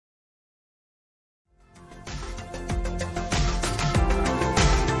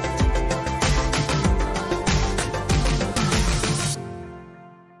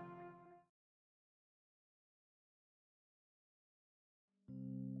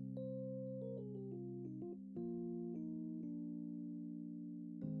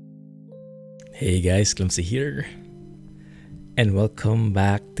Hey guys, Clumsy here, and welcome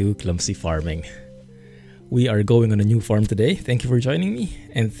back to Clumsy Farming. We are going on a new farm today. Thank you for joining me,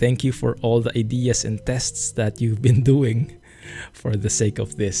 and thank you for all the ideas and tests that you've been doing for the sake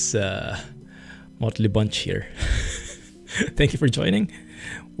of this motley bunch here. Thank you for joining.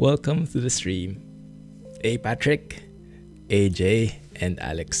 Welcome to the stream. Hey Patrick, AJ, and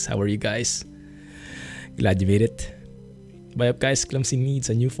Alex. How are you guys? Glad you made it. Buy up guys, Clumsy needs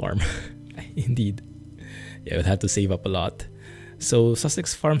a new farm. Indeed. Yeah, we'll have to save up a lot. So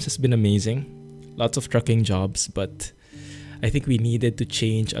Sussex Farms has been amazing. Lots of trucking jobs, but I think we needed to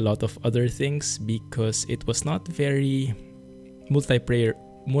change a lot of other things because it was not very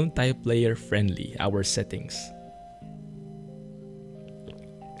multiplayer friendly, our settings.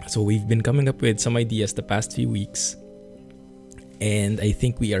 So we've been coming up with some ideas the past few weeks, and I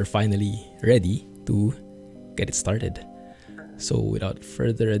think we are finally ready to get it started. So without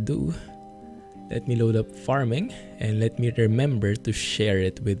further ado, let me load up farming and let me remember to share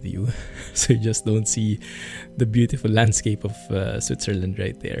it with you so you just don't see the beautiful landscape of Switzerland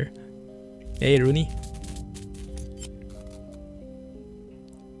right there. Hey Rooney.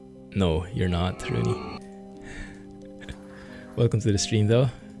 No, you're not, Rooney. Welcome to the stream though.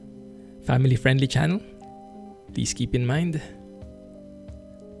 Family friendly channel. Please keep in mind.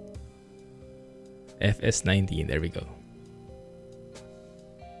 FS19, there we go.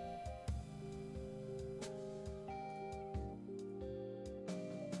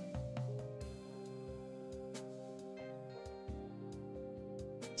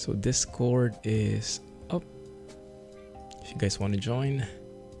 So Discord is up if you guys want to join.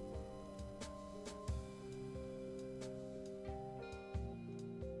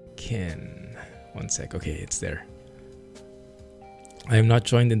 One sec. Okay, it's there. I am not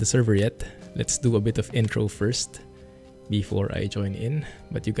joined in the server yet. Let's do a bit of intro first before I join in,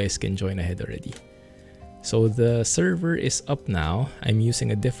 but you guys can join ahead already. So the server is up now. I'm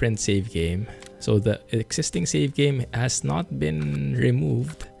using a different save game. So the existing save game has not been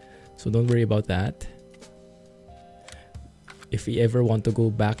removed, so don't worry about that. If we ever want to go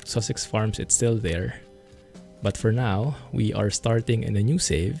back to Sussex Farms, it's still there. But for now, we are starting in a new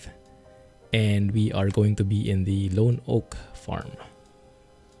save, and we are going to be in the Lone Oak farm.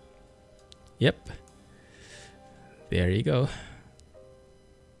 Yep. There you go.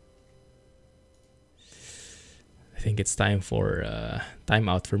 I think it's time for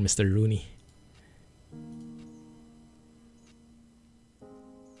timeout for Mr. Rooney.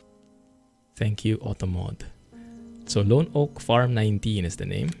 Thank you, Automod. So Lone Oak Farm 19 is the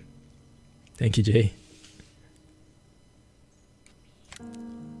name. Thank you, Jay.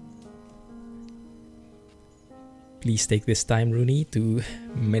 Please take this time, Rooney, to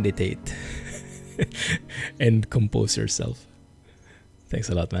meditate and compose yourself. Thanks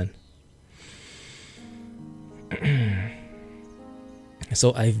a lot, man.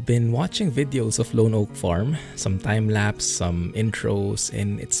 So I've been watching videos of Lone Oak Farm, some time lapse, some intros,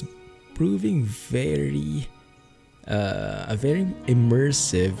 and it's proving a very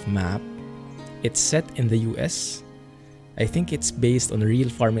immersive map. It's set in the US. I think it's based on a real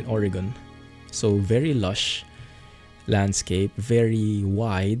farm in Oregon. So very lush landscape, very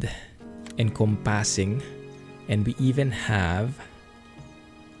wide, encompassing, and we even have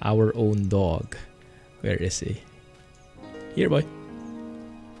our own dog. Where is he? Here, boy.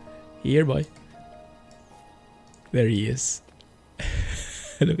 Here, boy. There he is.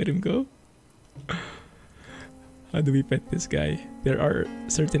 Look at him go. How do we pet this guy? There are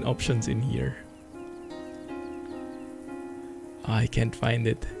certain options in here. Oh, I can't find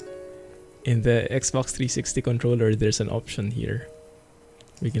it. In the Xbox 360 controller, there's an option here.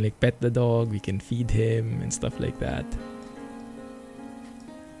 We can like pet the dog, we can feed him and stuff like that.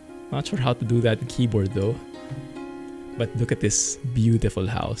 Not sure how to do that with keyboard though. But look at this beautiful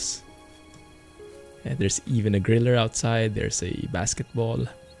house. And there's even a griller outside. There's a basketball.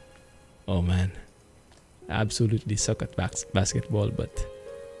 Oh man. Absolutely suck at basketball, but...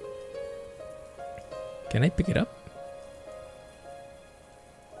 Can I pick it up?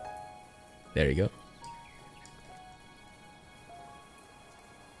 There you go.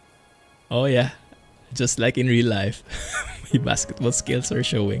 Oh yeah, just like in real life. My basketball skills are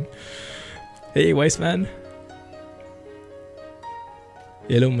showing. Hey wise man.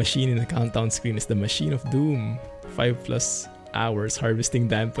 Yellow machine in the countdown screen is the machine of doom. 5+ hours harvesting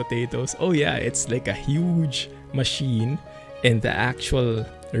damn potatoes. Oh yeah, it's like a huge machine, and the actual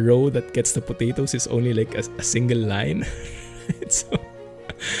row that gets the potatoes is only like a single line. So,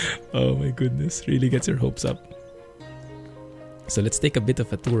 oh my goodness, really gets your hopes up. So let's take a bit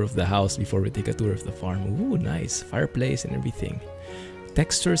of a tour of the house before we take a tour of the farm. Ooh, nice fireplace and everything.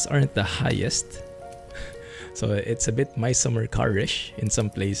 textures aren't the highest. So it's a bit My Summer Car-ish in some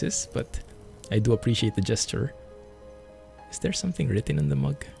places, but I do appreciate the gesture. Is there something written in the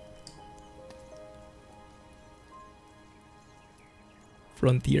mug?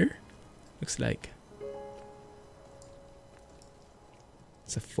 Frontier? Looks like.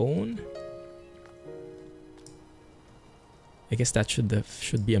 It's a phone. I guess that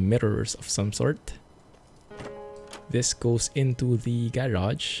should be a mirror of some sort. This goes into the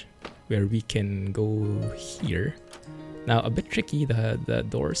garage where we can go here. Now a bit tricky, the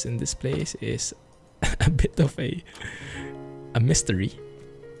doors in this place is a bit of a mystery.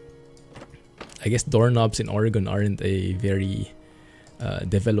 I guess doorknobs in Oregon aren't a very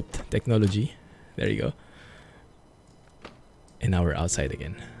developed technology. There you go. And now we're outside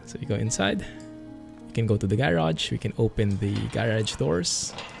again. So we go inside. We can go to the garage. We can open the garage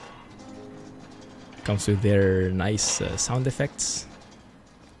doors. Comes with their nice sound effects.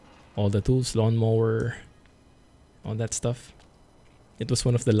 All the tools, lawnmower, all that stuff. It was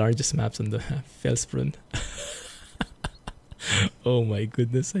one of the largest maps on the Felsbrunn. Oh my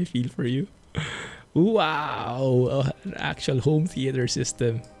goodness, I feel for you. Wow, an actual home theater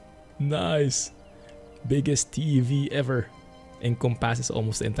system. Nice. Biggest TV ever. Encompasses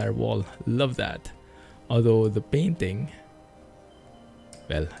almost the entire wall. Love that. Although the painting,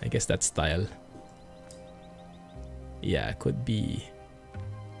 well, I guess that's style. Yeah, could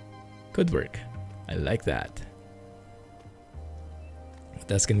work. I like that.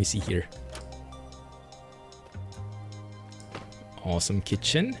 What else can we see here? Awesome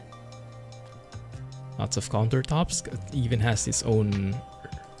kitchen. Lots of countertops. It even has its own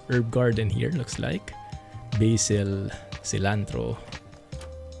herb garden here, looks like. Basil, cilantro,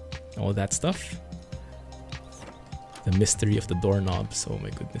 all that stuff. The mystery of the doorknobs. Oh my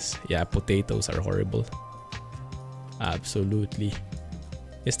goodness. Yeah, potatoes are horrible. Absolutely.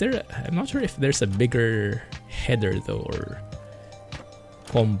 Is there I'm not sure if there's a bigger header though, or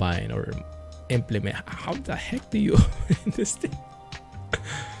combine or implement. How the heck do you open this thing?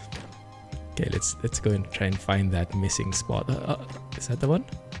 Okay, let's go and try and find that missing spot. Is that the one?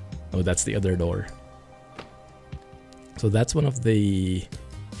 Oh, that's the other door. So that's one of the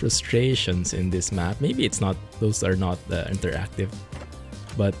frustrations in this map. Maybe it's not, those are not interactive,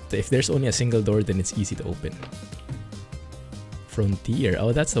 but if there's only a single door, then it's easy to open. Frontier.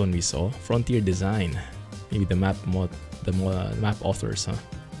 Oh, that's the one we saw. Frontier design. Maybe the map map authors, huh?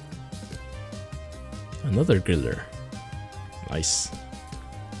 Another griller. Nice.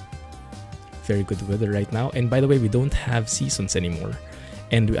 Very good weather right now. And by the way, we don't have seasons anymore.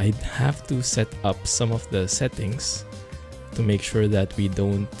 And I have to set up some of the settings to make sure that we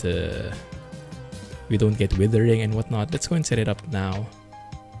don't get withering and whatnot. Let's go and set it up now.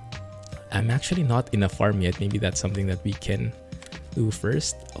 I'm actually not in a farm yet. Maybe that's something that we can do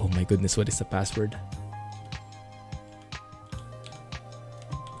first. Oh my goodness, what is the password?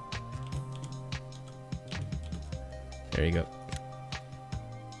 There you go.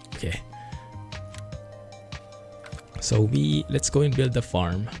 Okay. So let's go and build the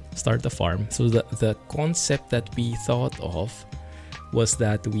farm, start the farm. So the concept that we thought of was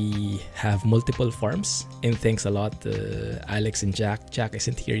that we have multiple farms, and thanks a lot Alex and Jack. Jack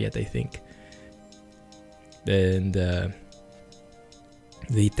isn't here yet, I think. Then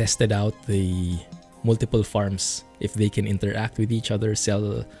they tested out the multiple farms, if they can interact with each other,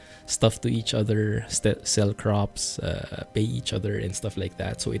 sell stuff to each other, sell crops, pay each other and stuff like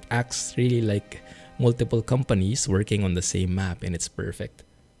that. So it acts really like multiple companies working on the same map, and it's perfect.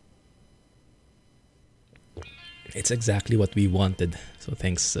 It's exactly what we wanted. So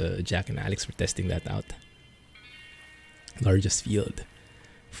thanks Jack and Alex for testing that out. Largest field,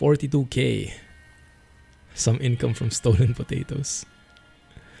 42k. Some income from stolen potatoes.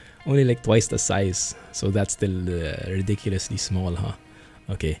 Only like twice the size, so that's still ridiculously small, huh?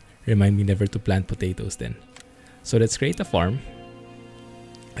 Okay, remind me never to plant potatoes then. So let's create a farm.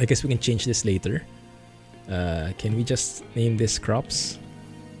 I guess we can change this later. Can we just name this crops?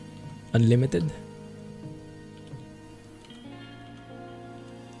 Unlimited?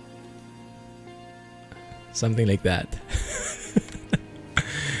 Something like that.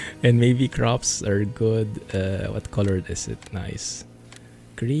 And maybe crops are good. What color is it? Nice.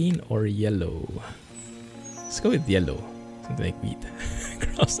 Green or yellow? Let's go with yellow. Something like wheat.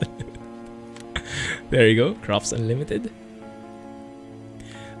 Crops unlimited. There you go. Crops unlimited.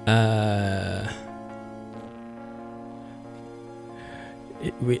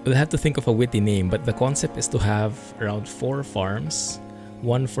 We'll have to think of a witty name, but the concept is to have around 4 farms,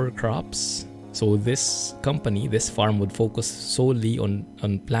 1 for crops. So this company, this farm, would focus solely on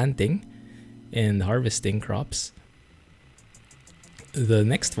planting and harvesting crops. The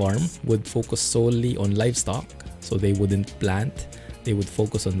next farm would focus solely on livestock, so they wouldn't plant, they would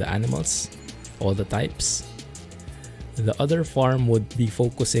focus on the animals, all the types. The other farm would be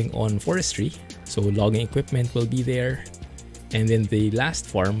focusing on forestry, so logging equipment will be there. And then the last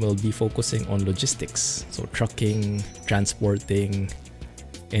farm will be focusing on logistics, so trucking, transporting,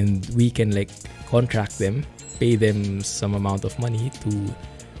 and we can like contract them, pay them some amount of money to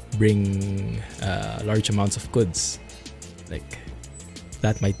bring large amounts of goods. Like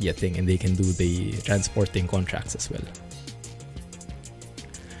that might be a thing, and they can do the transporting contracts as well.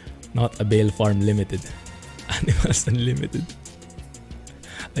 Not a bale farm limited. Animals unlimited.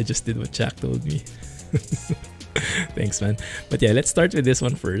 I just did what Jack told me. Thanks, man. But yeah, let's start with this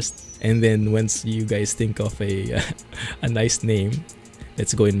one first, and then once you guys think of a nice name,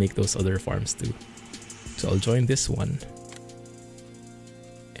 let's go and make those other farms too. So I'll join this one,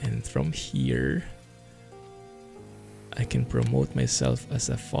 and from here I can promote myself as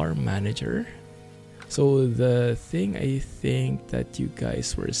a farm manager. So the thing I think that you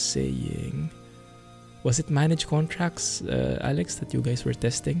guys were saying, was it manage contracts, Alex, that you guys were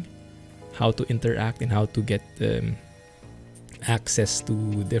testing? How to interact and how to get access to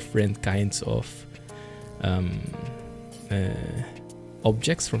different kinds of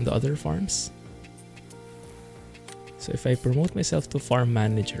objects from the other farms. So if I promote myself to farm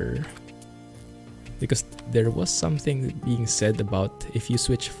manager, because there was something being said about if you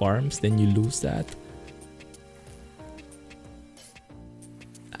switch farms, then you lose that.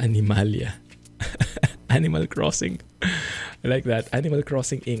 Animalia. Animal Crossing. I like that. Animal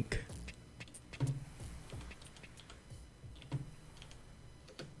Crossing Inc.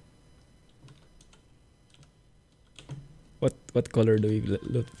 What color do we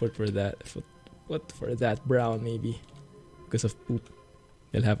look for that? What for that? Brown maybe, because of poop.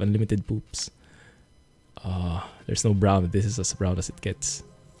 They'll have unlimited poops. There's no brown. This is as brown as it gets.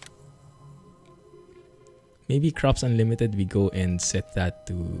 Maybe crops unlimited. We go and set that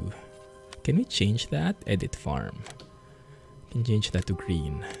to. Can we change that? Edit farm. Can change that to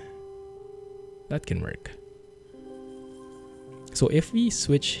green. That can work. So if we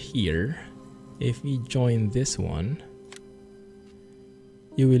switch here, if we join this one,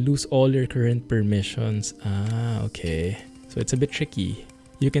 you will lose all your current permissions. Okay. So it's a bit tricky.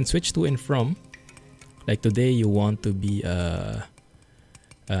 You can switch to and from. Like today you want to be a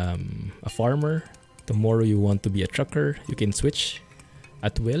farmer. Tomorrow you want to be a trucker. You can switch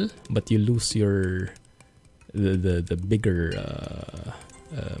at will, but you lose your the bigger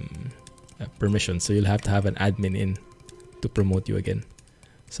permission. So you'll have to have an admin in to promote you again.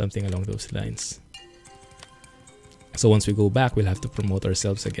 Something along those lines. So once we go back, we'll have to promote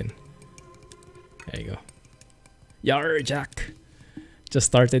ourselves again. There you go. Yar, Jack! Just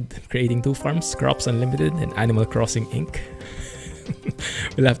started creating 2 farms, Crops Unlimited and Animal Crossing Inc.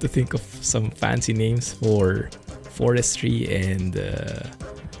 We'll have to think of some fancy names for forestry and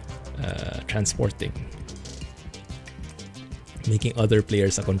transporting. Making other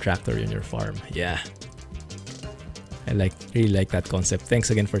players a contractor in your farm. Yeah. I really like that concept. Thanks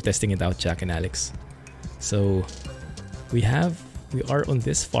again for testing it out, Jack and Alex. So we are on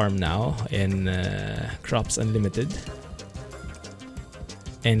this farm now in Crops Unlimited,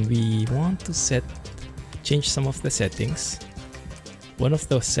 and we want to change some of the settings. One of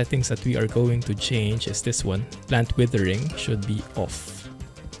the settings that we are going to change is this one. Plant withering should be off.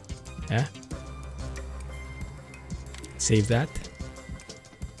 Yeah. Save that.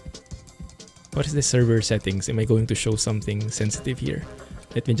 What is the server settings? Am I going to show something sensitive here?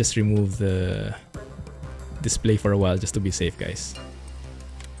 Let me just remove the display for a while just to be safe, guys.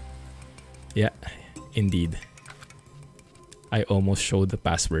 Yeah, indeed. I almost showed the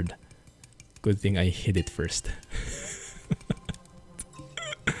password. Good thing I hid it first.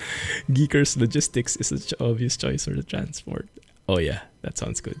 Geekers Logistics is such an obvious choice for the transport. Oh yeah, that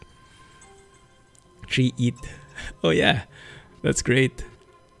sounds good. Tree eat. Oh yeah, that's great.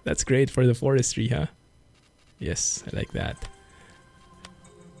 That's great for the forestry, huh? Yes, I like that.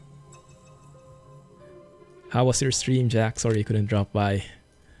 How was your stream, Jack? Sorry you couldn't drop by.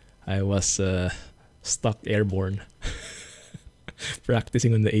 I was stuck airborne.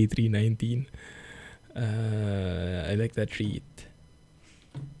 Practicing on the A319. I like that treat.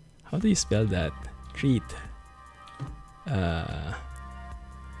 How do you spell that? Treat.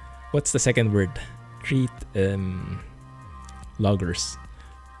 What's the second word? Treat. Loggers.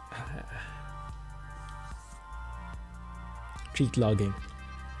 Treat logging.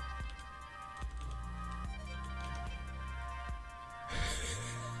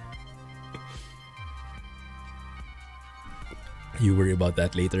 You worry about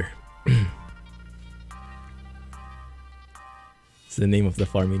that later. It's the name of the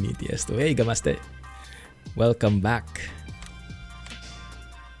farm you need. Yes. So, hey, Gamaste. Welcome back.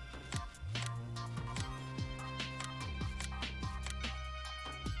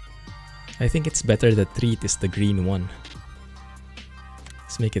 I think it's better that treat is the green one.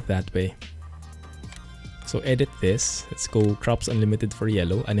 Let's make it that way. So edit this. Let's go crops unlimited for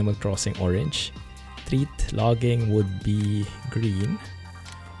yellow, Animal Crossing orange. Treat logging would be green.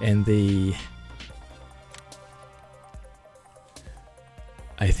 And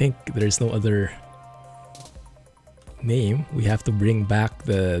I think there's no other name. We have to bring back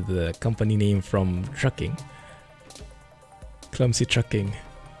the company name from trucking. Clumsy Trucking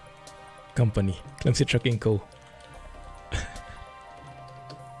Company. Clumsy Trucking Co.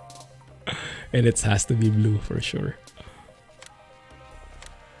 And it has to be blue for sure.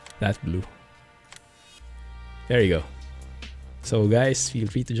 That blue. There you go. So guys, feel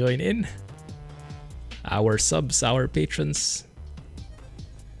free to join in. Our subs, our patrons.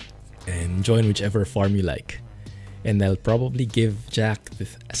 And join whichever farm you like. And I'll probably give Jack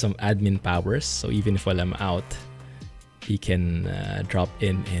some admin powers. So even if while I'm out, he can drop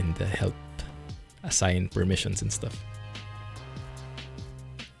in and help assign permissions and stuff.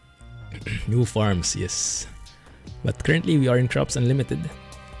 New farms, yes. But currently we are in Crops Unlimited.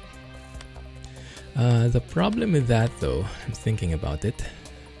 The problem with that though, I'm thinking about it.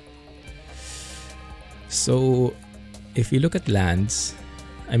 So if we look at lands,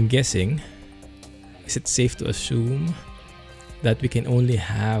 I'm guessing, is it safe to assume that we can only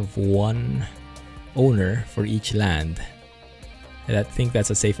have one owner for each land? And I think that's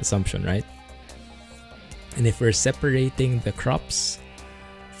a safe assumption, right? And if we're separating the crops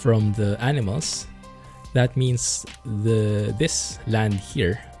from the animals, that means this land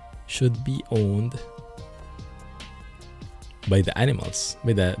here should be owned by the animals,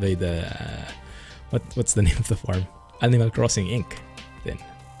 by the what's the name of the farm? Animal Crossing Inc. Then,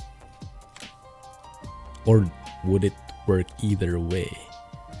 or would it work either way?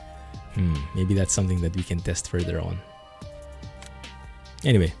 Maybe that's something that we can test further on.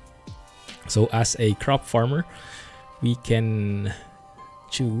 Anyway, so as a crop farmer, we can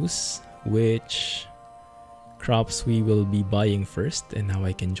choose which crops we will be buying first. And now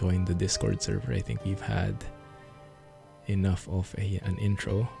I can join the Discord server. I think we've had enough of an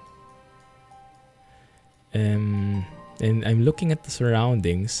intro. And I'm looking at the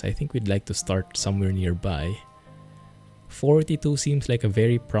surroundings. I think we'd like to start somewhere nearby. 42 seems like a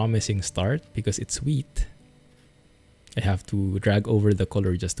very promising start because it's wheat. I have to drag over the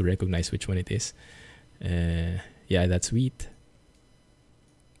color just to recognize which one it is. Yeah, that's wheat.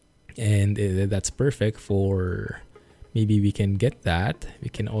 And that's perfect for, maybe we can get that. We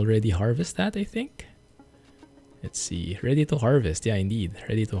can already harvest that, I think. Let's see. Ready to harvest. Yeah, indeed.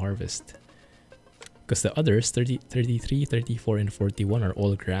 Ready to harvest. Because the others, 33, 34, and 41 are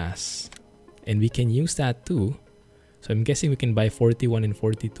all grass. And we can use that too. So I'm guessing we can buy 41 and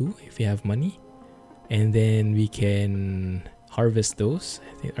 42 if we have money. And then we can harvest those.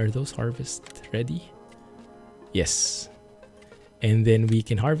 I think, are those harvest ready? Yes. And then we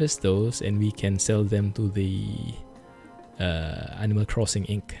can harvest those and we can sell them to the Animal Crossing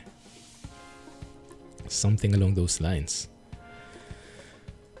Inc. Something along those lines.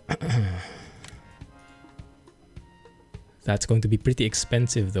 That's going to be pretty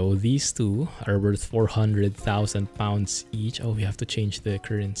expensive though. These two are worth 400,000 pounds each. Oh, we have to change the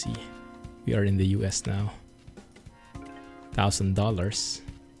currency. We are in the US now. $1,000.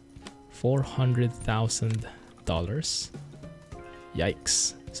 $400,000.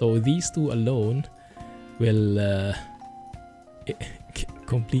 Yikes. So these two alone will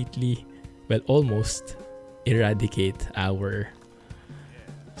completely, well, almost eradicate our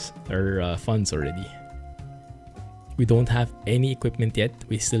funds already. We don't have any equipment yet.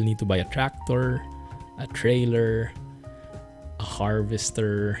 We still need to buy a tractor, a trailer, a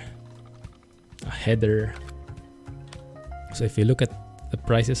harvester, a header. So if you look at the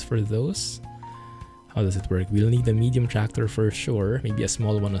prices for those, how does it work? We'll need a medium tractor for sure, maybe a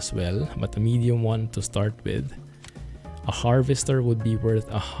small one as well, but a medium one to start with. A harvester would be worth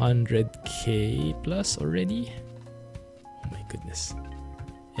 100k plus already. Oh my goodness.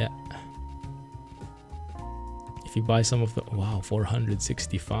 Yeah. If you buy some of the, wow,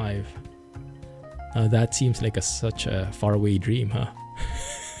 465. Now that seems like such a faraway dream, huh?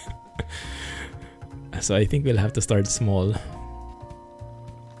 So I think we'll have to start small.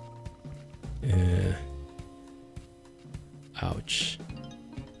 Ouch.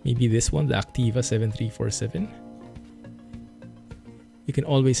 Maybe this one, the Activa 7347. You can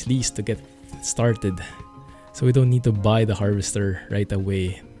always lease to get started. So we don't need to buy the harvester right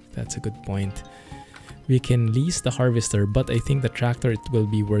away. That's a good point. We can lease the harvester, but I think the tractor, it will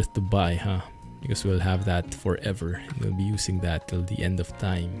be worth to buy, huh? Because we'll have that forever. We'll be using that till the end of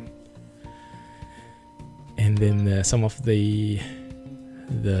time. And then some of the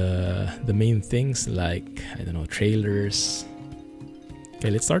main things like, I don't know, trailers.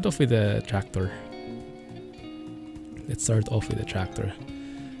 Okay, let's start off with the tractor. Let's start off with the tractor.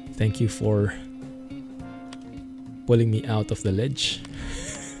 Thank you for pulling me out of the ledge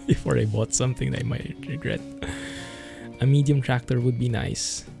before I bought something that I might regret. A medium tractor would be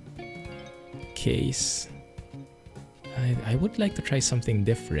nice. Case. I would like to try something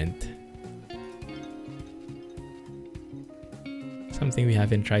different. Something we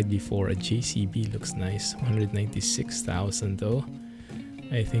haven't tried before. A JCB looks nice. 196,000 though.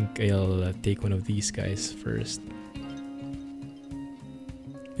 I think I'll take one of these guys first.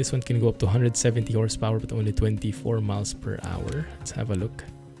 This one can go up to 170 horsepower but only 24 miles per hour. Let's have a look.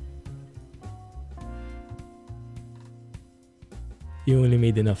 You only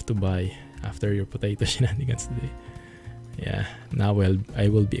made enough to buy after your potato shenanigans today. Yeah, now I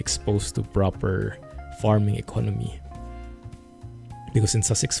will be exposed to proper farming economy. Because in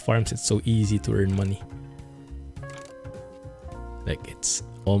Sussex farms, it's so easy to earn money. Like, it's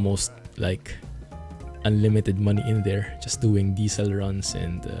almost like unlimited money in there, just doing diesel runs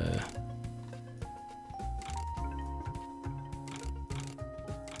and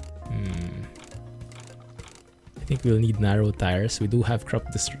I think we'll need narrow tires. We do have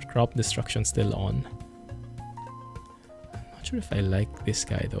crop destruction still on. I'm not sure if I like this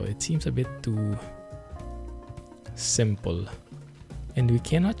guy though. It seems a bit too simple. And we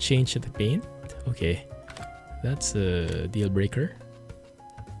cannot change the paint? Okay, that's a deal breaker.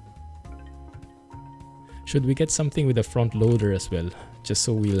 Should we get something with a front loader as well? Just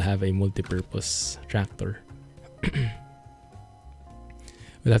so we'll have a multi-purpose tractor.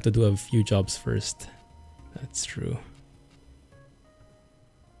 We'll have to do a few jobs first. That's true.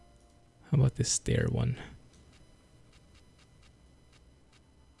 How about this stair one?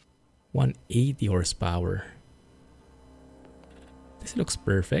 180 horsepower. This looks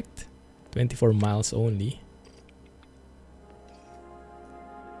perfect. 24 miles only.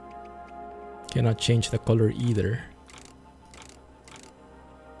 Cannot change the color either.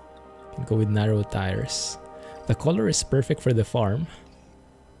 Can go with narrow tires. The color is perfect for the farm.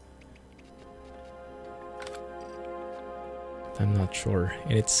 I'm not sure.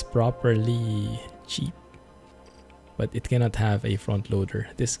 And it's properly cheap. But it cannot have a front loader.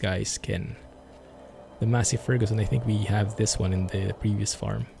 This guy's can. The Massey Ferguson, I think we have this one in the previous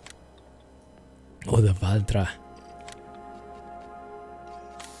farm. Oh, the Valtra.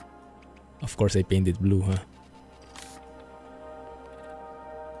 Of course I painted blue, huh?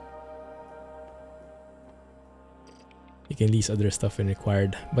 You can lease other stuff when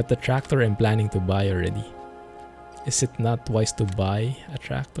required. But the tractor I'm planning to buy already. Is it not wise to buy a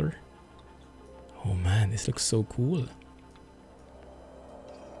tractor? Oh man, this looks so cool.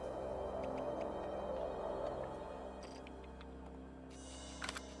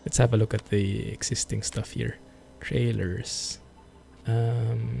 Let's have a look at the existing stuff here. Trailers.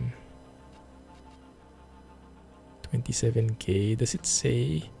 27k. Does it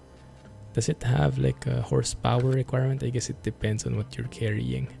say? Does it have like a horsepower requirement? I guess it depends on what you're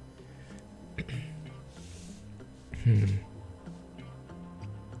carrying.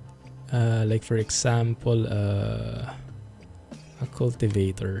 Like for example, a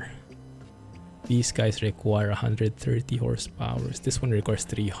cultivator. These guys require 130 horsepower. This one requires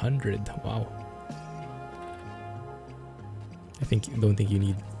 300. Wow. Don't think you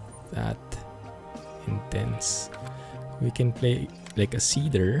need that intense. We can play like a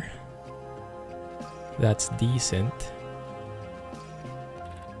seeder. That's decent.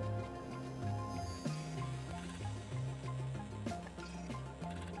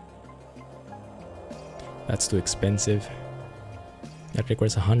 That's too expensive. That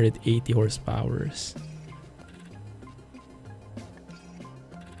requires 180 horsepower.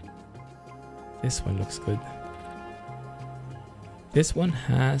 This one looks good. This one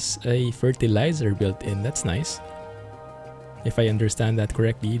has a fertilizer built in. That's nice. If I understand that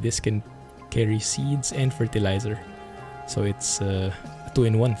correctly, this can carry seeds and fertilizer. So it's a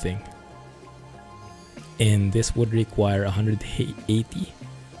two-in-one thing. And this would require 180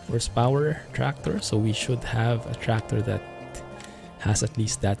 horsepower tractor. So we should have a tractor that has at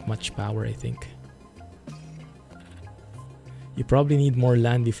least that much power, I think. You probably need more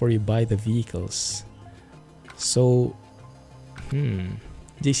land before you buy the vehicles. So,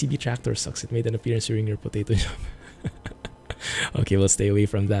 JCB tractor sucks. It made an appearance during your potato job. Okay, we'll stay away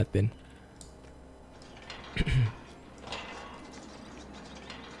from that then.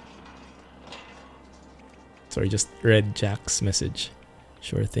 Sorry, just read Jack's message.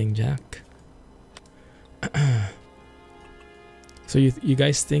 Sure thing, Jack. So you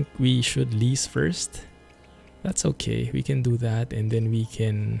guys think we should lease first? That's okay. We can do that, and then we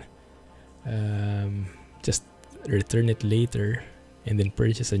can just return it later and then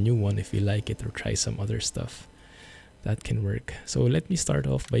purchase a new one if we like it, or try some other stuff. That can work. So let me start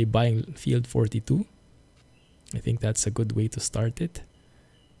off by buying field 42. I think that's a good way to start it.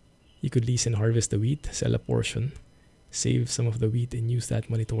 You could lease and harvest the wheat, sell a portion, save some of the wheat, and use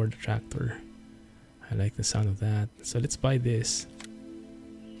that money toward the tractor. I like the sound of that. So let's buy this.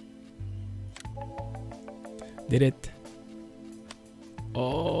 Did it.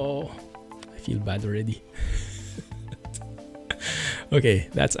 Oh, I feel bad already. Okay,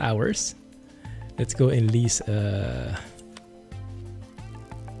 that's ours. Let's go and lease a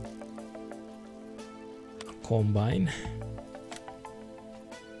combine.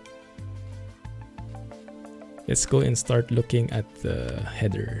 Let's go and start looking at the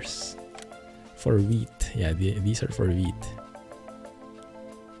headers for wheat. Yeah, these are for wheat.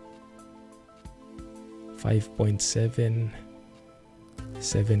 5.7,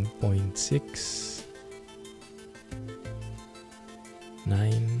 7.6,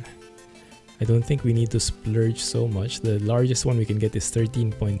 9. I don't think we need to splurge so much. The largest one we can get is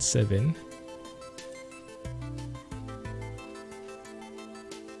 13.7.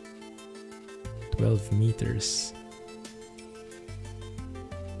 meters.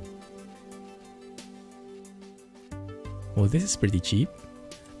 Oh, this is pretty cheap.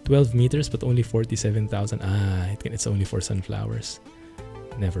 12 meters, but only 47,000. Ah, it's only for sunflowers.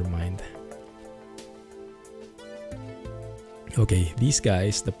 Never mind. Okay, these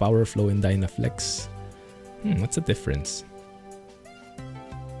guys, the Power Flow and Dynaflex. What's the difference?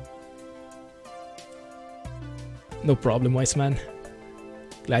 No problem, wise man.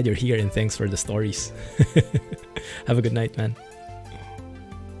 Glad you're here, and thanks for the stories. Have a good night, man.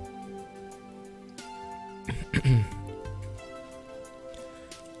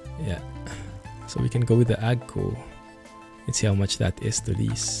 Yeah. So we can go with the Agco. Let's see how much that is to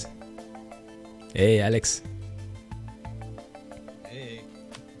lease. Hey, Alex. Hey.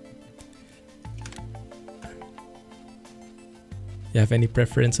 You have any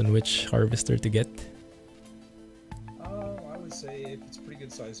preference on which harvester to get? I would say if it's a pretty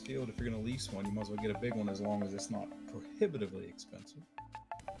good sized field, if you're going to lease one, you might as well get a big one as long as it's not prohibitively expensive.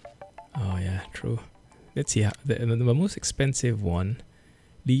 Oh yeah, true. Let's see how the most expensive one.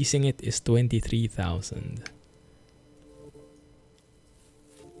 Leasing it is 23,000.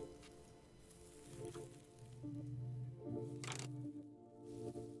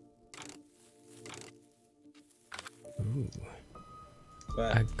 Ooh.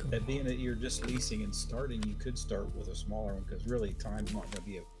 But that being that you're just leasing and starting, you could start with a smaller one because really time's not going to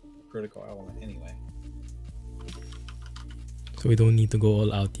be a critical element anyway. So we don't need to go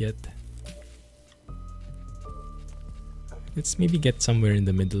all out yet. Let's maybe get somewhere in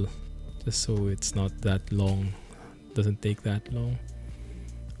the middle, just so it's not that long. Doesn't take that long.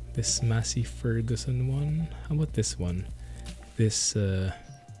 This Massey Ferguson one. How about this one? This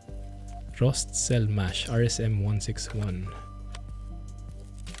Rost Cell Mash RSM 161.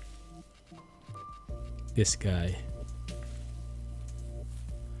 This guy.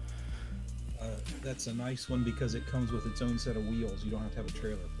 That's a nice one because it comes with its own set of wheels. You don't have to have a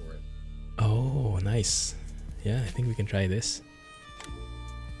trailer for it. Oh, nice. Yeah, I think we can try this.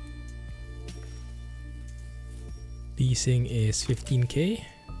 Leasing is 15K.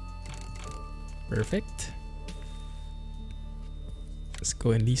 Perfect. Let's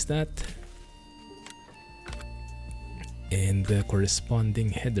go and lease that. And the corresponding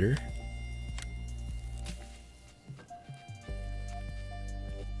header.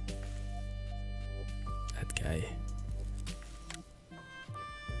 That guy.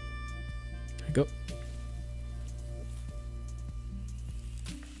 There we go.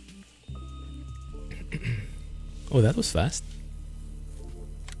 Oh, that was fast.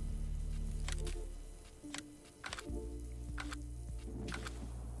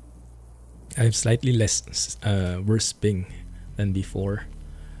 I have slightly less worse ping than before.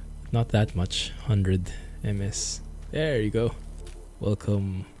 Not that much. 100 ms. There you go.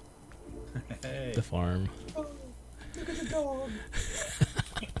 Welcome Hey. to the farm. Oh, look at the dog.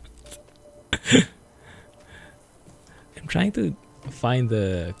 I'm trying to find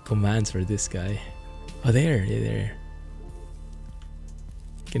the commands for this guy. Oh, there. You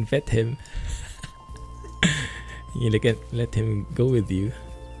can vet him. You can let him go with you.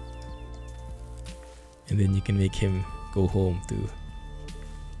 And then you can make him go home too.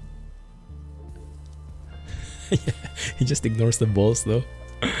 Yeah, he just ignores the balls though.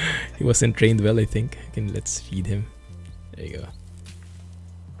 He wasn't trained well, I think. Let's feed him. There you go.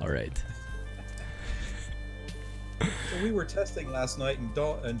 Alright. So we were testing last night,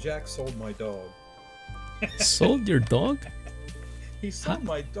 and Jack sold my dog. Sold your dog? He sold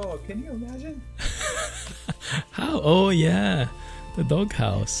my dog. Can you imagine? How? Oh yeah, the dog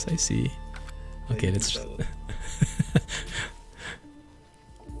house. I see. Okay, let's.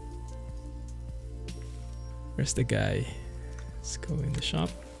 Where's the guy? Let's go in the shop.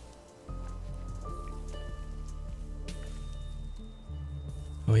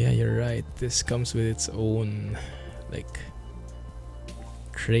 Oh yeah, you're right. This comes with its own like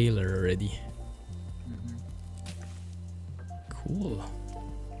trailer already. Cool.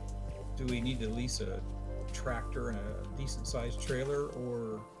 Do we need to lease a tractor and a decent sized trailer,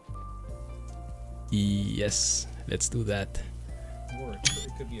 or? Yes, let's do that. Or it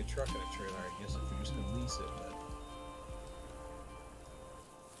could be a truck and a trailer, I guess, if you're just gonna lease it.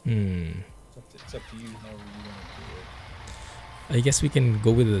 But it's up to you however you want to do it. I guess we can go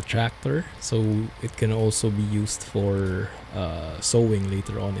with the tractor, so it can also be used for sowing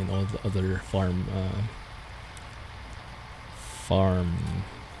later on in all the other farm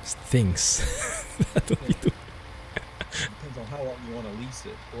things that we do. Depends on how long you want to lease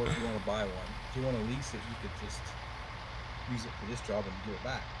it, or if you want to buy one. If you want to lease it, you could just use it for this job and give it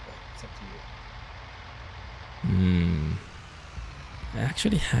back, but it's up to you. I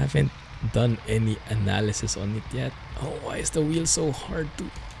actually haven't done any analysis on it yet. Oh, why is the wheel so hard to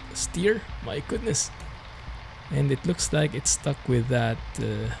steer? My goodness. And it looks like it's stuck with that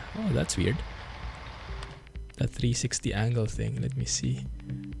oh, that's weird. That 360 angle thing. Let me see.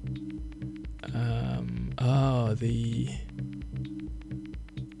 Oh, the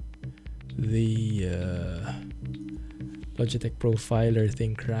Logitech profiler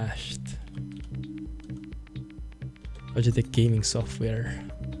thing crashed. Logitech gaming software.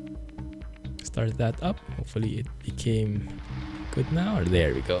 Start that up. Hopefully it became good now. Or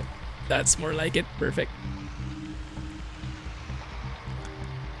there we go. That's more like it. Perfect.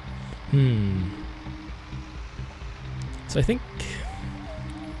 So I think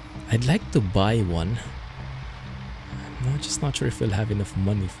I'd like to buy one. I'm just not sure if we'll have enough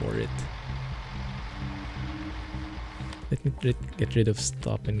money for it. Let me get rid of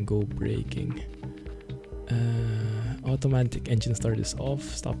stop and go braking. Automatic engine start is off.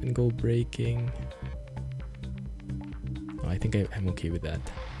 Stop and go braking. Oh, I think I'm okay with that.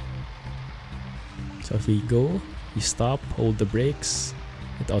 So if we go, we stop, hold the brakes,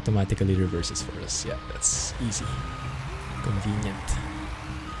 it automatically reverses for us. Yeah, that's easy. Convenient.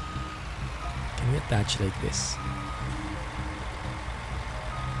 Can we attach like this?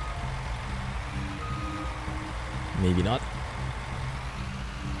 Maybe not.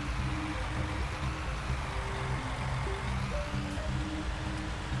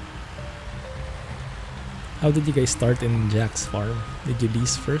 How did you guys start in Jack's farm? Did you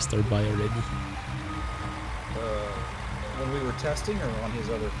lease first or buy already? When we were testing, or on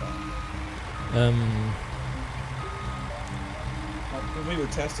his other farm? When we were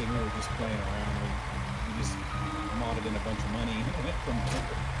testing, we were just playing around. We just modded in a bunch of money from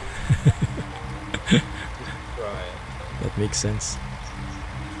just try it. That makes sense.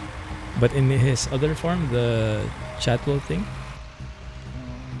 But in his other farm, the chatwell thing?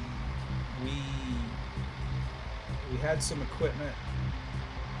 We had some equipment,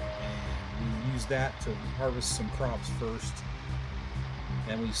 and we used that to harvest some crops first,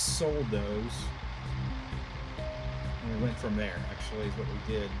 and we sold those, and we went from there. Actually, is what we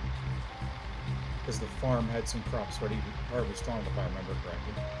did, because the farm had some crops ready to harvest on, if I remember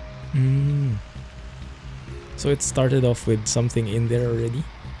correctly. So it started off with something in there already?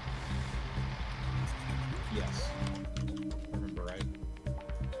 Yes, I remember right.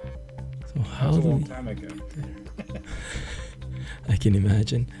 So how that was a do long we... time ago. I can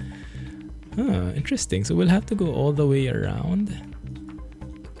imagine. Interesting. So we'll have to go all the way around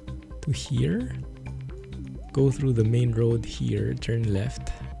to here, go through the main road here, turn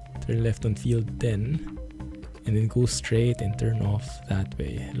left on field 10, and then go straight and turn off that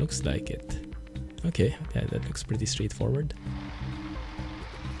way. Looks like it. Okay, yeah, that looks pretty straightforward.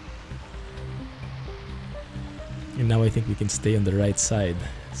 And now I think we can stay on the right side,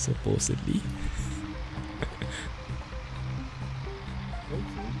 supposedly.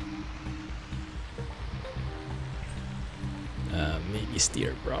 Maybe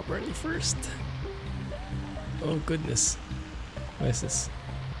steer properly first. Oh goodness. Why is this?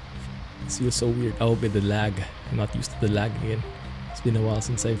 This feels so weird. Oh, with the lag. I'm not used to the lag again. It's been a while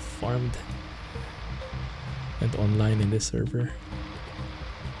since I've farmed. Went online in this server.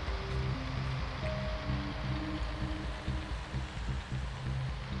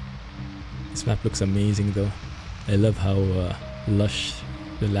 This map looks amazing though. I love how lush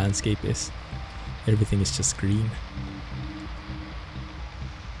the landscape is. Everything is just green.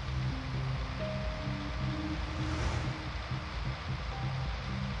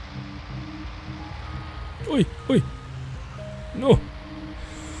 Oi, oi! No!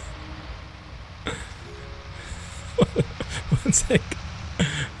 One sec.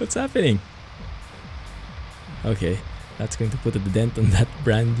 What's happening? Okay, that's going to put a dent on that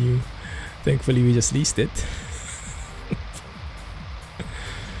brand new. Thankfully, we just leased it.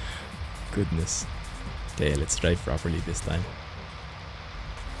 Goodness. Okay, let's drive properly this time.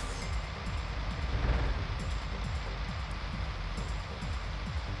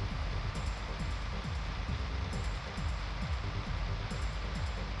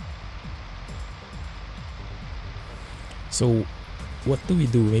 So what do we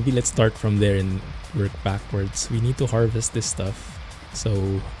do? Maybe let's start from there and work backwards. We need to harvest this stuff.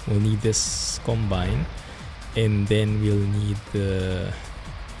 So we'll need this combine, and then we'll need the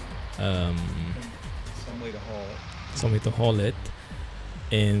some way to haul it.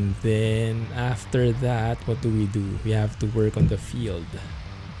 And then after that, what do? We have to work on the field.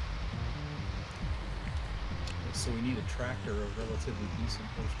 So we need a tractor of relatively decent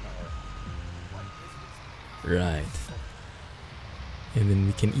horsepower. Right. And then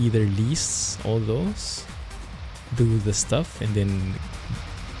we can either lease all those, do the stuff, and then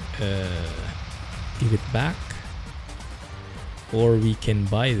give it back, or we can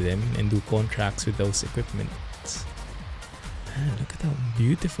buy them and do contracts with those equipment. Man, look at how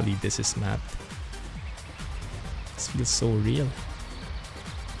beautifully this is mapped. This feels so real.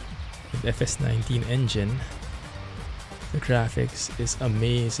 With FS19 engine, the graphics is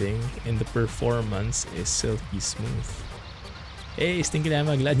amazing and the performance is silky smooth. Hey Stinky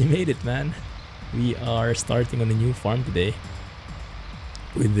Llama, glad you made it, man. We are starting on a new farm today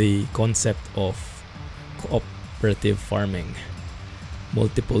with the concept of cooperative farming.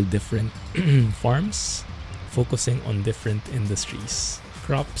 Multiple different farms focusing on different industries: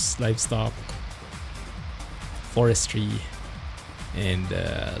 crops, livestock, forestry, and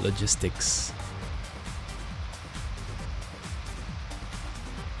logistics.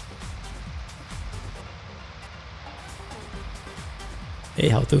 Hey,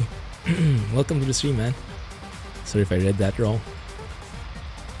 how to? Welcome to the stream, man. Sorry if I read that wrong.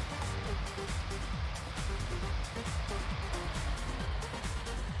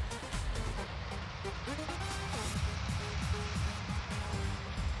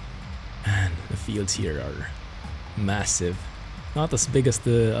 Man, the fields here are massive. Not as big as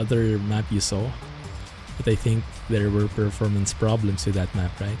the other map you saw, but I think there were performance problems with that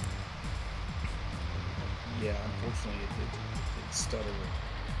map, right? Yeah, unfortunately it stuttered.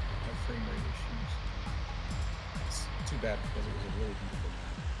 Frame rate issues. It's too bad because it was a really beautiful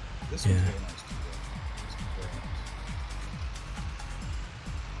map. This one's really nice too, though. This one's very nice.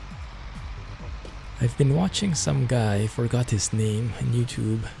 I've been watching some guy, forgot his name, on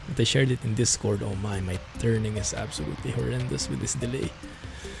YouTube, but I shared it in Discord. Oh my turning is absolutely horrendous with this delay.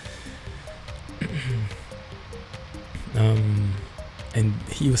 And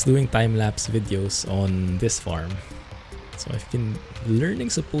he was doing time-lapse videos on this farm. So I've been learning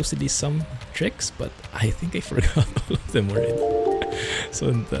supposedly some tricks, but I think I forgot all of them already. So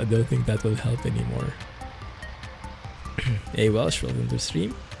I don't think that will help anymore. Hey Welsh, welcome to the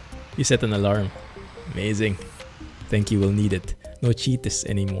stream. You set an alarm. Amazing. Thank you, we'll need it. No cheats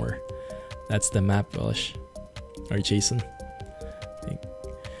anymore. That's the map, Welsh. Or Jason.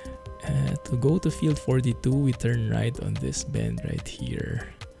 To go to field 42, we turn right on this bend right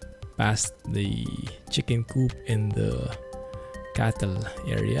here. Past the chicken coop in the cattle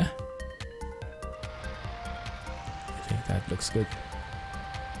area. I think that looks good.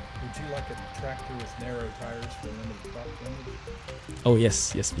 Would you like a tractor with narrow tires for limited crop coverage? Oh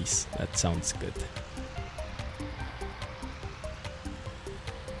yes, yes please. That sounds good.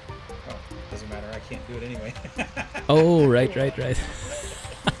 Oh, doesn't matter. I can't do it anyway. Oh, right.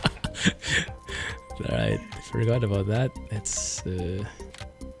 Alright, forgot about that. Let's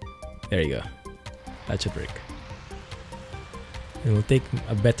there you go. That should work. And we'll take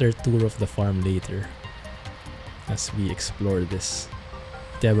a better tour of the farm later as we explore this.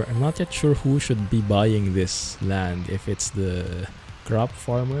 Yeah, I'm not yet sure who should be buying this land, if it's the crop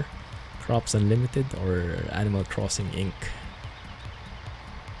farmer, Crops Unlimited, or Animal Crossing Inc.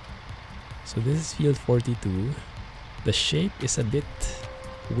 So this is field 42. The shape is a bit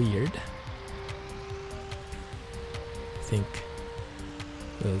weird. I think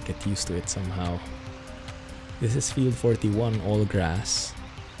we'll get used to it somehow. This is field 41, all grass.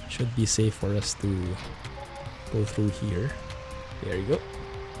 Should be safe for us to go through here. There you go.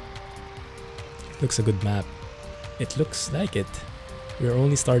 Looks a good map. It looks like it. We're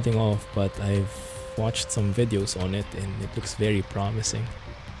only starting off, but I've watched some videos on it and it looks very promising.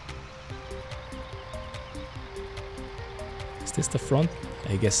 Is this the front?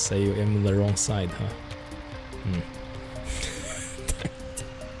 I guess I am on the wrong side, huh?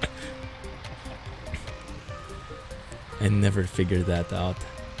 I never figured that out.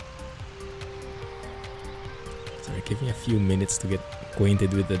 Sorry, give me a few minutes to get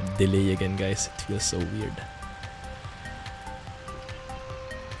acquainted with the delay again, guys. It feels so weird.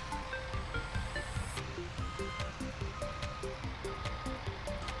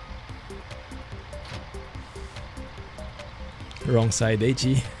 Wrong side,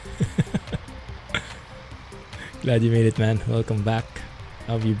 AG. Glad you made it, man. Welcome back.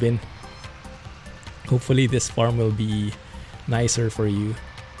 How have you been? Hopefully this farm will be nicer for you.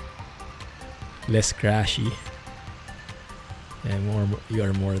 Less crashy. And you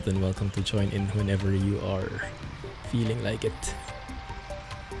are more than welcome to join in whenever you are feeling like it.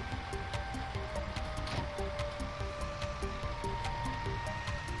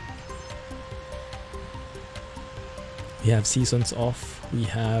 We have seasons off, we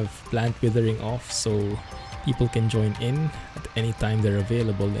have plant withering off, so people can join in at any time they're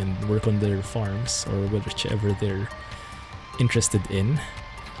available and work on their farms or whichever they're interested in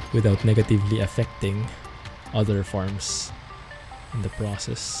without negatively affecting other farms in the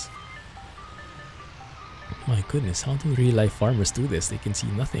process. My goodness, how do real life farmers do this? They can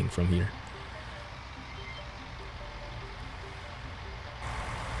see nothing from here.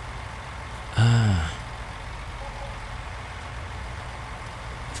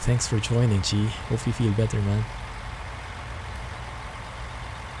 Thanks for joining, G. Hope you feel better, man.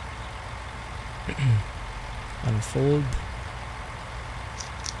 Unfold.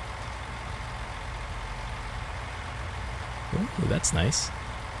 Oh, that's nice.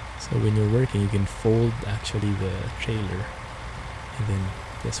 So when you're working, you can fold actually the trailer. And then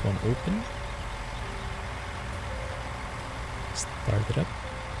this one open. Start it up.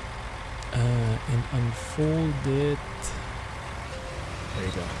 And unfold it. There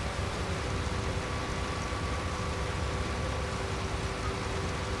you go.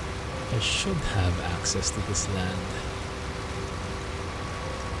 I should have access to this land.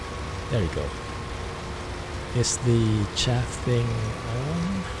 There you go. Is the chaff thing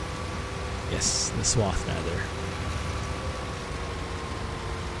on? Yes, the swath rather.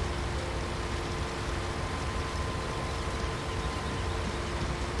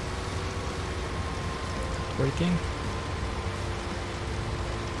 Working?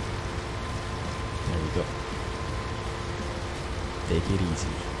 There we go. Take it easy.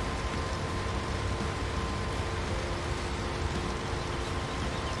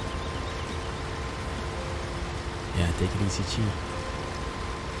 Yeah, take it easy, Chi.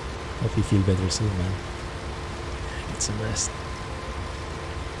 Hope you feel better soon, man. Get some rest.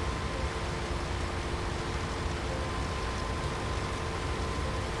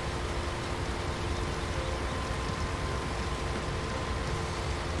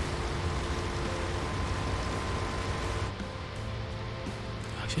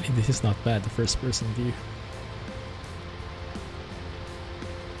 Actually, this is not bad, the first person view.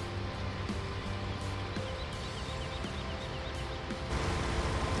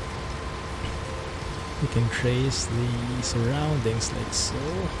 We can trace the surroundings like so,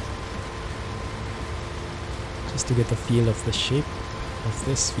 just to get a feel of the shape of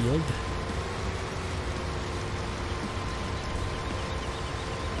this field.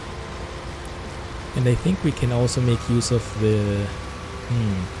 And I think we can also make use of the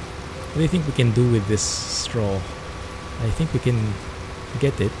what do you think we can do with this straw? I think we can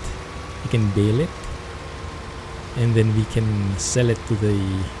get it, we can bale it, and then we can sell it to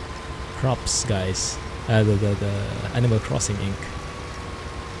the crops guys, the Animal Crossing Inc.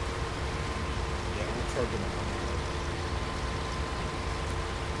 Yeah, we'll charge them.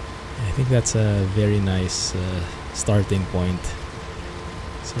 I think that's a very nice starting point.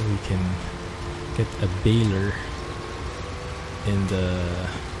 So we can get a baler and a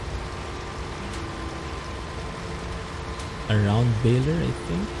round baler, I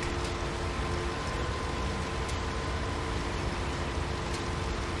think.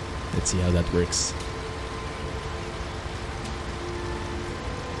 Let's see how that works.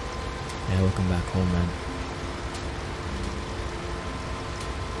 Yeah, welcome back home, man.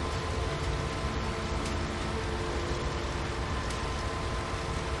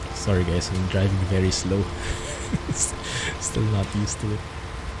 Sorry guys, I'm driving very slow. Still not used to it.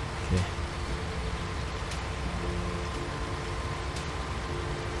 Okay.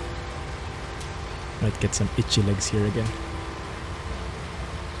 Might get some itchy legs here again.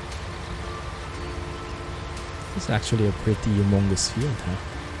 It's actually a pretty humongous field, huh?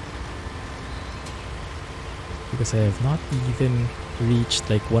 Because I have not even reached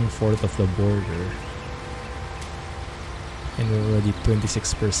like 1/4 of the border. And we're already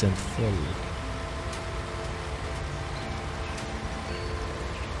 26% full.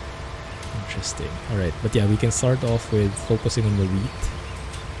 Interesting. Alright, but yeah, we can start off with focusing on the wheat.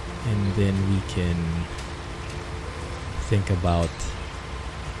 And then we can think about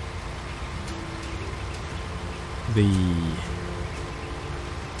the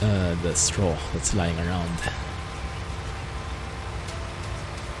straw that's lying around.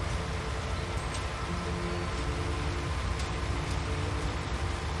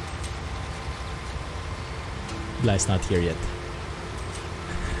 Bli's not here yet.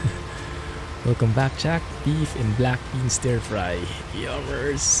 Welcome back, Jack. Beef and black bean stir fry.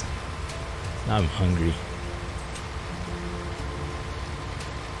 Yummers. Now I'm hungry.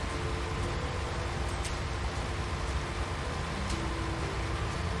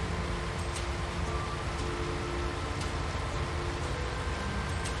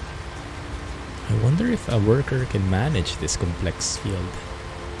 I wonder if a worker can manage this complex field.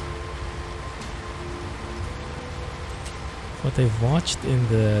 What I've watched in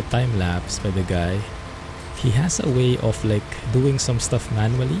the time lapse by the guy, he has a way of like doing some stuff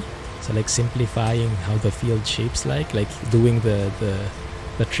manually. So like simplifying how the field shapes like doing the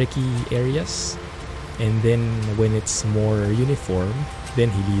tricky areas, and then when it's more uniform, then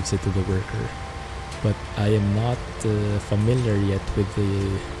he leaves it to the worker. But I am not familiar yet with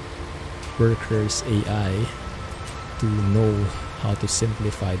the worker's AI to know how to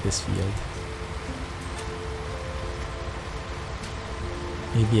simplify this field.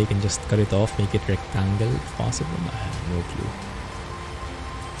 Maybe I can just cut it off, make it rectangle if possible. I have no clue.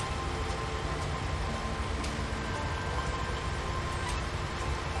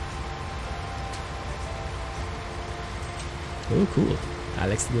 Oh, cool.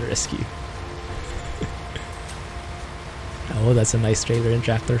 Alex to the rescue. Oh, that's a nice trailer and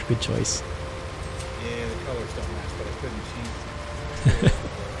tractor. Good choice. Yeah, the colors don't match, but I couldn't change.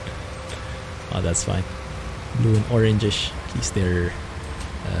 Oh, that's fine. Blue and orangish. At least they're,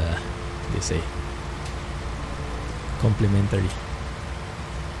 they say, complementary.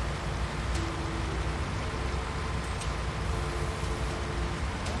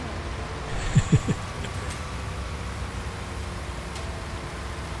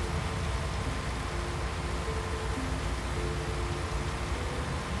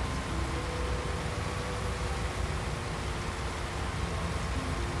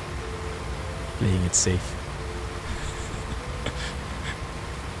 Playing it safe.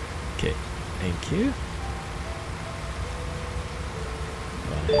 Okay, thank you.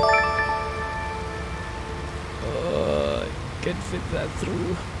 Oh, I can fit that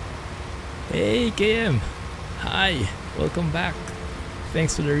through. Hey KM, hi, welcome back.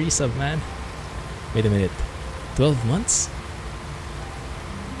 Thanks for the resub, man. Wait a minute, 12 months?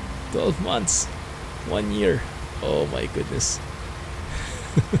 12 months, 1 year. Oh my goodness.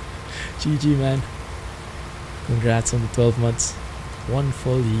 GG, man. Congrats on the 12 months. 1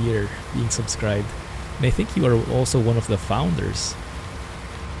 full year being subscribed. And I think you are also one of the founders.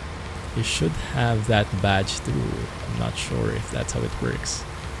 You should have that badge too. I'm not sure if that's how it works.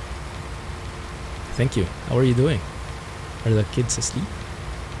 Thank you. How are you doing? Are the kids asleep?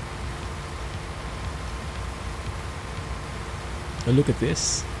 Oh, look at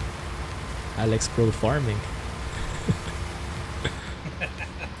this. Alex Pro Farming.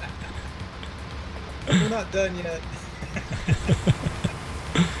 We're not done yet.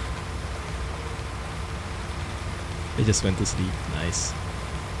 I just went to sleep. Nice.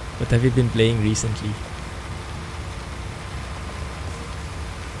 What have you been playing recently?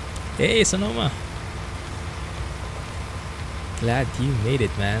 Hey, Sonoma. Glad you made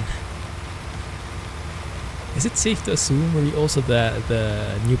it, man. Is it safe to assume are you also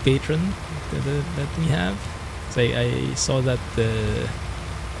the new patron that we have? So I saw that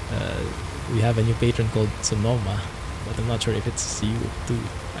we have a new patron called Sonoma, but I'm not sure if it's you too.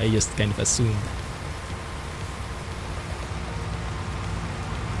 I just kind of assumed.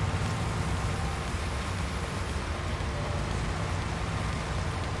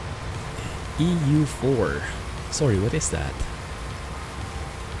 EU4. Sorry, what is that?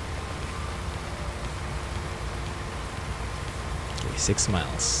 Okay, 6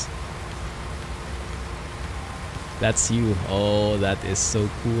 miles. That's you. Oh, that is so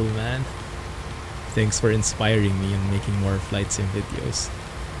cool, man. Thanks for inspiring me and making more flight sim videos.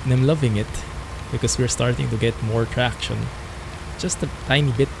 And I'm loving it because we're starting to get more traction. Just a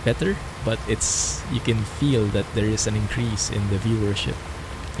tiny bit better, but you can feel that there is an increase in the viewership,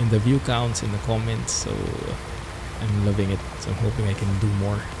 in the view counts, in the comments. So I'm loving it, so I'm hoping I can do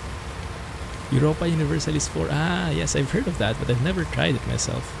more. Europa Universalis 4. Ah, yes, I've heard of that, but I've never tried it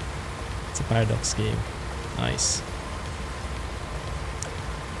myself. It's a Paradox game. Nice.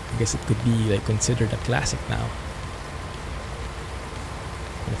 I guess it could be like considered a classic now.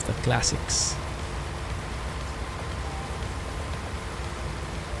 One of the classics.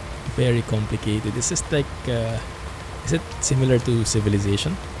 Very complicated. Is this like is it similar to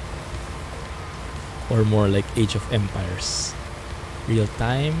Civilization? Or more like Age of Empires? Real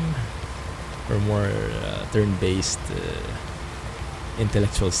time? Or more turn-based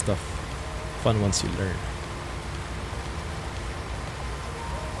intellectual stuff? Fun once you learn.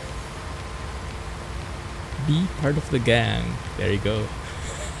 Be part of the gang. There you go.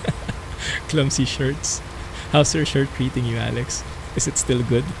 Clumsy shirts. How's your shirt treating you, Alex? Is it still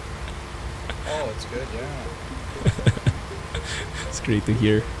good? Oh, it's good, yeah. It's great to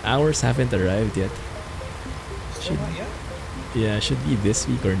hear. Ours haven't arrived yet. Still not yet? Yeah, should be this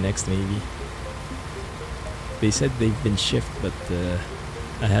week or next maybe. They said they've been shipped, but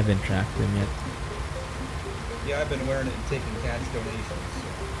I haven't tracked them yet. Yeah, I've been wearing it and taking cash donations.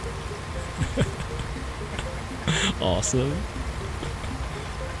 Awesome.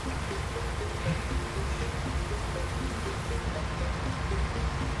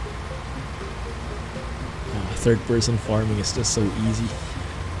 Third person farming is just so easy.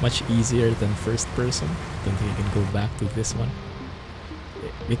 Much easier than first person. Don't think I can go back to this one.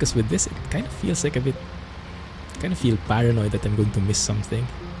 Because with this, it kind of feels like a bit... kind of feel paranoid that I'm going to miss something.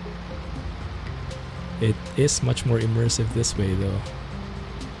 It is much more immersive this way though.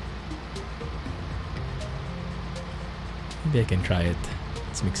 Maybe I can try it.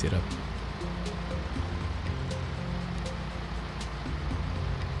 Let's mix it up.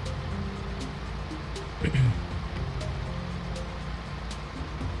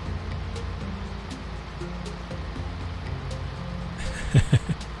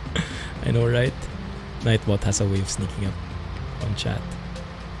 I know, right? Nightbot has a way of sneaking up on chat.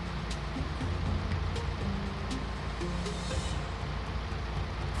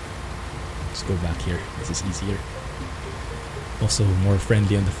 Let's go back here. This is easier. Also more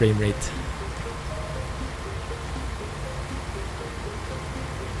friendly on the frame rate.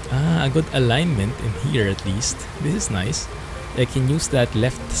 Ah, a good alignment in here at least. This is nice. I can use that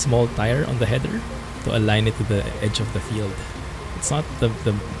left small tire on the header to align it to the edge of the field. It's not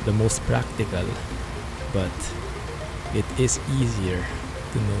the most practical, but it is easier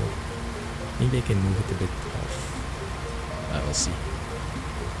to know. Maybe I can move it a bit off. I will see.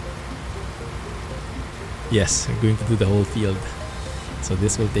 Yes, I'm going to do the whole field, so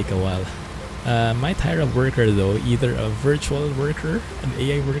this will take a while. Might hire a worker though, either a virtual worker, an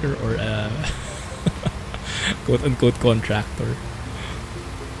AI worker, or a quote-unquote contractor.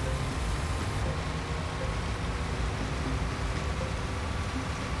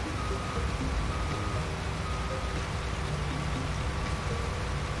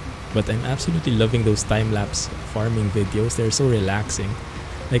 But I'm absolutely loving those time-lapse farming videos. They're so relaxing.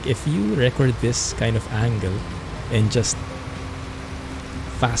 Like if you record this kind of angle and just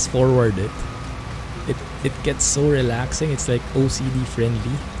fast forward it, it gets so relaxing. It's like OCD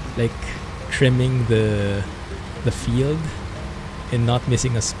friendly, like trimming the field and not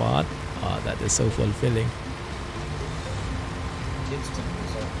missing a spot. Oh, that is so fulfilling. Instant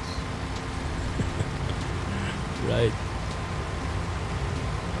results. Right.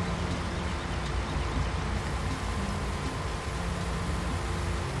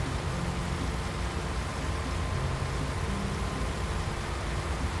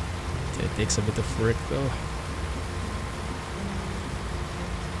 It takes a bit of work though.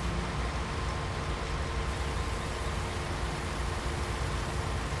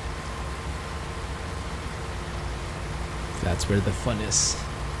 That's where the fun is.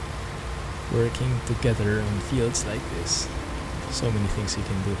 Working together on fields like this. So many things you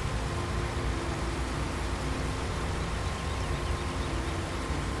can do.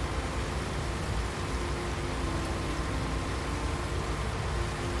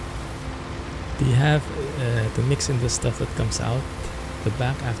 Do you have to mix in the stuff that comes out the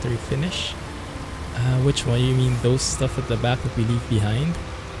back after you finish? Which one? You mean those stuff at the back that we leave behind?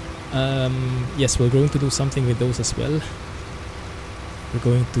 Yes, we're going to do something with those as well. We're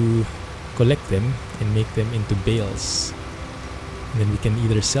going to collect them and make them into bales. And then we can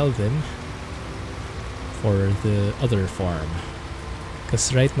either sell them for the other farm.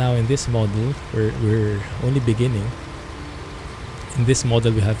 Because right now in this model, we're only beginning. In this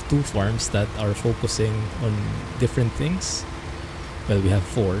model, we have 2 farms that are focusing on different things. Well, we have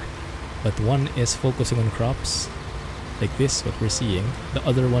 4, but one is focusing on crops, like this, what we're seeing. The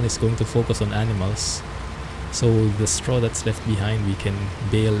other one is going to focus on animals. So the straw that's left behind we can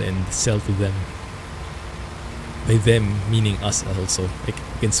bale and sell to them. By them meaning us also. Like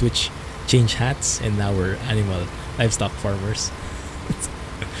we can change hats, and now we're livestock farmers.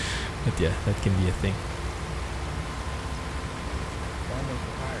 But yeah, that can be a thing. Farmers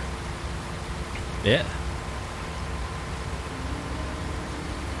for hire. Yeah.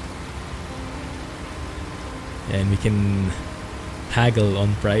 And we can haggle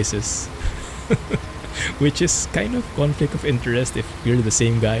on prices. Which is kind of conflict of interest if we're the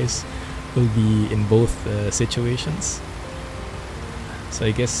same guys. We'll be in both situations. So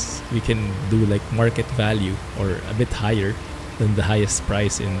I guess we can do like market value or a bit higher than the highest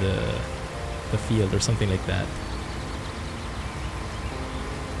price in the field or something like that.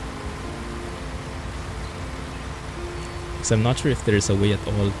 So I'm not sure if there's a way at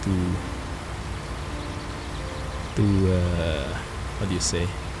all to what do you say?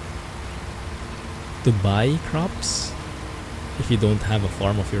 To buy crops if you don't have a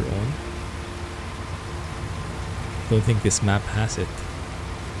farm of your own. Don't think this map has it.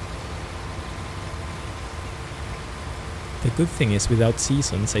 The good thing is without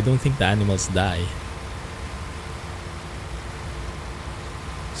seasons, I don't think the animals die.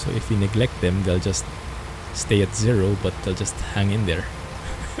 So if you neglect them, they'll just stay at 0, but they'll just hang in there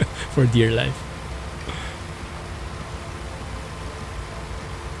for dear life.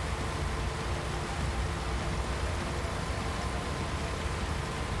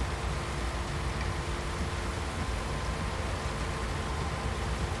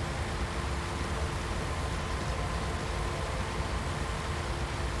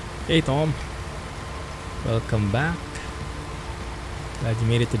 Hey Tom, welcome back. Glad you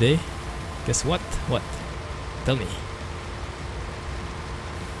made it today. Guess what? What? Tell me.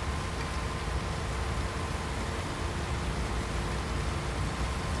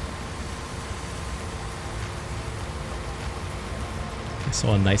 I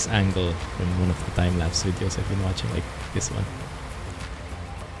saw a nice angle from one of the time-lapse videos I've been watching, like this one.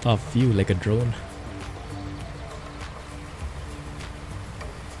 Top view, like a drone.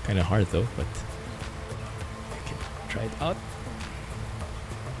 Kind of hard though, but okay, try it out.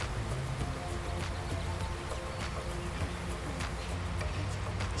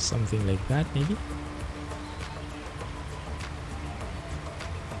 Something like that, maybe.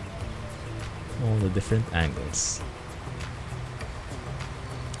 All the different angles.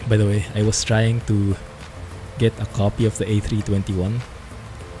 By the way, I was trying to get a copy of the A321,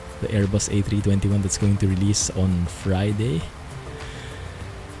 the Airbus A321 that's going to release on Friday.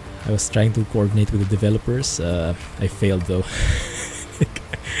 I was trying to coordinate with the developers. I failed though.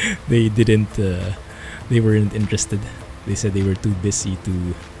 They weren't interested. They said they were too busy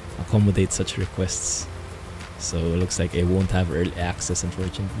to accommodate such requests. So it looks like I won't have early access,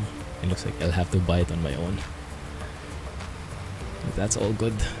 unfortunately. It looks like I'll have to buy it on my own. But that's all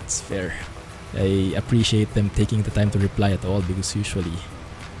good. It's fair. I appreciate them taking the time to reply at all, because usually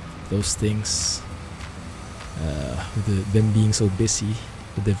those things, with them being so busy,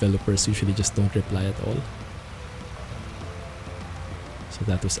 the developers usually just don't reply at all. So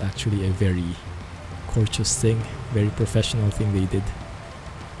that was actually a very courteous thing, very professional thing they did,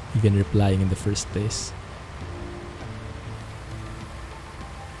 even replying in the first place.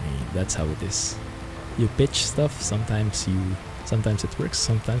 I mean, that's how it is. You pitch stuff, sometimes it works,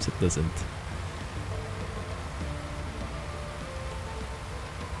 sometimes it doesn't.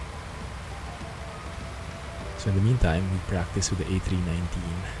 So in the meantime, we practice with the A319.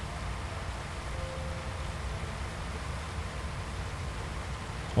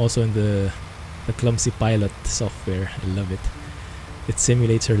 Also in the Clumsy pilot software, I love it. It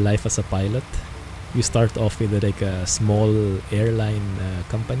simulates your life as a pilot. You start off with like a small airline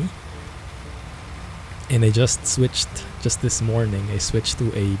company. And I just this morning, I switched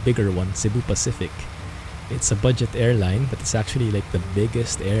to a bigger one, Cebu Pacific. It's a budget airline, but it's actually like the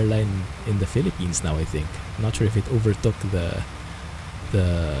biggest airline in the Philippines now, I think. I'm not sure if it overtook the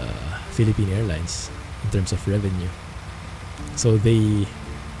Philippine Airlines in terms of revenue. So they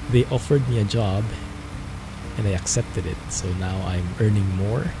offered me a job and I accepted it. So now I'm earning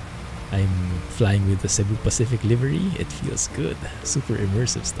more. I'm flying with the Cebu Pacific livery. It feels good. Super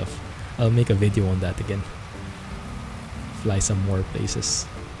immersive stuff. I'll make a video on that again. Fly some more places.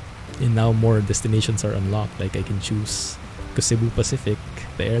 And now more destinations are unlocked. Like I can choose, because Cebu Pacific,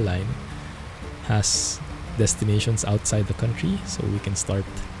 the airline, has destinations outside the country, so we can start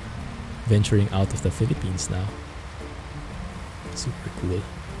venturing out of the Philippines now. Super cool.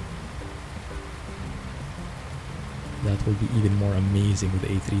 That will be even more amazing with the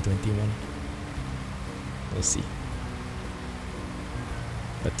A321. We'll see.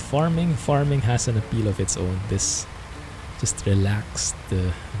 But farming has an appeal of its own. This just relaxed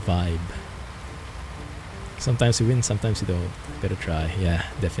vibe. Sometimes you win, sometimes you don't. Gotta try. Yeah,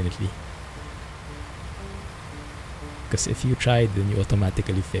 definitely. Because if you tried, then you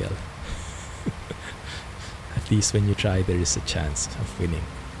automatically fail. At least when you try, there is a chance of winning.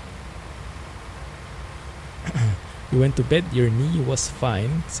 You went to bed, your knee was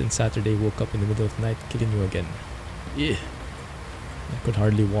fine. Since Saturday, woke up in the middle of the night, killing you again. Yeah. I could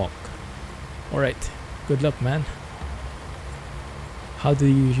hardly walk. Alright, good luck, man. How do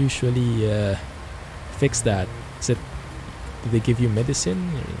you usually fix that? Do they give you medicine?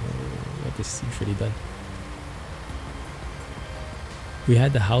 Or what is usually done? We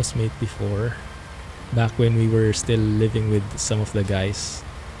had a housemate before, back when we were still living with some of the guys.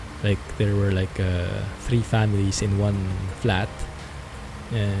 Like there were like 3 families in one flat,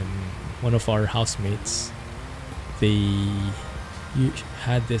 and one of our housemates, they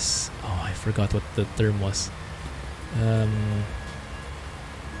had this, oh, I forgot what the term was. I'm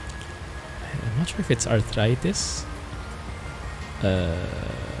not sure if it's arthritis,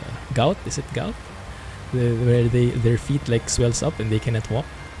 gout, is it gout? Where their feet like swells up and they cannot walk,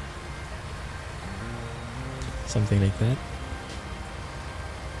 something like that.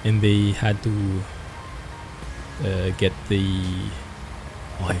 And they had to get the,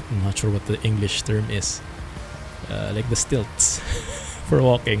 oh, I'm not sure what the English term is, like the stilts for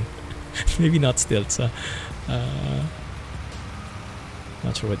walking. Maybe not stilts, not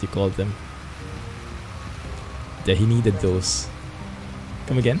sure what you call them. Yeah, he needed those.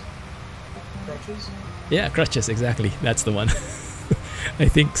 Come again? Crutches? Yeah, crutches, exactly. That's the one. I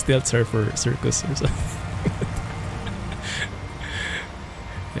think stilts are for circus or something.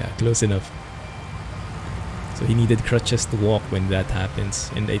 Yeah, close enough. So he needed crutches to walk when that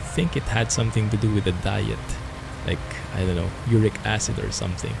happens. And I think it had something to do with the diet. Like, I don't know, uric acid or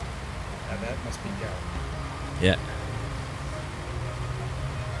something. Now that must be gout. Yeah.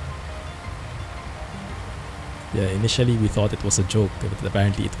 Yeah, initially we thought it was a joke, but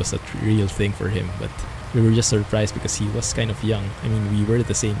apparently it was a real thing for him. But we were just surprised because he was kind of young. I mean, we were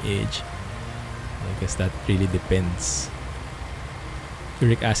the same age. I guess that really depends.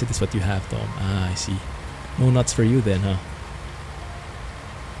 Uric acid is what you have, Tom. Ah, I see. No nuts for you then, huh?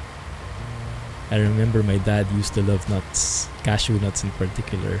 I remember my dad used to love nuts, cashew nuts in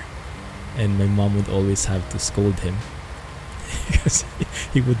particular. And my mom would always have to scold him. Because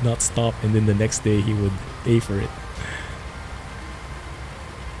he would not stop, and then the next day he would pay for it.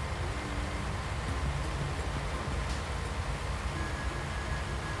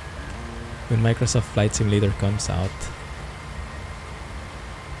 When Microsoft Flight Simulator comes out,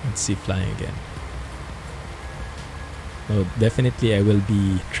 let's see, flying again. No, definitely I will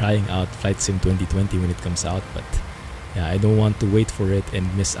be trying out Flight Sim 2020 when it comes out, but yeah, I don't want to wait for it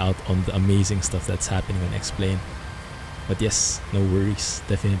and miss out on the amazing stuff that's happening on X-Plane. But yes, no worries,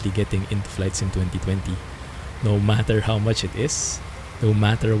 definitely getting into Flight Sim 2020. No matter how much it is, no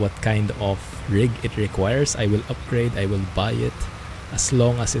matter what kind of rig it requires, I will upgrade, I will buy it. As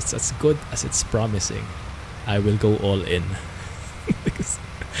long as it's as good as it's promising, I will go all in. Because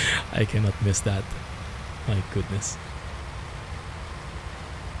I cannot miss that. My goodness.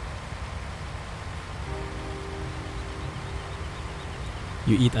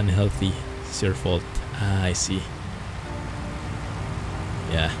 You eat unhealthy, it's your fault. Ah, I see.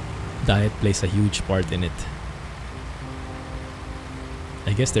 Yeah, diet plays a huge part in it.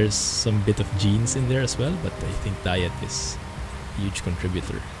 I guess there's some bit of genes in there as well, but I think diet is a huge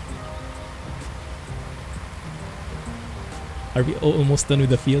contributor. Are we almost done with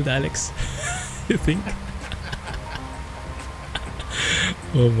the field, Alex? You think?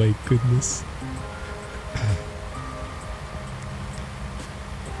 Oh my goodness.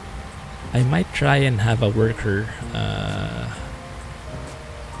 I might try and have a worker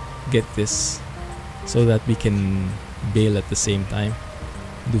get this so that we can bail at the same time,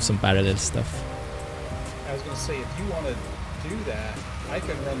 do some parallel stuff. I was going to say, if you want to do that, I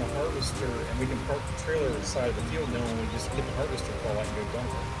can run the harvester and we can park the trailer at the side of the field, and then when we just get the harvester call, I can go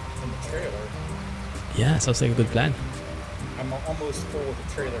dump it in the trailer. Yeah, sounds like a good plan. I'm almost full with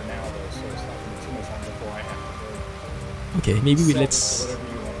the trailer now though, so it's not going to be too much time before I have to go. Okay, maybe let's... Whatever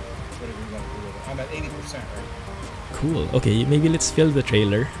you want to do with it. I'm at 80%, right? Cool. Okay, maybe let's fill the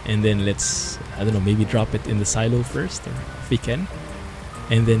trailer and then let's, I don't know, maybe drop it in the silo first, or if we can.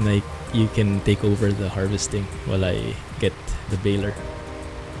 And then like you can take over the harvesting while I get the baler.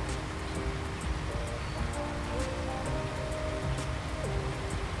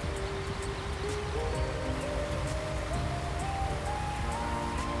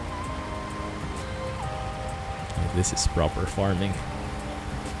 This is proper farming.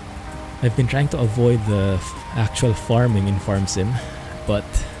 I've been trying to avoid the actual farming in Farm Sim, but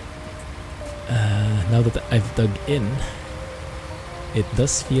now that I've dug in, it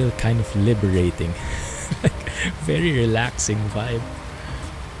does feel kind of liberating. Like, very relaxing vibe.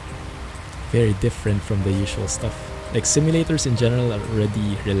 Very different from the usual stuff. Like, simulators in general are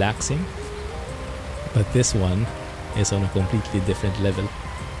already relaxing, but this one is on a completely different level.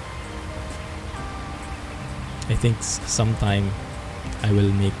 I think sometime I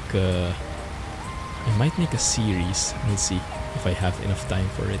will make I might make a series. We'll see if I have enough time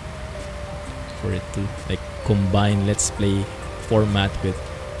for it to like combine let's play format with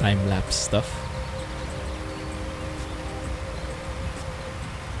time-lapse stuff.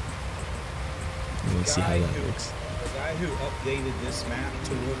 We'll see how that works. The guy who updated this map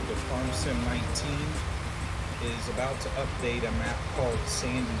to work with Farm Sim 19 is about to update a map called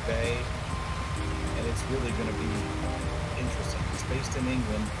Sandy Bay, and it's really going to be interesting. It's based in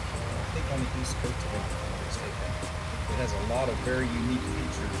England, I think on the east coast of England. It has a lot of very unique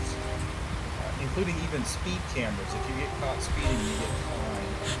features, including even speed cameras. If you get caught speeding, you get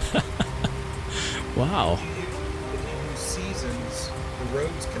fined. Wow. If you use seasons, the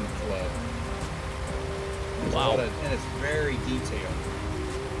roads can flood. Wow. And it's very detailed.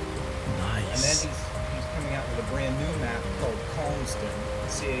 Nice. And then he's coming out with a brand new map called Calmsden,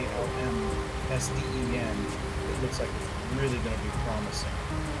 Calmsden. It looks like it's really going to be promising.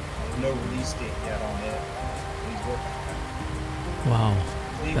 There's no release date yet on it. He's working on it. Wow.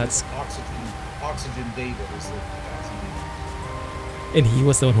 That's Oxygen David is the guy's name. And he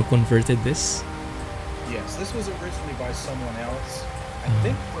was the one who converted this? Yes, this was originally by someone else. I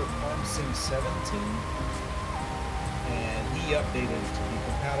think for Farm Sim 17. And he updated it to be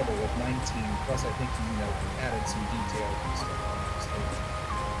compatible with 19. Plus, I think he, added some details and stuff on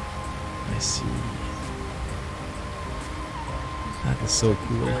it. I see. That is so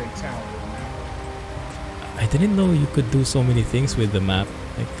cool. Very talented map. I didn't know you could do so many things with the map.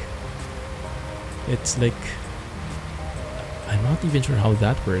 Like, it's like, I'm not even sure how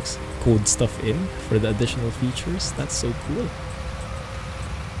that works. Code stuff in for the additional features. That's so cool.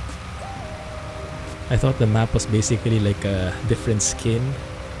 I thought the map was basically like a different skin.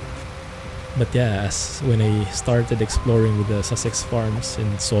 But yeah, when I started exploring with the Sussex farms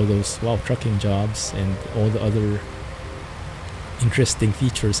and saw those trucking jobs and all the other interesting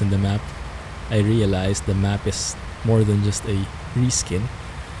features in the map, I realized the map is more than just a reskin.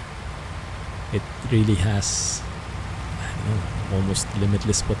 It really has, I don't know, almost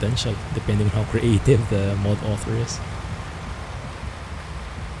limitless potential depending on how creative the mod author is.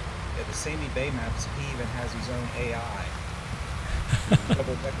 Yeah, the Sandy Bay maps, he even has his own AI.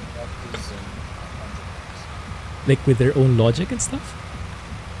 Double decking buses and tons of things. Like with their own logic and stuff?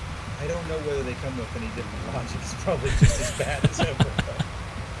 I don't know whether they come with any different logic. It's probably just as bad as ever.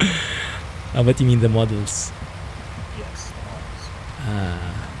 But you mean the models? Yes, the models.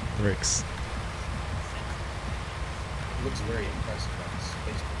 Works. It looks very impressive on his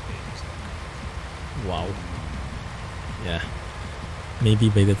Facebook page. Wow. Yeah. Maybe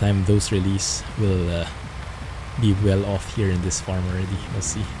by the time those release, we'll be well off here in this farm already. We'll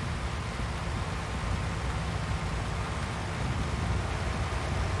see.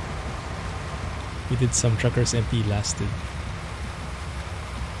 We did some Truckers MP, lasted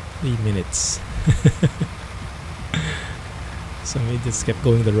 3 minutes. So we just kept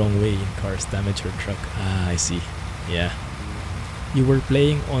going the wrong way. Cars damage your truck. Ah, I see. Yeah. You were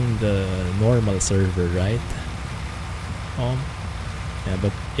playing on the normal server, right? Yeah,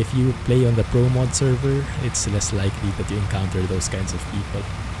 but if you play on the Pro Mod server, it's less likely that you encounter those kinds of people.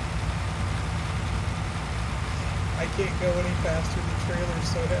 I can't go any faster. The trailer's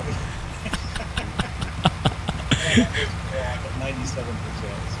so heavy. At 97%.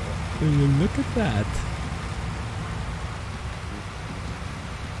 So. Look at that.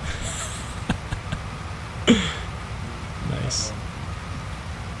 Nice.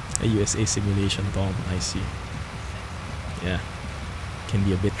 A USA simulation, Tom. I see. Yeah. Can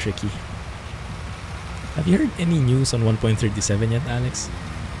be a bit tricky. Have you heard any news on 1.37 yet, Alex?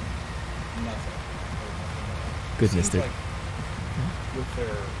 Nothing. Goodness, there. Like with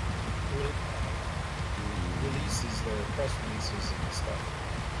their releases, their press releases and stuff,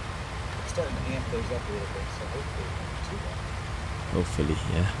 they're starting to amp those up a little bit, so hopefully it won't be too long. Hopefully,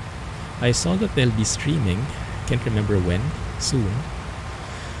 yeah. I saw that they'll be streaming. Can't remember when. Soon.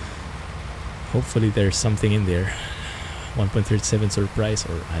 Hopefully there's something in there. 1.37 surprise,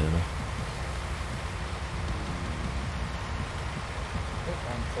 or I don't know. Oh,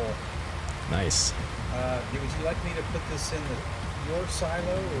 I'm full. Nice. Would you like me to put this in your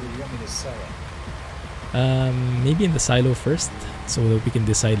silo, or do you want me to sell it? Maybe in the silo first, so that we can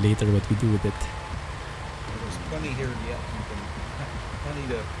decide later what we do with it. There's plenty here yet. You can plenty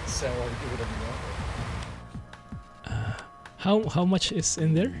to sell or do whatever you want. How much is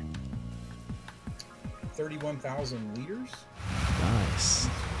in there? 31,000 liters. Nice.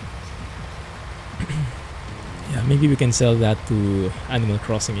 Yeah, maybe we can sell that to Animal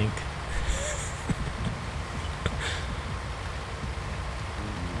Crossing Inc.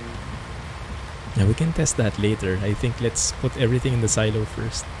 Yeah, we can test that later. I think let's put everything in the silo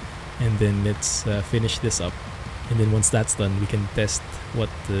first, and then let's finish this up. And then once that's done, we can test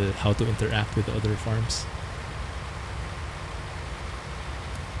how to interact with the other farms.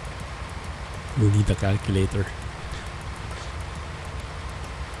 We'll need a calculator.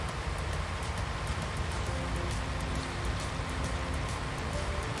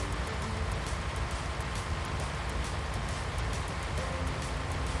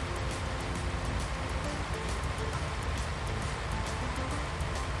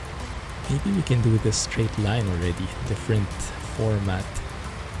 Maybe we can do this straight line already, different format.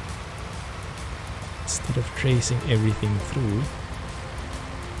 Instead of tracing everything through,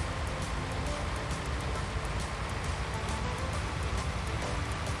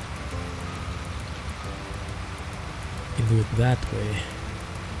 we can do it that way.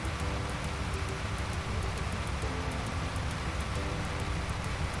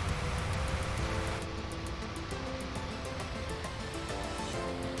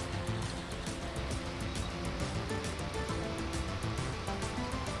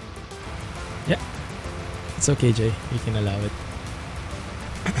 Yeah, it's okay, Jay. You can allow it.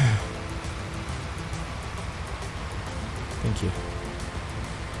 Thank you.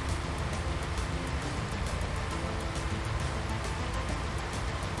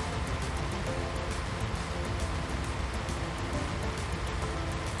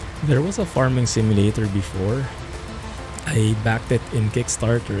 There was a farming simulator before. I backed it in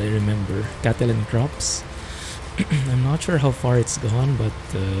Kickstarter, I remember. Cattle and Crops. I'm not sure how far it's gone, but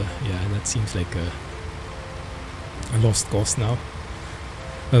yeah, that seems like a lost cause now.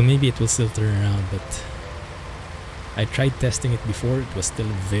 Well, maybe it will still turn around, but I tried testing it before. It was still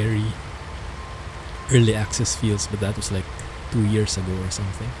very early access fields, but that was like 2 years ago or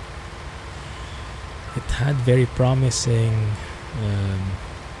something. It had very promising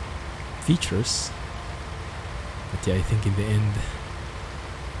features, but yeah, I think in the end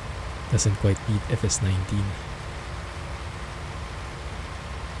doesn't quite beat FS19.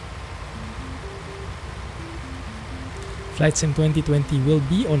 Flight Sim 2020 will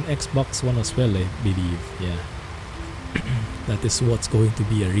be on Xbox One as well, I believe. Yeah. That is what's going to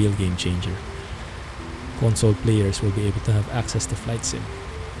be a real game changer. Console players will be able to have access to Flight Sim.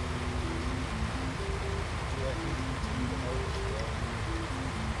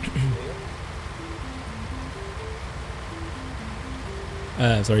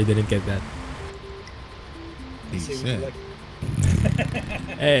 Sorry, didn't get that. He said.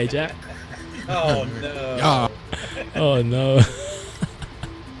 Hey, Jack. Oh no. Yeah. Oh no.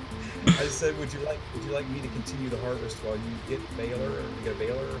 I said, would you like me to continue to harvest while you get baler, or you get a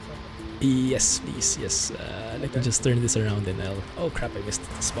baler or something? Yes, please. Yes. Let me just turn this around and I'll. Oh crap! I missed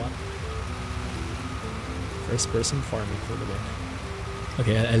the spot. First person farming for the win.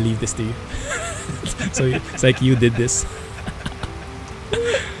 Okay, I'll leave this to you. So it's like you did this.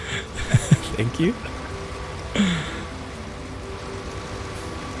 Thank you.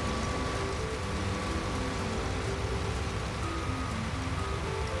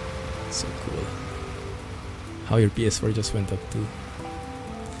 So cool. How your PS4 just went up too.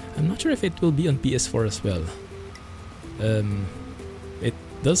 I'm not sure if it will be on PS4 as well. It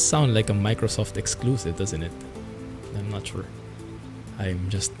does sound like a Microsoft exclusive, doesn't it? I'm not sure. I'm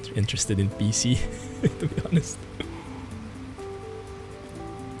just interested in PC, to be honest.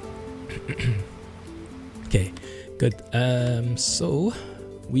 Okay, good. So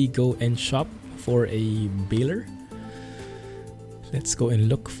we go and shop for a baler. Let's go and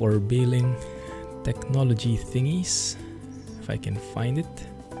look for baling technology thingies, if I can find it.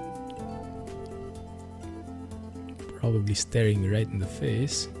 Probably staring me right in the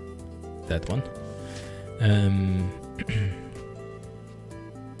face. That one.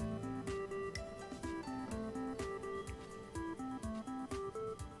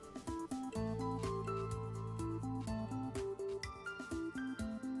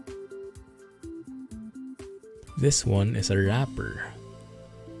 This one is a wrapper.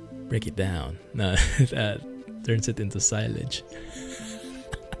 Break it down. No, that turns it into silage.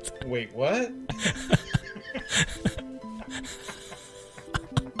 Wait, what?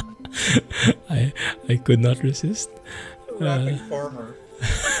 I could not resist. Wrapping farmer.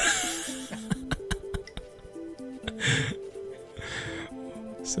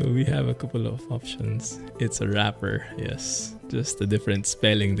 So we have a couple of options. It's a wrapper, yes. Just a different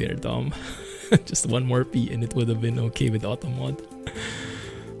spelling there, Tom. Just one more P and it would have been okay with Automod.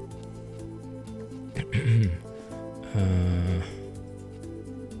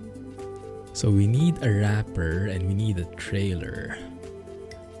 So we need a wrapper and we need a trailer.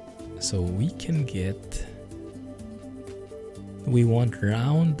 So we can get... We want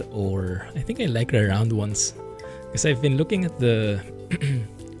round, or... I think I like the round ones. Because I've been looking at the...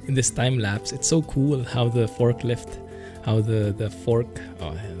 in this time lapse, it's so cool how the forklift, how the fork... Oh,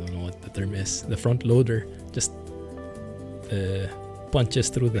 I don't know what the term is. The front loader just punches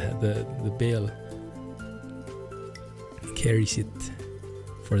through the bale. Carries it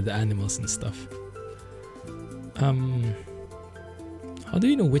for the animals and stuff. How do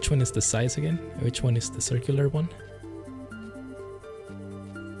you know which one is the size again? Which one is the circular one?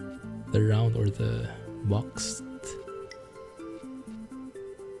 The round or the boxed?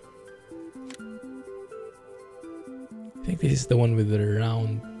 I think this is the one with the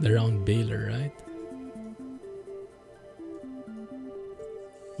round baler, right?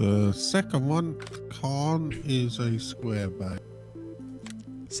 The second one, corn, is a square bale.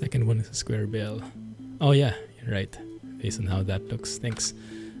 Second one is a square bale. Oh yeah, you're right. Based on how that looks. Thanks.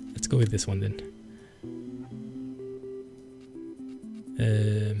 Let's go with this one then.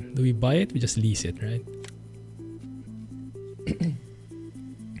 Do we buy it? We just lease it, right?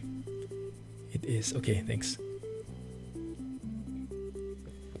 It is. Okay, thanks.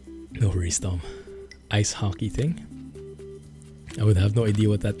 No worries, Tom. Ice hockey thing. I would have no idea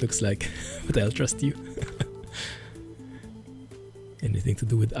what that looks like, but I'll trust you. Anything to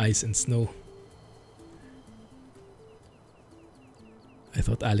do with ice and snow. I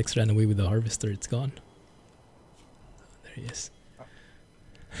thought Alex ran away with the harvester. It's gone. There he is.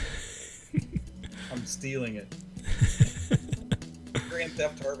 I'm stealing it. Grand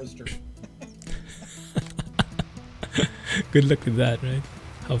Theft Harvester. Good luck with that, right?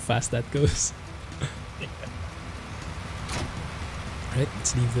 How fast that goes. Yeah. Right,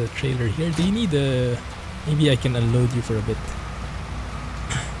 let's leave the trailer here. Do you need a... Maybe I can unload you for a bit.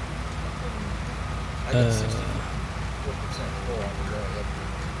 I got 64% full on the road.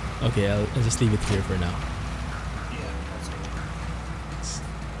 Okay, I'll just leave it here for now. Yeah, that's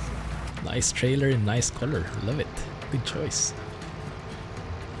good. Nice trailer, nice color. Love it. Good choice.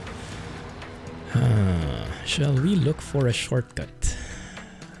 Shall we look for a shortcut?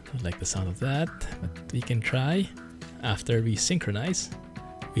 I don't like the sound of that, but we can try. After we synchronize,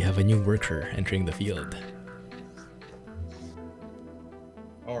 we have a new worker entering the field.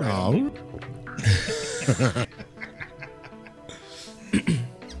 All right. Oh.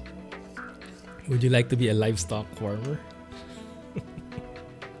 Would you like to be a livestock farmer?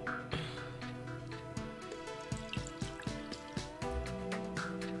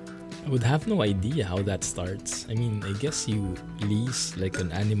 I would have no idea how that starts. I mean, I guess you lease like an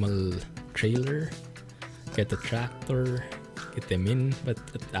animal trailer, get a tractor, get them in, but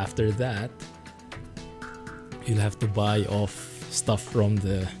after that, you'll have to buy off stuff from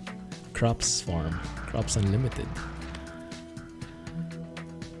the Crops farm, Crops Unlimited.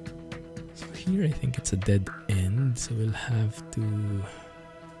 So here I think it's a dead end, so we'll have to...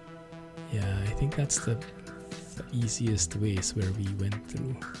 Yeah, I think that's the easiest ways where we went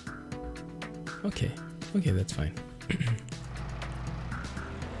through. Okay, that's fine.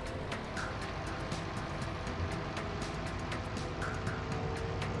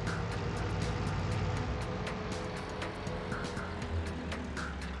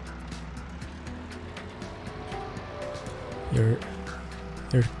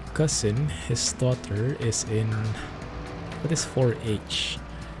 Your cousin, his daughter is in, what is 4-H?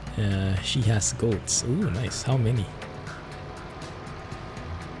 She has goats. Ooh, nice. How many?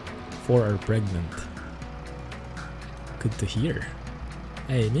 4 are pregnant. Good to hear.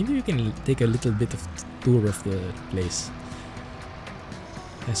 Hey, maybe we can take a little bit of tour of the place.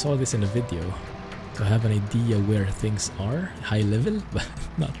 I saw this in a video to have an idea where things are, high level, but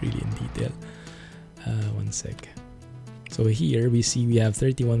not really in detail. One sec. So here we see we have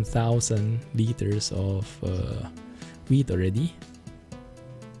 31,000 liters of wheat already.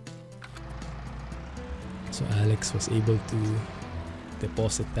 So Alex was able to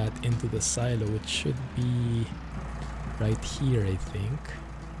deposit that into the silo, which should be right here, I think.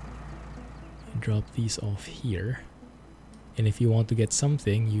 And drop these off here. And if you want to get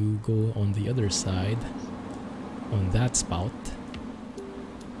something, you go on the other side, on that spout.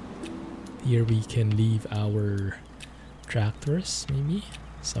 Here we can leave our tractors, maybe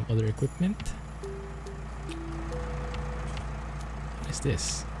some other equipment. What is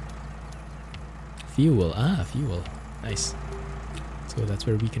this? Fuel. Ah, fuel. Nice. So that's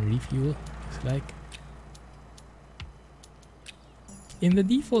where we can refuel, looks like. In the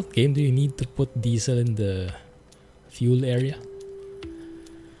default game, do you need to put diesel in the fuel area?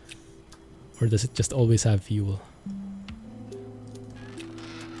 Or does it just always have fuel?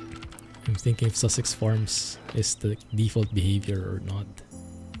 I'm thinking if Sussex Farms is the default behavior or not.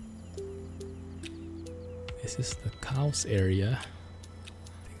 This is the cows area.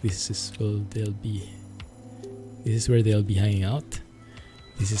 I think this is where they'll be hanging out.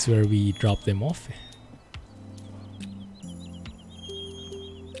 This is where we drop them off.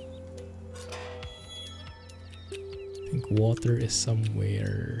 I think water is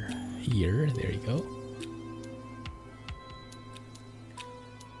somewhere here. There you go.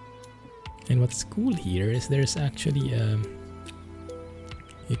 And what's cool here is there's actually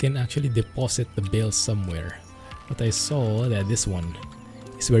you can actually deposit the bales somewhere. But I saw that this one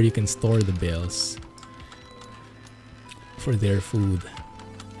is where you can store the bales for their food.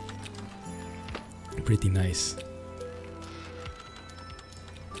 Pretty nice.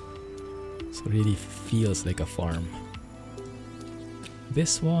 So it really feels like a farm.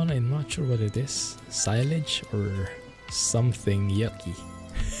 This one, I'm not sure what it is. Silage or something yucky.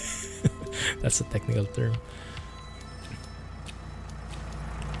 That's a technical term.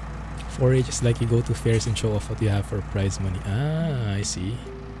 4-H is like you go to fairs and show off what you have for prize money. Ah, I see.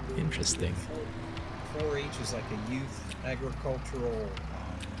 Interesting. 4-H is like a youth agricultural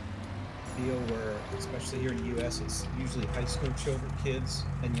deal where, especially here in the US, it's usually high school children, kids,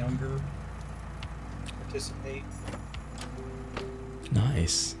 and younger participate.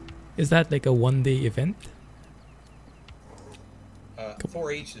 Nice. Is that like a one-day event?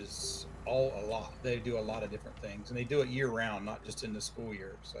 4-H is a lot. They do a lot of different things, and they do it year-round, not just in the school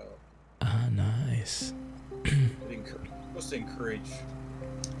year. So. Ah, nice. Supposed to encourage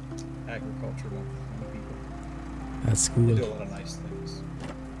agriculture among people. That's cool. They do a lot of nice things.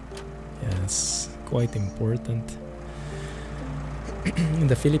 Yeah, that's quite important. In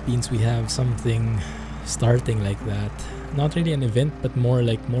the Philippines, we have something starting like that. Not really an event, but more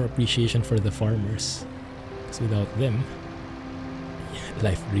appreciation for the farmers. Because without them,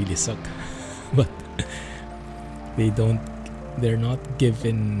 life really suck. But they're not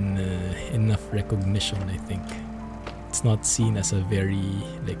given enough recognition, I think. It's not seen as a very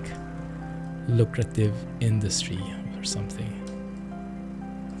lucrative industry or something.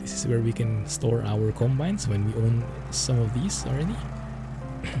 This is where we can store our combines when we own some of these already.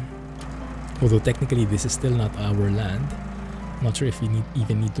 Although technically this is still not our land. Not sure if we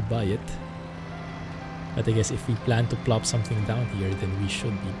even need to buy it. But I guess if we plan to plop something down here, then we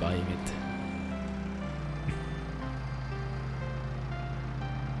should be buying it.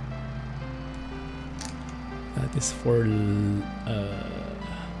 That is for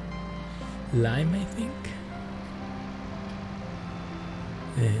lime, I think.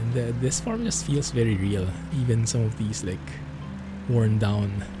 And this farm just feels very real. Even some of these worn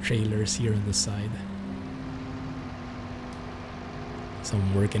down trailers here on the side.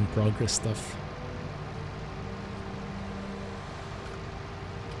 Some work in progress stuff.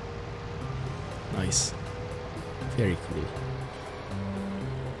 Nice. Very cool.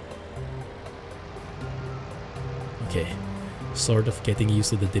 Okay. Sort of getting used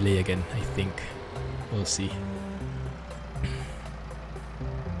to the delay again, I think. We'll see.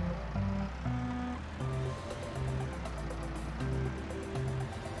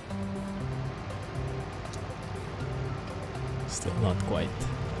 Still not quite.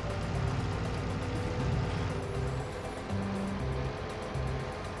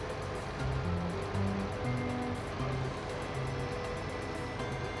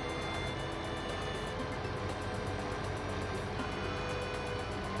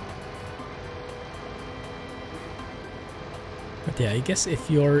 But yeah, I guess if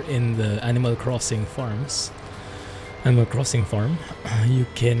you're in the Animal Crossing farm, you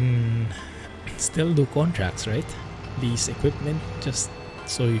can still do contracts, right? Lease equipment just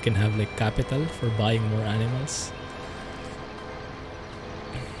so you can have capital for buying more animals.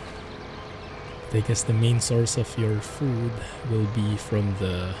 But I guess the main source of your food will be from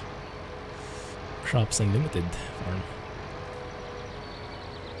the Crops Unlimited farm.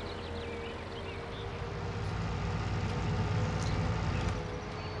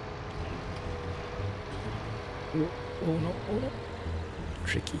 Oh no, oh no.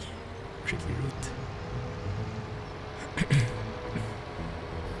 Tricky route.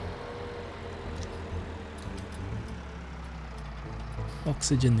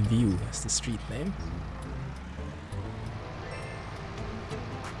 Oxygen View is the street name.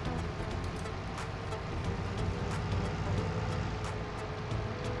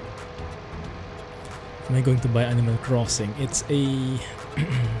 Am I going to buy Animal Crossing? It's a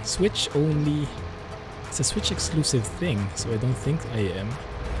Switch only. It's a Switch exclusive thing, so I don't think I am.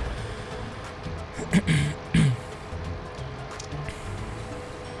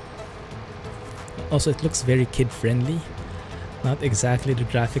 Also, it looks very kid-friendly. Not exactly the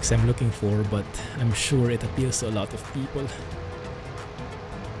graphics I'm looking for, but I'm sure it appeals to a lot of people.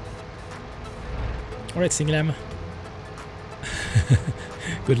 Alright, Singlama.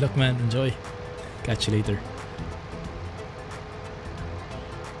 Good luck, man. Enjoy. Catch you later.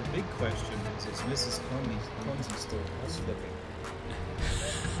 The big question is Mrs. Clumsy still house flipping?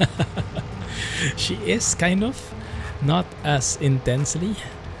 She is kind of, not as intensely,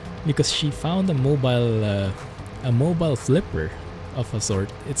 because she found a mobile flipper of a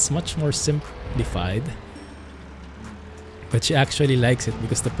sort. It's much more simplified, but she actually likes it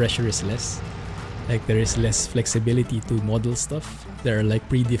because the pressure is less. Like, there is less flexibility to model stuff. There are like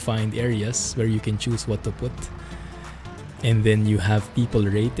predefined areas where you can choose what to put, and then you have people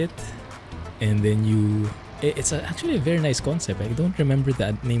rate it, and then it's actually a very nice concept. I don't remember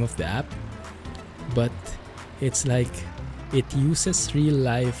the name of the app, but it's like it uses real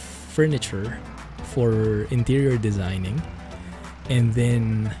life furniture for interior designing, and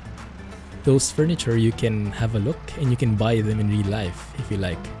then those furniture you can have a look and you can buy them in real life if you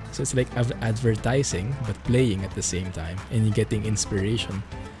like. So it's like advertising but playing at the same time, and you're getting inspiration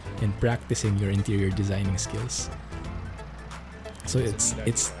and practicing your interior designing skills. So it's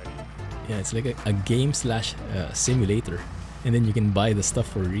like a game slash simulator, and then you can buy the stuff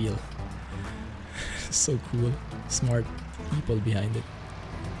for real. So cool. Smart people behind it.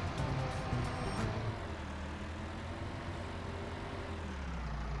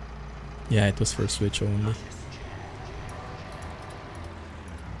 Yeah, it was for Switch only.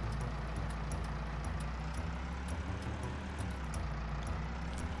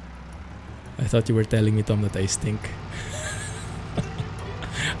 I thought you were telling me, Tom, that I stink.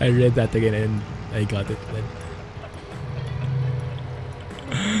 I read that again and I got it then.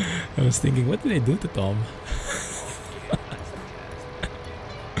 I was thinking, what did I do to Tom?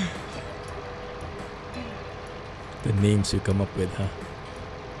 The names you come up with, huh?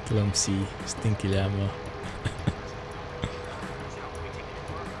 Clumsy, Stinky Llama.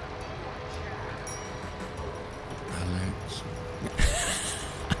 Alex.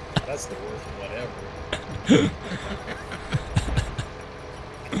 That's the worst whatever.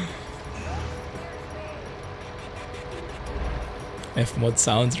 F-mod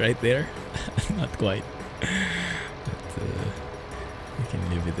sounds right there. Not quite. But we can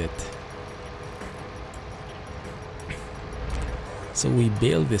live with it. So we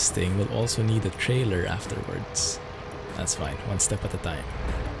build this thing, we'll also need a trailer afterwards. That's fine, one step at a time.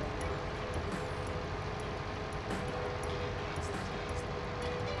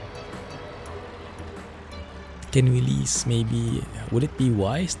 Can we lease maybe, would it be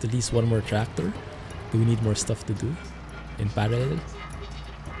wise to lease one more tractor? Do we need more stuff to do in parallel?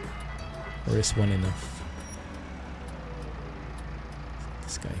 Or is one enough?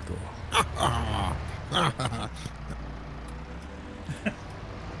 This guy go.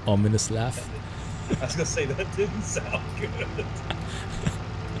 Ominous laugh. I was gonna say that didn't sound good.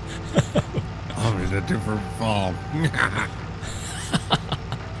 I'm in a different farm.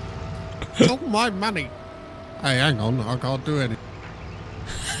 It's all my money. Hey, hang on, I can't do anything.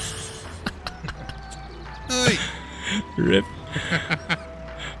 Hey. Rip.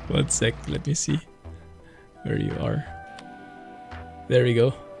 1 sec, let me see where you are. There we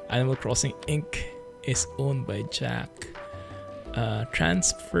go. Animal Crossing Inc. is owned by Jack.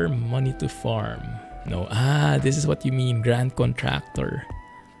 Transfer money to farm. No, this is what you mean, grand contractor.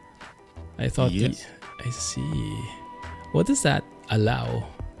 I thought. Yes. I see. What does that allow?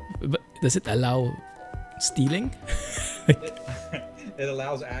 Does it allow stealing? It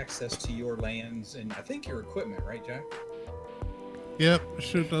allows access to your lands and I think your equipment, right, Jack? Yep,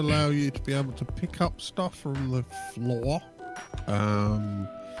 should allow you to be able to pick up stuff from the floor.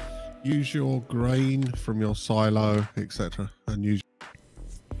 Use your grain from your silo, etc. And use.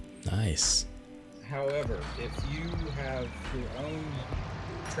 Nice. However, if you have your own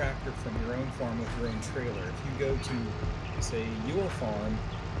tractor from your own farm with your own trailer, if you go to, say, your farm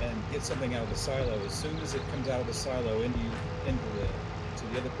and get something out of the silo, as soon as it comes out of the silo to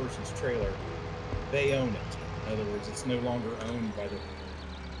the other person's trailer, they own it. In other words, it's no longer owned by the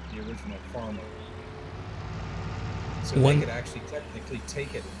original farmer. So they could actually technically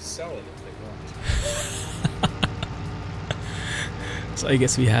take it and sell it if they want. So I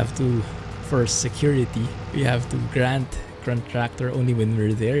guess we have to, for security, we have to grant contractor only when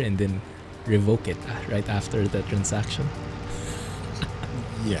we're there and then revoke it right after the transaction.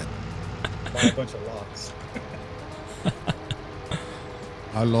 Yeah. Buy a bunch of locks.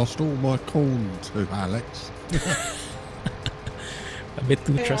 I lost all my corn to Alex. A bit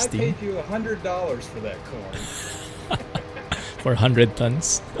too Hey, trusting. I paid you $100 for that corn. For 100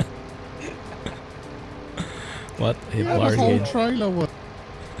 tons. What a Yeah, the bargain. whole trailer was.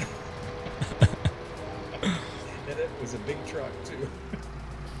 And it was a big truck too.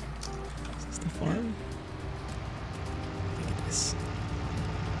 Is this the farm? I think it is.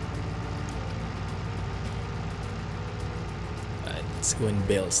 Alright, let's go and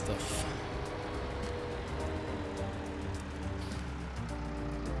bale stuff.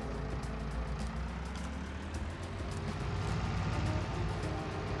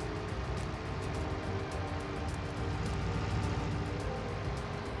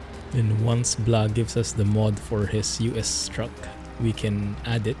 Then once Blah gives us the mod for his US truck, we can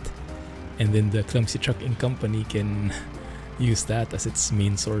add it, and then the Clumsy Trucking Company can use that as its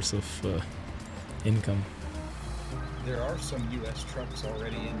main source of income. There are some US trucks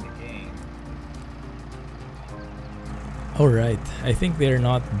already in the game. Oh right, I think they're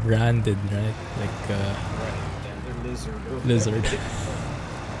not branded, right? Like Right, yeah, they're Lizard. Or Lizard. Where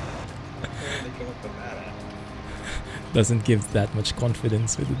they come up with that at? Doesn't give that much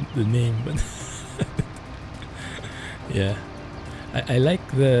confidence with the name, but yeah. I like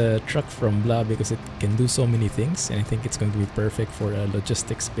the truck from Blah because it can do so many things, and I think it's going to be perfect for a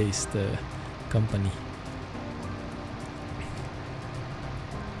logistics-based company.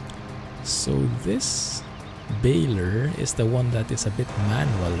 So this baler is the one that is a bit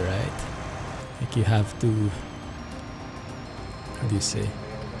manual, right? Like you have to, how do you say?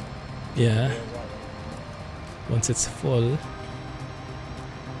 Yeah. Once it's full,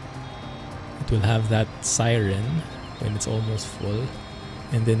 it will have that siren when it's almost full,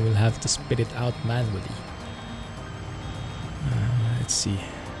 and then we'll have to spit it out manually. Let's see.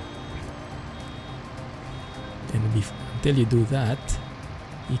 And until you do that,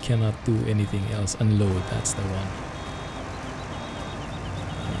 you cannot do anything else. Unload, that's the one.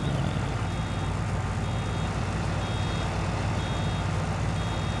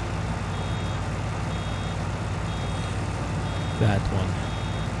 That one.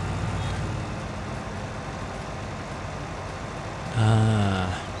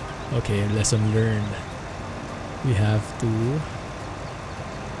 Okay, lesson learned. We have to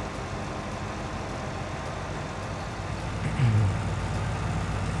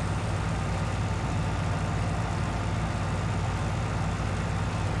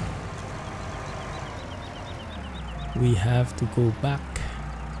we have to go back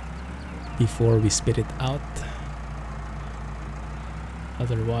before we spit it out.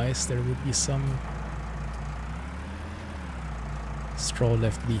 Otherwise, there would be some straw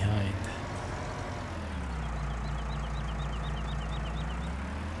left behind.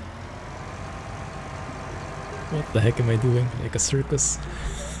 What the heck am I doing? Like a circus?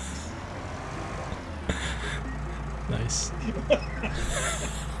 Nice.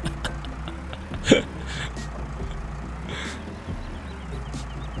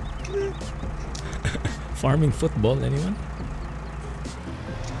 Farming football, anyone?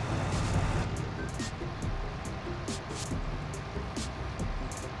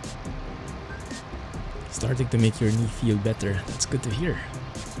 Starting to make your knee feel better. That's good to hear.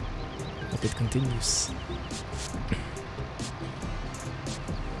 Hope it continues.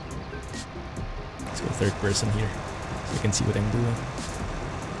 Let's go third person here so you can see what I'm doing.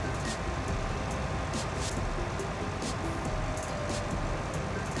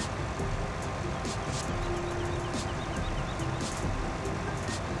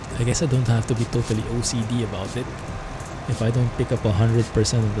 I guess I don't have to be totally OCD about it. If I don't pick up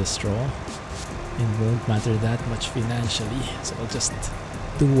 100% of the straw, it won't matter that much financially. So I'll just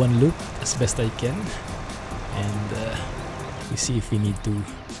do one loop as best I can, and we see if we need to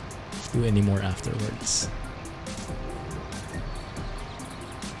do any more afterwards.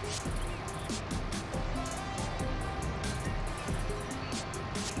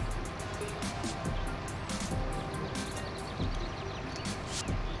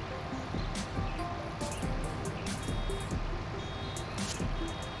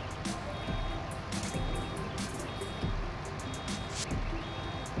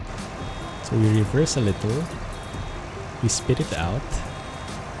 So we reverse a little, we spit it out,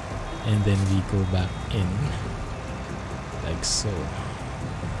 and then we go back in, like so.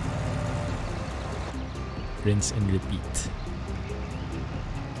 Rinse and repeat.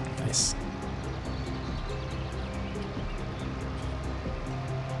 Nice.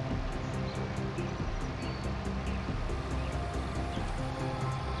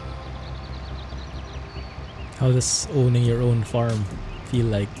 How does owning your own farm feel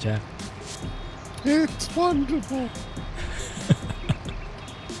like, Jack? It's wonderful.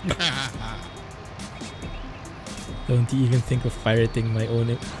 Don't you even think of pirating my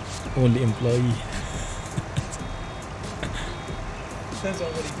only employee? Depends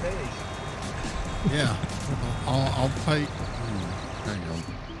on what he pays. Yeah, I'll pay. Hang on.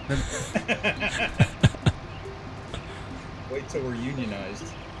 Wait till we're unionized.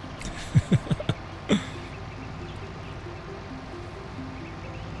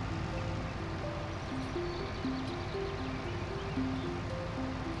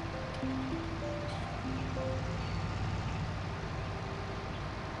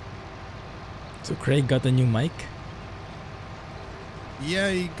 So Craig got a new mic?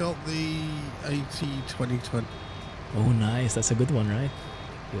 Yeah, he got the 80-2020. Oh nice, that's a good one, right?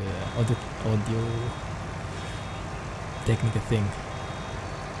 The audio Technica thing.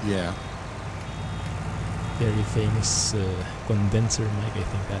 Yeah. Very famous condenser mic, I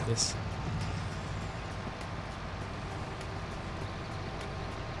think that is.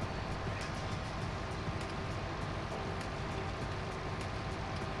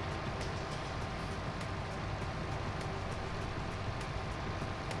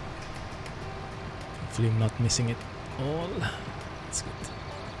 Hopefully I'm not missing it all. That's good.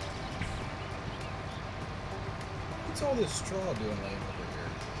 What's all this straw doing laying over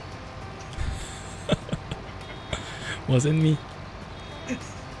here? Wasn't me. I'm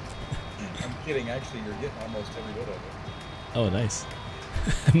kidding. Actually, you're getting almost every bit of it. Oh, nice.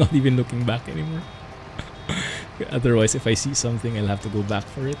 I'm not even looking back anymore. Otherwise, if I see something, I'll have to go back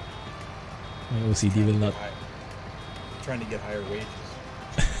for it. My OCD will not. Trying to get higher wages.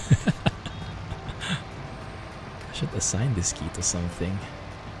 I should assign this key to something.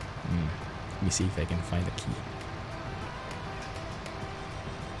 Let me see if I can find a key.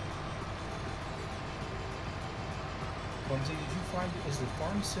 Clumsy, did you find, is the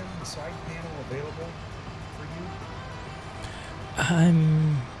Farm Sim side panel available for you?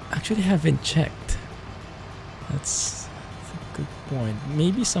 I'm actually haven't checked. That's a good point.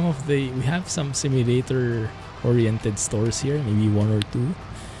 Maybe some of we have some simulator oriented stores here, maybe one or two.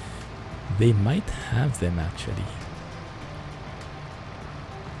 They might have them actually.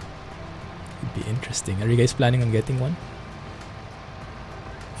 It'd be interesting. Are you guys planning on getting one?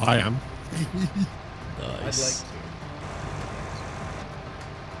 I am. Nice. I'd like to.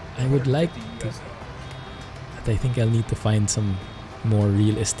 I would like to, but I think I'll need to find some more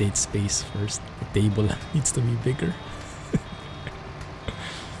real estate space first. The table needs to be bigger.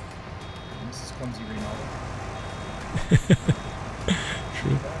 This is Clumsy remodel.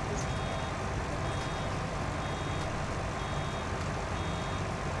 True.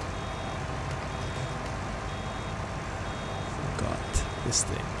 Forgot this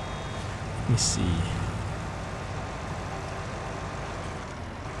thing. Let me see.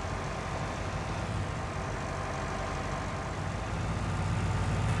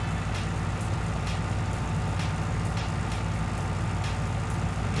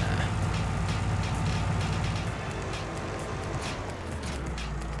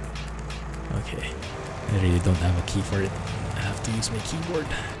 Okay, I really don't have a key for it. I have to use my keyboard.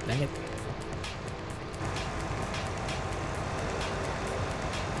 Dang it.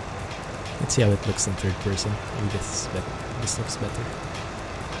 Let's see how it looks in third person. Maybe this looks better.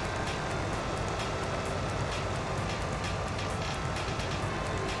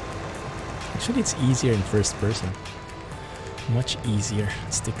 Actually, it's easier in first person. Much easier.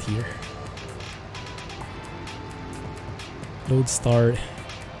 Stick here. Lodestar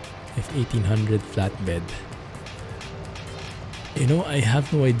F1800 flatbed. You know, I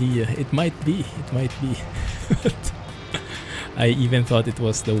have no idea. It might be. But I even thought it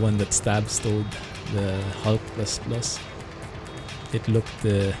was the one that stab stowed, the Hulk++. It looked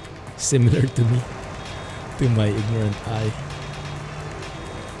similar to me, to my ignorant eye.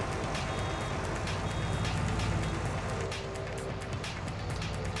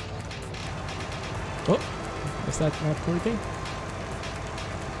 Oh, is that not working?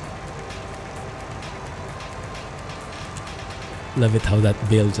 Love it how that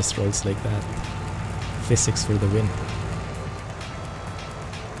bale just rolls like that. Physics for the win.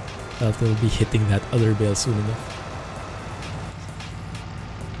 That will be hitting that other bale soon enough.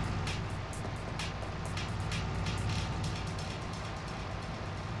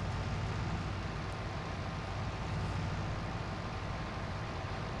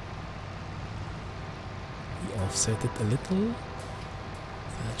 We offset it a little.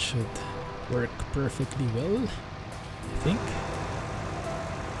 That should work perfectly well, I think.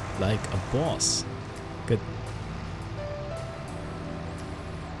 Like a boss. Good.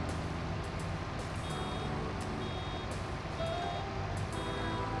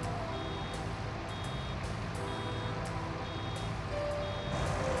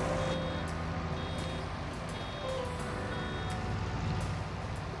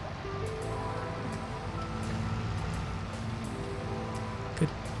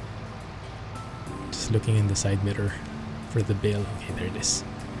 was looking in the side mirror for the bale. Okay, there it is.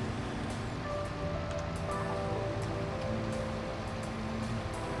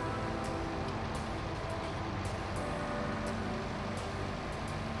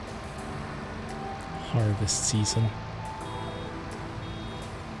 Harvest season.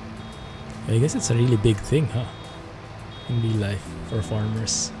 I guess it's a really big thing, huh? In real life for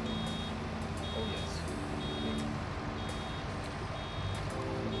farmers. Oh yes.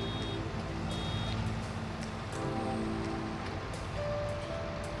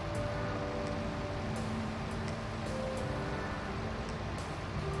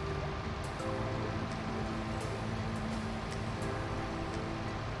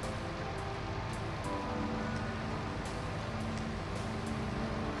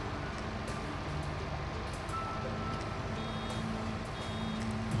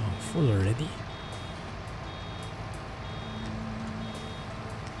 Full already.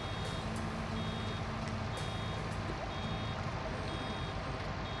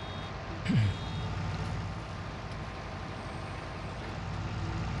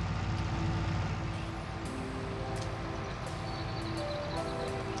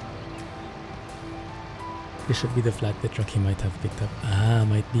 This should be the flatbed truck he might have picked up. Ah,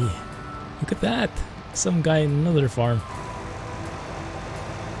 might be. Look at that! Some guy in another farm.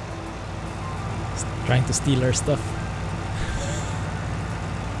 Trying to steal our stuff.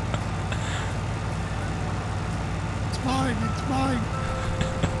 It's mine, it's mine.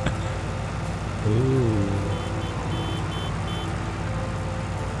 Ooh.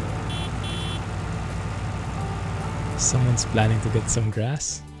 Someone's planning to get some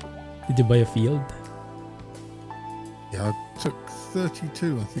grass. Did you buy a field? Yeah, I took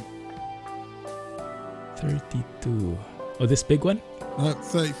 32, I think. 32. Oh, this big one? No,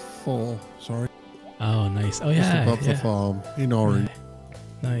 34, sorry. Oh, nice. Oh, Just yeah. above the farm, in orange.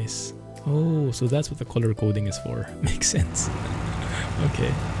 Nice. Oh, so that's what the color coding is for. Makes sense.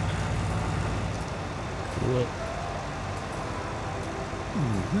 Okay. Cool.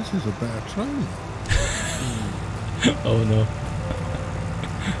 Ooh, this is a bad trailer. Oh, no.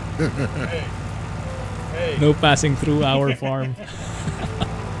 Hey. Hey. No passing through our farm.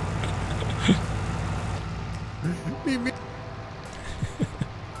 Beep, beep.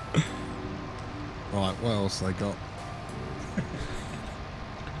 Right, what else they got?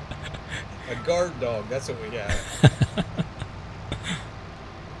 A guard dog, that's what we have.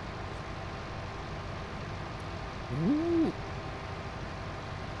 Ooh.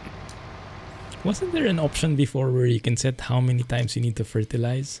 Wasn't there an option before where you can set how many times you need to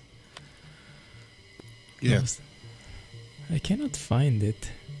fertilize? Yes. I cannot find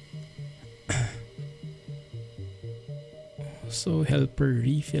it. So helper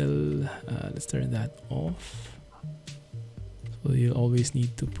refill, let's turn that off. So you always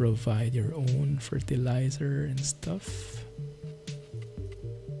need to provide your own fertilizer and stuff.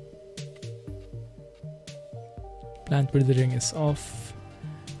 Plant withering is off.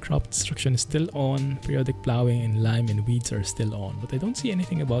 Crop destruction is still on. Periodic plowing and lime and weeds are still on. But I don't see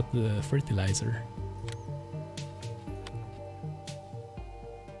anything about the fertilizer.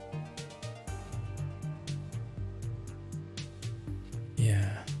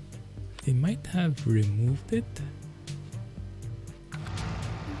 Yeah, they might have removed it.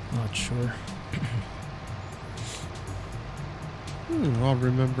 Not sure. I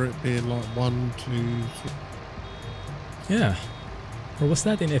remember it being like 1, 2, 3. Yeah. Or was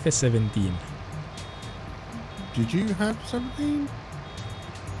that in FS19? Did you have 17?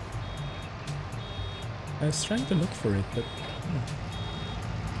 I was trying to look for it, but...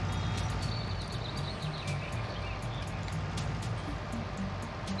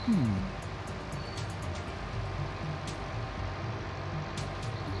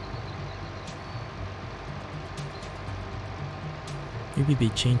 Maybe they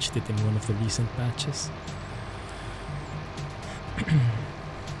changed it in one of the recent patches.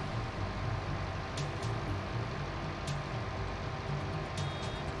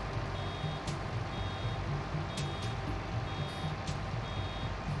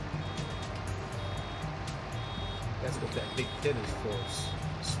 That's what that big pit is for,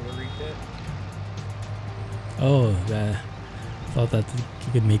 slurry pit. Oh, thought that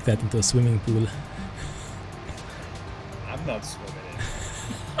you could make that into a swimming pool. I'm not swimming in it.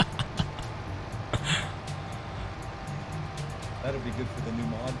 That'll be good for the new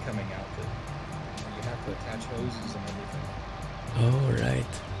mod coming out that you have to attach hoses and everything. Oh,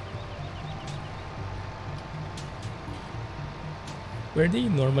 right. Where do you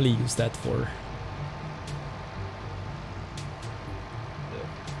normally use that for? The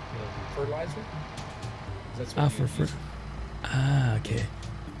fertilizer? That's what For use. Ah, okay.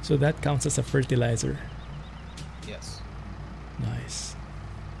 So that counts as a fertilizer. Yes. Nice.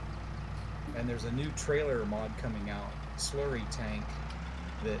 And there's a new trailer mod coming out, slurry tank,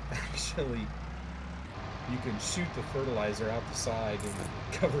 that actually you can shoot the fertilizer out the side and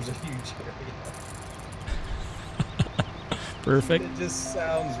it covers a huge area. Perfect. It just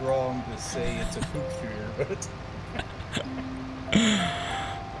sounds wrong to say it's a poop shooter, but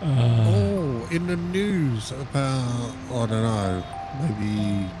Oh, in the news about, I don't know,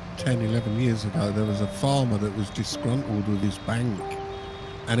 maybe 10, 11 years ago, there was a farmer that was disgruntled with his bank,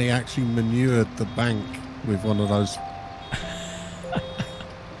 and he actually manured the bank with one of those.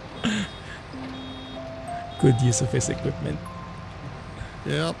 Good use of his equipment.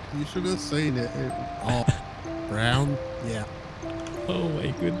 Yep, you should have seen it. Oh, brown. Yeah. Oh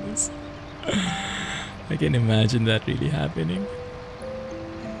my goodness. I can imagine that really happening.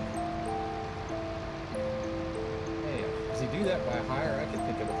 hey, does he do that by hire? I can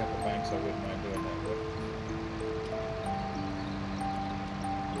think of a couple banks I wouldn't mind doing that with.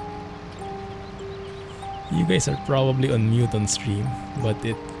 You guys are probably on mute on stream, but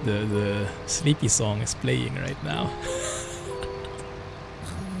the sleepy song is playing right now.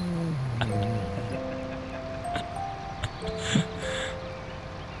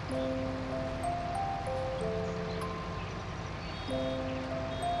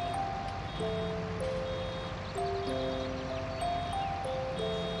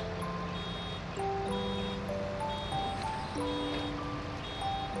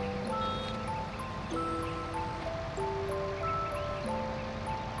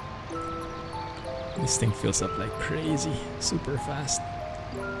 This thing fills up like crazy, super fast.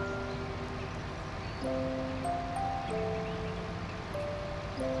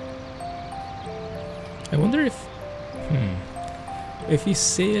 I wonder if you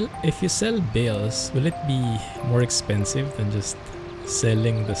sell bales, will it be more expensive than just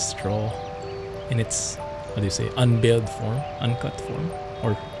selling the straw in its, what do you say, unbaled form, uncut form,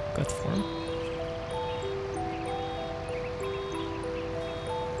 or cut form?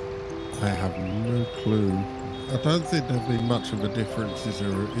 I have no clue. I don't think there'll be much of a difference, is there?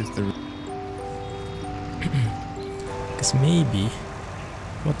 Because maybe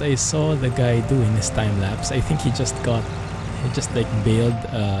what I saw the guy do in his time lapse, I think he just like baled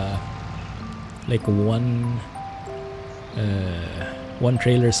like one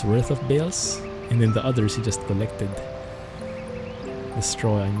trailer's worth of bales, and then the others he just collected. The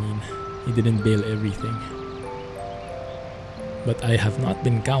straw, I mean. He didn't bale everything. But I have not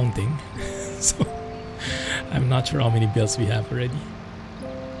been counting, so I'm not sure how many bales we have already.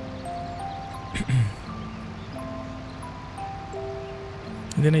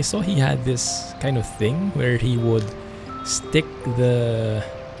 And then I saw he had this kind of thing where he would stick the...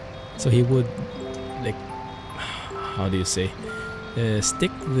 So he would, like, how do you say?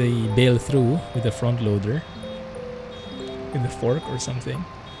 Stick the bale through with the front loader, with the fork or something.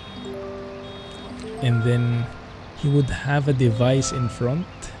 And then he would have a device in front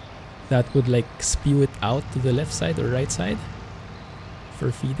that would like spew it out to the left side or right side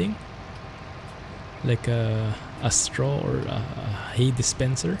for feeding, like a straw or a hay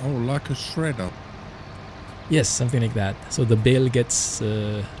dispenser. Oh, like a shredder. Yes, something like that. So the bale gets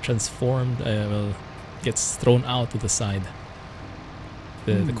transformed, gets thrown out to the side.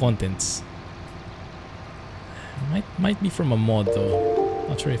 The contents might be from a mod though.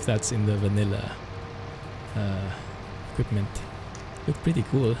 Not sure if that's in the vanilla equipment. Look pretty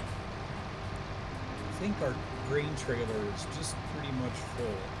cool. I think our grain trailer is just pretty much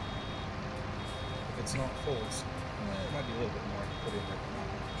full. If it's not full, it might be a little bit more to put in there, but not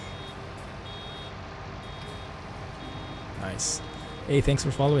much. Nice. Hey, thanks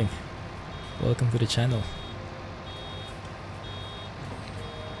for following. Welcome to the channel.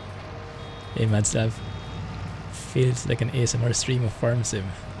 Hey, Madslav. Feels like an ASMR stream of Farm Sim.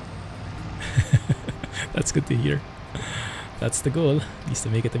 That's good to hear. That's the goal, at least to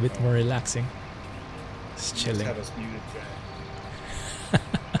make it a bit more relaxing. Just chilling. Just have us muted, Jack.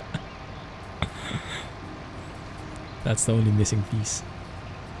 That's the only missing piece.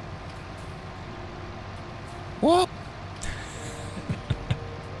 What?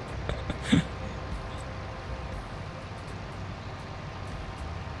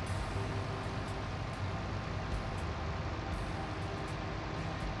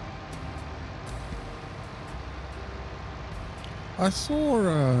 I saw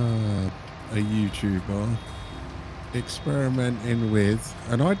a YouTuber experimenting with,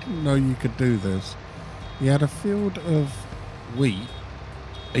 and I didn't know you could do this. He had a field of wheat.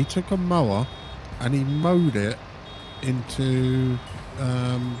 He took a mower and he mowed it into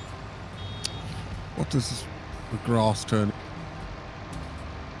what does the grass turn?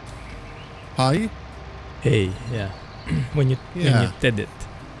 hay. Hey, yeah. when you did it.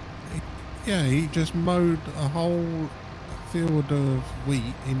 Yeah, he just mowed a whole field of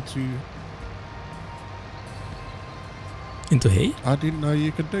wheat into hay? I didn't know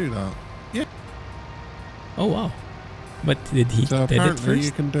you could do that. Yeah. Oh wow. But did he So did it apparently first?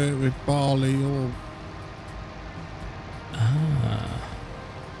 you can do it with barley or... Ah.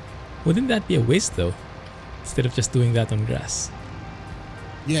 Wouldn't that be a waste though? Instead of just doing that on grass.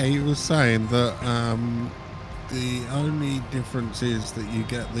 Yeah, he was saying that the only difference is that you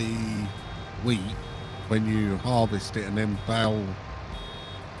get the wheat when you harvest it and then bale.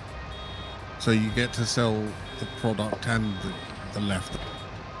 So you get to sell the product and the left.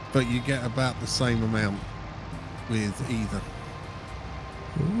 But you get about the same amount with either.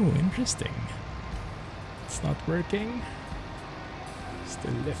 Ooh, interesting. It's not working.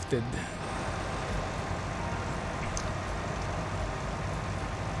 Still lifted.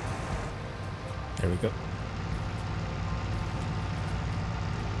 There we go.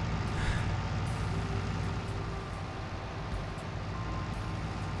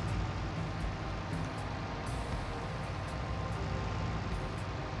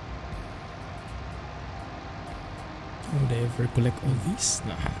 Would I ever collect all these?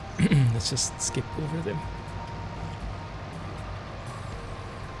 Nah. Let's just skip over them.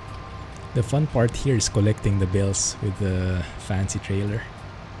 The fun part here is collecting the bales with the fancy trailer.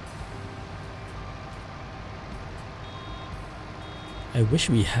 I wish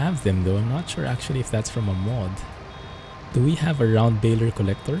we have them though. I'm not sure actually if that's from a mod. Do we have a round baler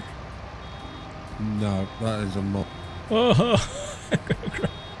collector? No, that is a mod. Oh,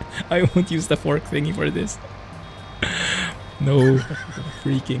 I won't use the fork thingy for this. No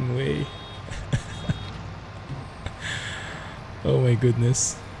freaking way. Oh my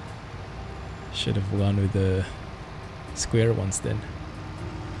goodness. Should have gone with the square ones then.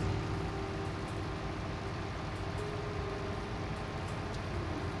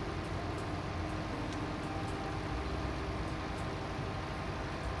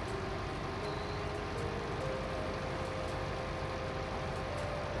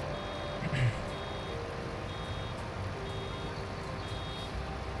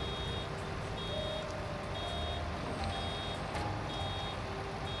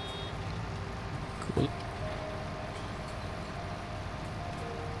 Cool.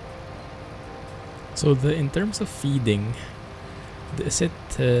 So in terms of feeding, does it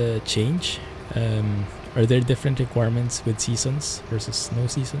change? Are there different requirements with seasons versus no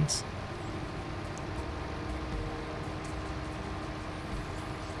seasons?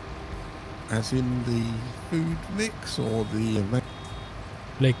 As in the food mix or the event?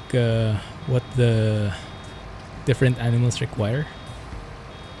 Like what the different animals require?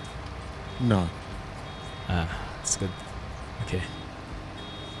 No. Ah, that's good. Okay.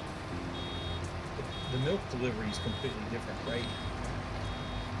 The milk delivery is completely different, right?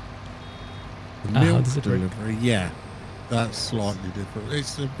 The How milk does it work? delivery, yeah. That's slightly different.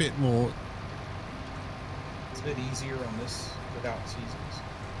 It's a bit more... It's a bit easier on this without seasons.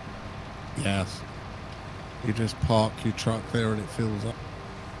 Yes. You just park your truck there and it fills up.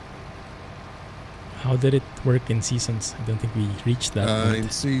 How did it work in seasons? I don't think we reached that point. In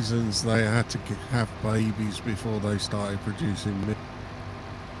seasons, they had to have babies before they started producing milk.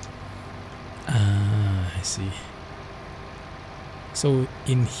 Ah, I see. So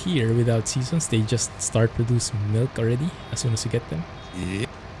in here, without seasons, they just start produce milk already as soon as you get them? Yeah.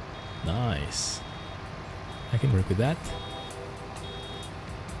 Nice. I can work with that.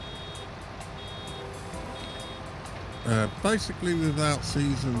 Basically, without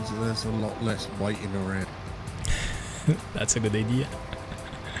seasons, there's a lot less waiting around. That's a good idea.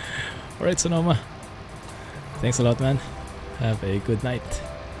 Alright, Sonoma. Thanks a lot, man. Have a good night.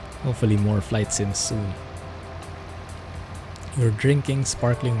 Hopefully more flight sims soon. You're drinking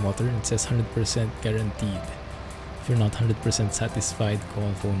sparkling water and it says 100% guaranteed. If you're not 100% satisfied,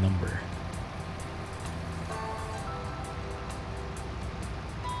 call phone number.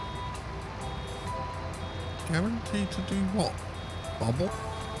 Guaranteed to do what? Bubble?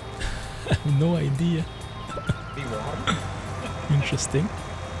 I have no idea. Be water. Interesting.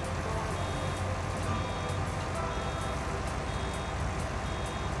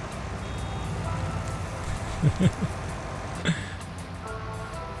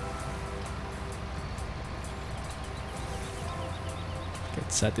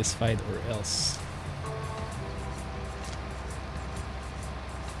 Get satisfied or else.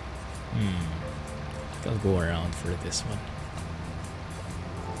 I'll go around for this one.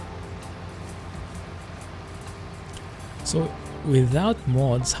 So without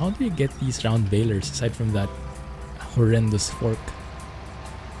mods, how do you get these round balers aside from that horrendous fork?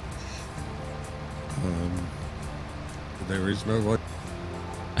 is no way.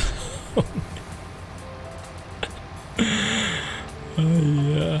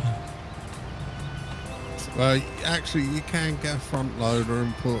 Yeah. Well, actually, you can get a front loader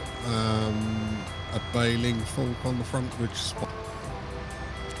and put a baling fork on the front, which spot.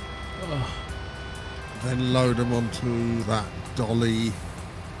 Oh, Then load them onto that dolly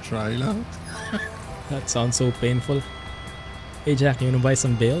trailer. that sounds so painful. Hey Jack, you wanna buy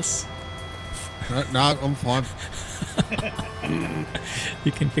some bales? No, I'm fine.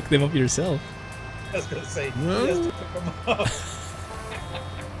 You can pick them up yourself. I was gonna say, No. he has to pick them up.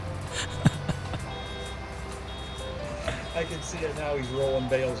 I can see it now. He's rolling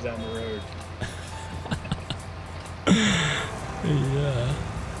bales down the road. Yeah.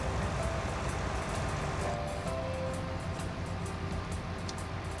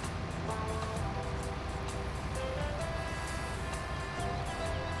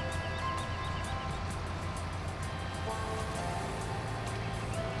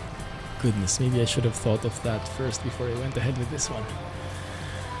 Goodness, maybe I should have thought of that first before I went ahead with this one.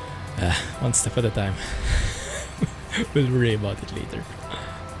 One step at a time. We'll worry about it later.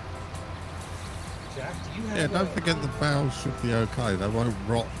 Jack, do you have Yeah, don't forget the bales should be okay. They won't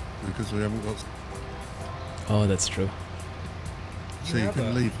rot because we haven't got. Oh, that's true. So you have can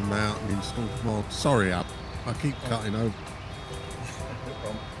a- leave them out and install them on. Sorry, Ab. I keep cutting over. No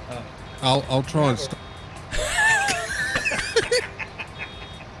problem. I'll try and stop.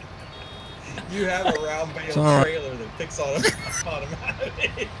 You have a round bale Sorry. trailer that picks on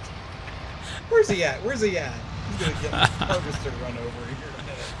automatic. Where's he at? Where's he at? He's gonna get a harvester run over here in a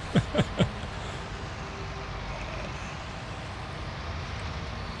minute.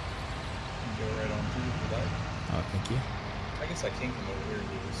 You can go right on through if you like. Oh, thank you. I guess I can come over here and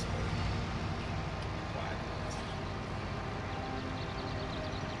do this. Why?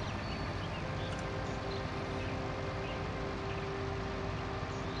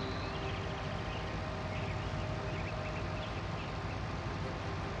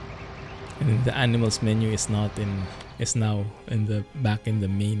 And then the animals menu is now in the back in the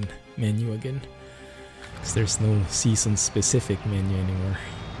main menu again. Because there's no season specific menu anymore.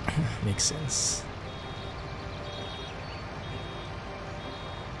 Makes sense.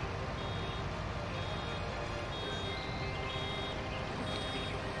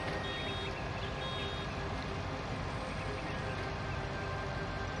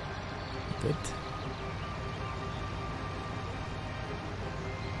 Good.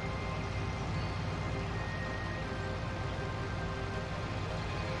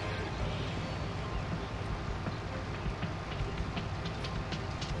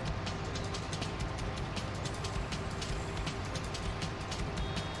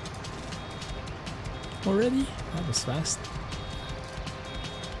 Already? That was fast.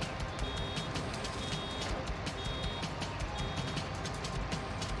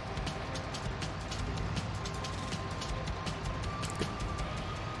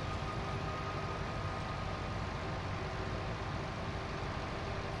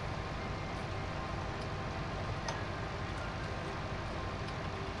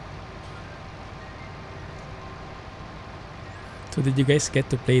 So did you guys get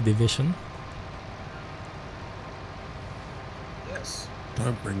to play Division? Yes.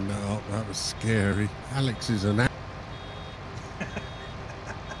 Don't bring that up. That was scary. Alex is an.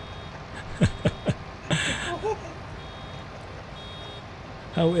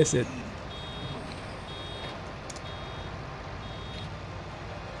 How is it?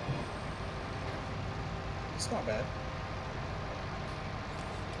 It's not bad.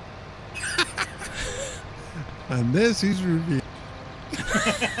 And there's his review.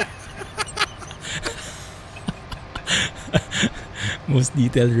 Most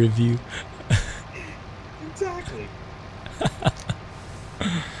detailed review. Exactly.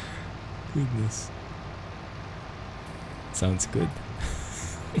 Goodness. Sounds good.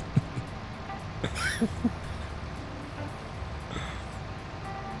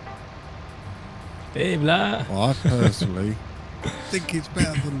 Hey, blah. Well, I personally think it's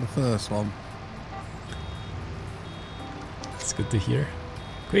better than the first one. It's good to hear.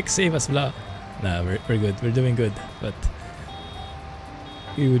 Quick, save us, blah. Nah, we're good. We're doing good. But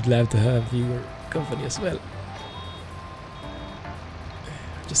we would love to have your company as well.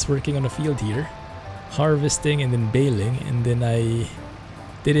 Just working on a field here, harvesting and then baling, and then I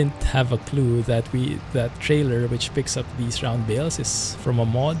didn't have a clue that that trailer which picks up these round bales is from a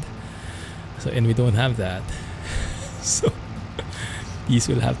mod. So, and we don't have that. So these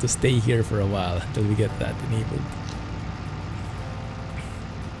will have to stay here for a while until we get that enabled.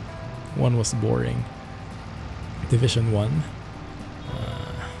 One was boring. Division 1.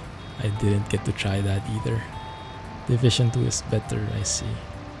 I didn't get to try that either. Division 2 is better, I see.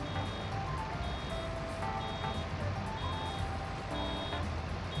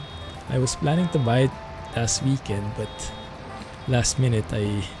 I was planning to buy it last weekend, but last minute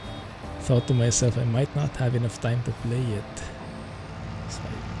I thought to myself I might not have enough time to play it. So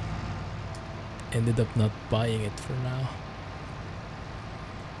I ended up not buying it for now.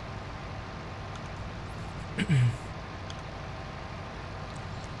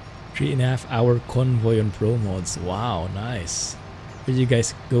 Three and a half hour convoy on pro mods. Wow, nice. Where did you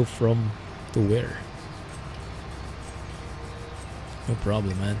guys go from to where? No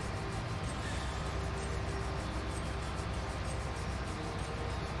problem, man.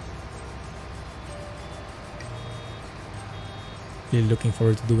 Really looking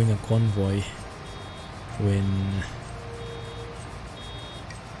forward to doing a convoy when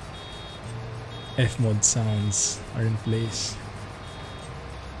F-mod sounds are in place.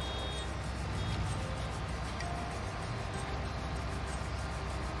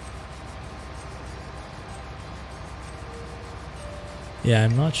 Yeah,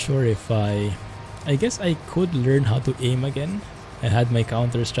 I'm not sure if I guess I could learn how to aim again. I had my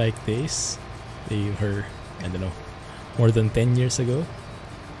Counter-Strike days. They were, I don't know, more than 10 years ago.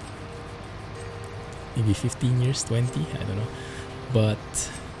 Maybe 15 years, 20, I don't know. But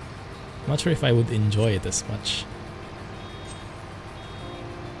I'm not sure if I would enjoy it as much.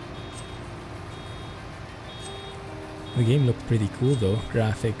 The game looked pretty cool though,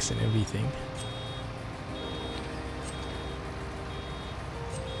 graphics and everything.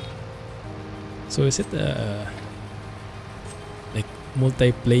 So is it like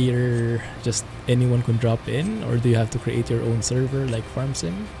multiplayer, just anyone can drop in, or do you have to create your own server like Farm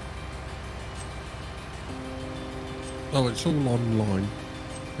Sim? Oh, it's all online.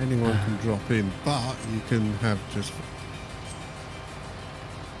 Anyone can drop in, but you can have just...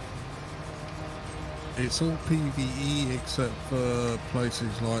 It's all PvE except for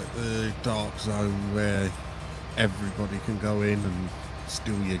places like the Dark Zone where everybody can go in and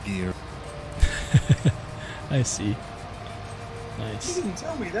steal your gear. I see. Nice. You didn't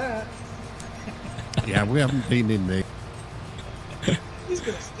tell me that. Yeah, we haven't been in there. He's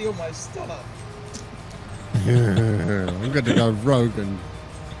gonna steal my stuff. I'm going to go rogue and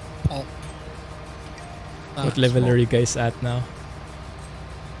pop. What level are you guys at now?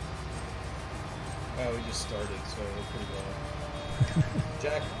 Oh, we just started, so we're pretty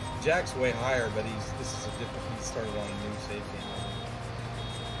low. Jack's way higher, but this is a different. He started on a new save game.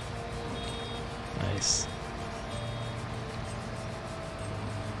 Nice.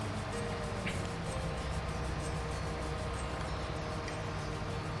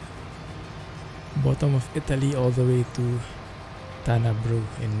 Bottom of Italy all the way to Tanabro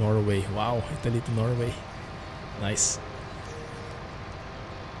in Norway. Wow, Italy to Norway. Nice.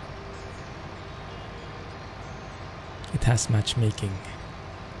 It has matchmaking.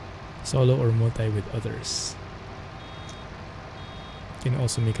 Solo or multi with others. You can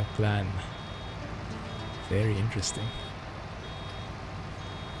also make a clan. Very interesting.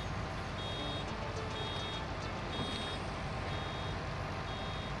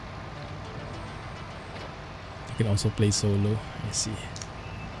 You can also play solo, I see.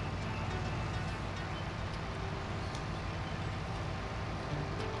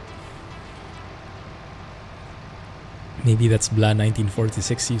 Maybe that's Blah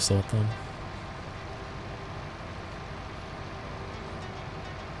 1946 you saw, Tom.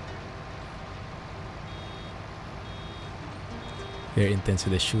 Very intense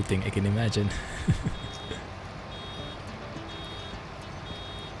with the shooting, I can imagine.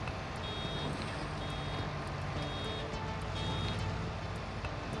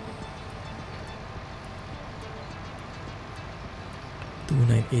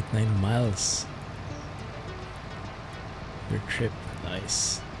 $2,989 your trip.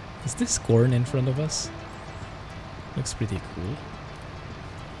 Nice. Is this corn in front of us? Looks pretty cool.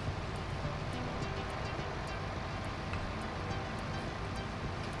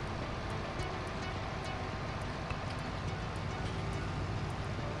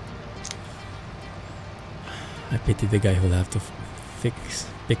 I pity the guy who'll have to pick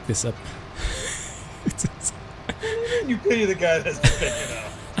this up. You pity the guy that's picking it up.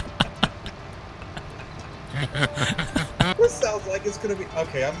 This sounds like it's gonna be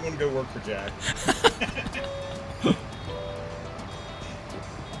okay. I'm gonna go work for Jack.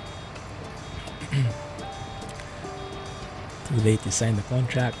 Too late, you signed the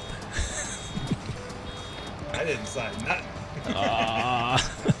contract. I didn't sign nothing.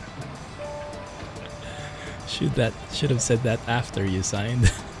 Should have said that after you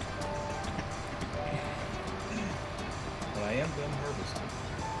signed. But I am done harvesting.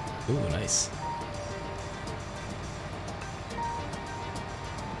 Ooh, nice.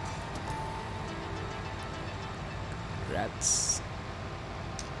 That's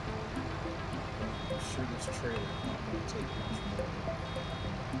I'm sure this trailer is not going to take much more.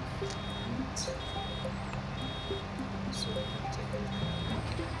 So we're going to take everything.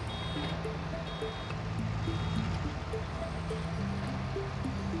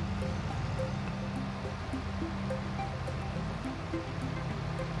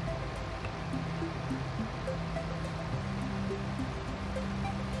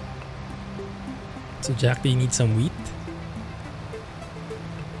 so. Jack, do you need some wheat?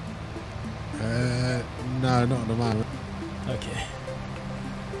 No, not at the moment. Okay.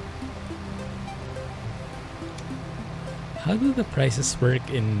 How do the prices work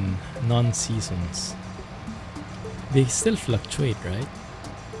in non-seasons? They still fluctuate, right?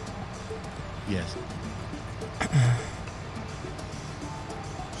 Yes.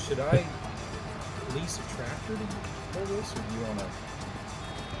 Should I lease a tractor for this, or do you want to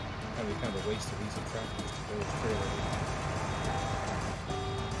have it kind of a waste to lease a tractor just to go with the trailer?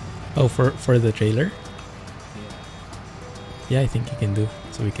 Oh, for the trailer? Yeah. Yeah, I think you can do.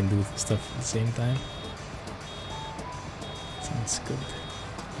 So we can do stuff at the same time. Sounds good.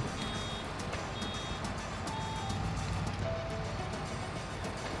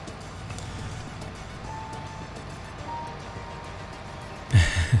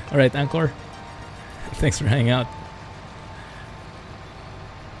 All right, Anchor. Thanks for hanging out.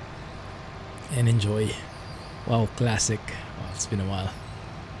 And enjoy. Wow, classic. Wow, it's been a while.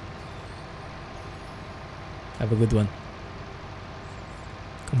 Have a good one.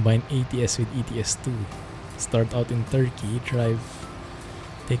 Combine ATS with ETS2. Start out in Turkey,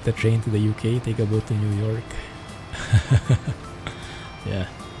 take the train to the UK, take a boat to New York. Yeah,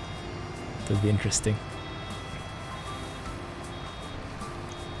 it'll be interesting.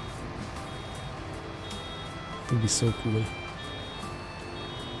 It'll be so cool.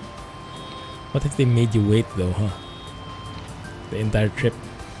 What if they made you wait though, huh? The entire trip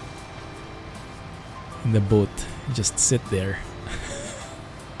in the boat, you just sit there.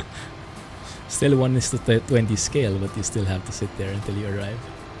 Still 1:20 scale, but you still have to sit there until you arrive.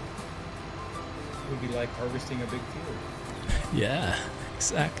 It would be like harvesting a big field. Yeah,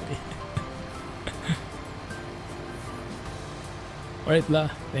 exactly. Alright, La,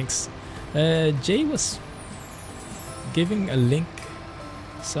 thanks. Jay was giving a link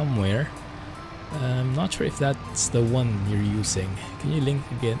somewhere. I'm not sure if that's the one you're using. Can you link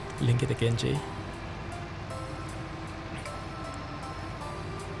it again, Jay?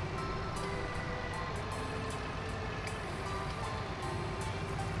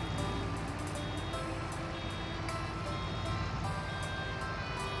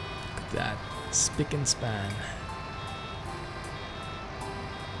 That spick and span.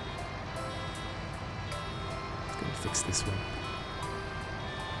 Gonna fix this one.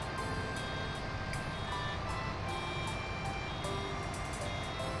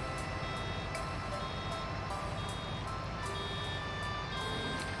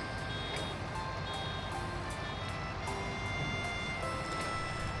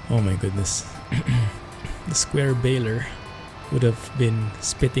 Oh my goodness. The square baler would have been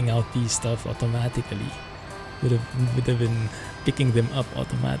spitting out these stuff automatically. Would have been picking them up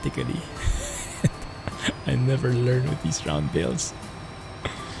automatically. I never learned with these round bales.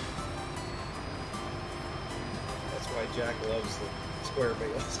 That's why Jack loves the square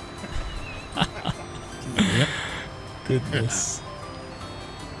bales. Yep. Goodness.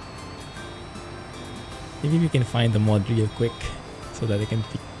 Maybe we can find the mod real quick so that I can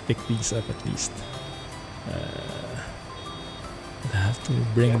pick these up at least. I have to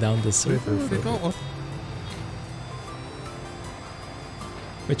bring down the server for a bit.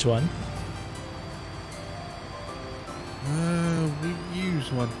 Which one? We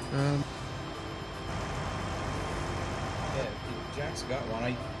use one. Yeah, Jack's got one.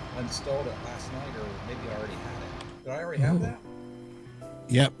 I installed it last night, or maybe I already had it. Did I already have that?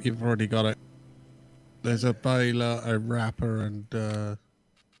 Yep, you've already got it. There's a baler, a wrapper, and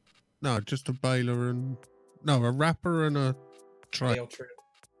no, just a baler and no, a wrapper and a tray. Bale trailer.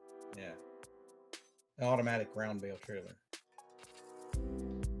 Yeah, an automatic round bale trailer.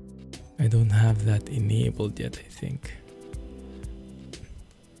 I don't have that enabled yet, I think.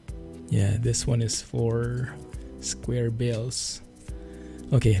 Yeah, this one is for square bales.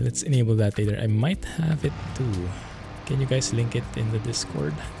 Okay, let's enable that later. I might have it too. Can you guys link it in the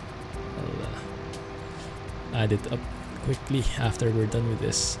Discord? I'll add it up quickly after we're done with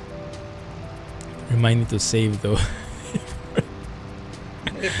this. Remind me to save though.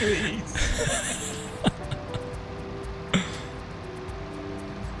 Please.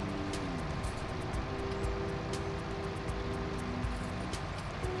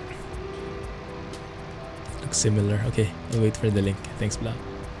 looks similar. Okay, I'll wait for the link. Thanks, Black.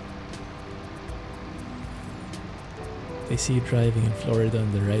 They see you driving in Florida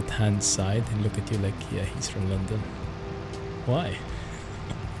on the right hand side and look at you like, yeah, he's from London. Why?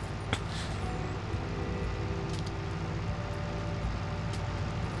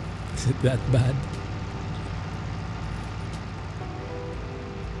 Is it that bad?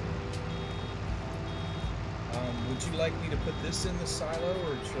 Would you like me to put this in the silo,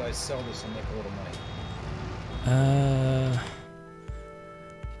 or should I sell this and make a little money?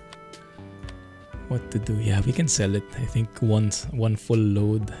 What to do? Yeah, we can sell it. I think one full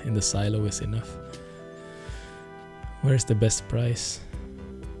load in the silo is enough. Where's the best price?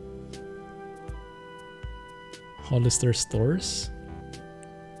 Hollister stores?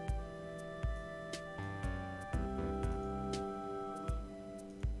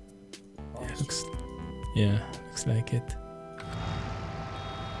 Yeah, looks like it.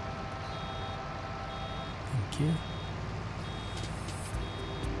 Thank you.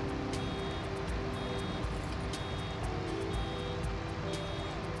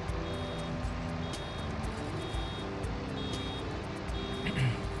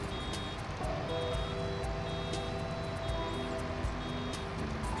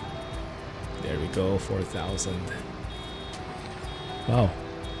 There we go, 4,000. Wow.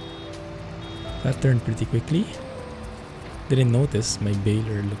 That turned pretty quickly. Didn't notice my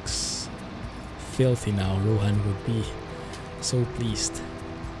baler looks filthy now. Rohan would be so pleased.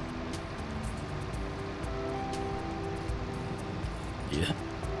 Yeah.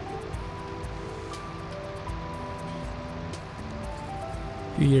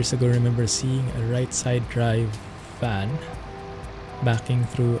 A few years ago, I remember seeing a right side drive van backing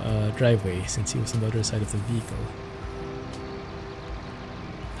through a driveway since he was on the other side of the vehicle.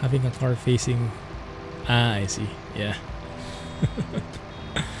 Having a car facing... Ah, I see. Yeah.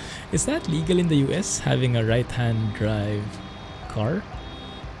 Is that legal in the US, having a right-hand drive car?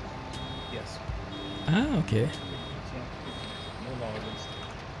 Yes. Ah, okay. No laws.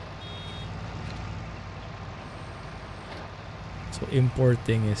 So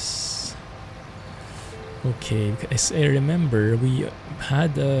importing is... Okay, because I remember we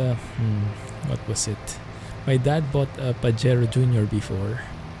had a... what was it? My dad bought a Pajero Junior before,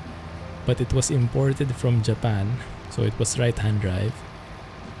 but it was imported from Japan, so it was right-hand drive,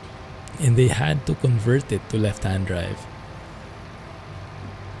 and they had to convert it to left-hand drive,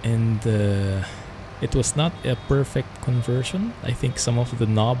 and it was not a perfect conversion. I think some of the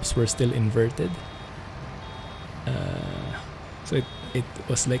knobs were still inverted, so it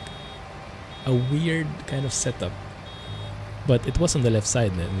was like a weird kind of setup, but it was on the left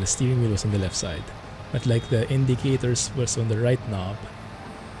side, and the steering wheel was on the left side, but like the indicators was on the right knob.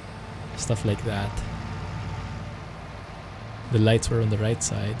 Stuff like that. The lights were on the right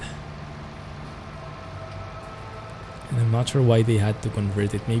side. And I'm not sure why they had to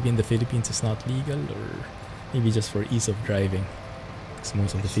convert it. Maybe in the Philippines it's not legal, or maybe just for ease of driving. Because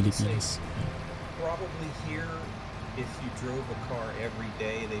most of the Philippines... Probably here, if you drove a car every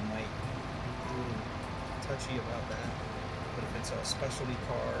day, they might be a little touchy about that. But if it's a specialty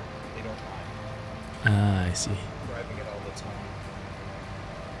car, they don't mind. Ah, I see. Driving it all the time.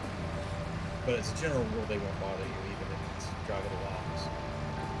 But as a general rule, they won't bother you even if it's drive it along. So.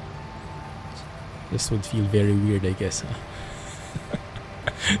 This would feel very weird, I guess, huh?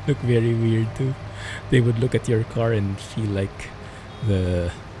 Look very weird too. They would look at your car and feel like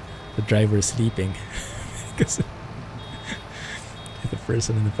the driver is sleeping because the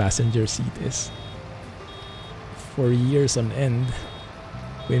person in the passenger seat is. For years on end,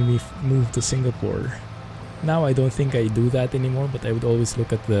 when we moved to Singapore, now I don't think I do that anymore, but I would always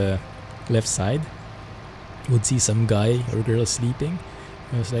look at the left side, would see some guy or girl sleeping.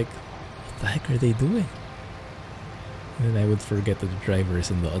 I was like, what the heck are they doing? And then I would forget that the driver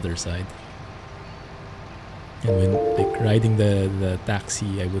is in the other side. And when like riding the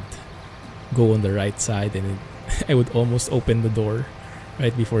taxi, I would go on the right side, and I would almost open the door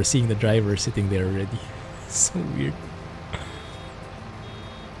right before seeing the driver sitting there already. So weird.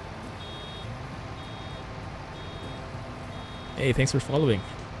 Hey, thanks for following.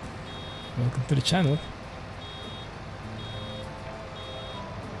 Welcome to the channel.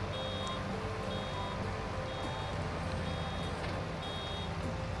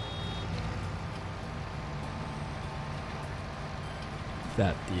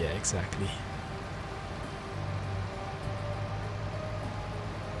 That, yeah, exactly.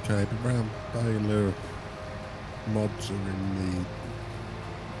 Okay, the round baler mods are in the...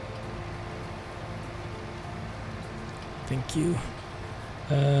 Thank you.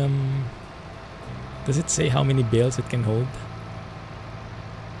 Does it say how many bales it can hold?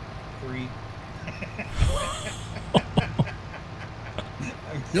 3.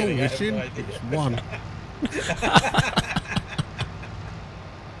 You're kidding, I have wishing no idea. it's one.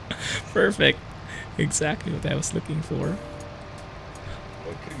 Perfect. Exactly what I was looking for.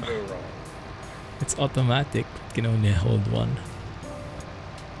 What can go wrong? It's automatic. It can only hold one.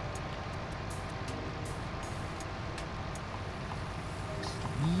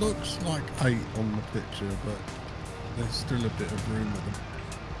 Looks like 8 on the picture, but there's still a bit of room with them.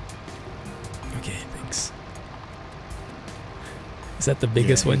 Okay, thanks. Is that the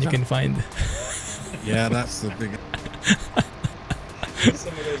biggest one you can find? Yeah, that's the big.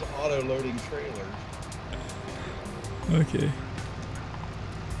 Some of those auto-loading trailers. Okay.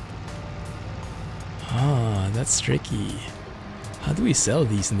 Ah, that's tricky. How do we sell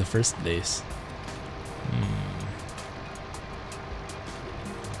these in the first place?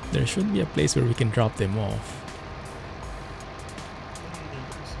 There should be a place where we can drop them off.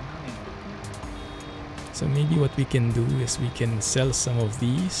 So maybe what we can do is we can sell some of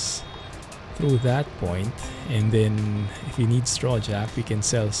these through that point, and then if you need straw jack, we can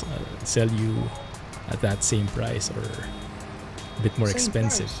sell you at that same price or a bit more Same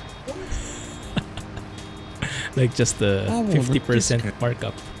expensive. price. Like just the Oh, 50% the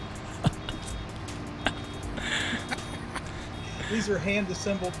markup. These are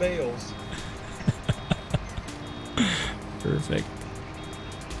hand-assembled bales. Perfect.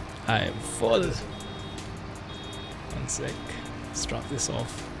 I am full. One sec. Let's drop this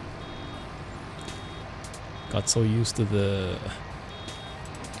off. Got so used to the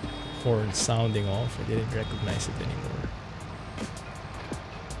horn sounding off, I didn't recognize it anymore.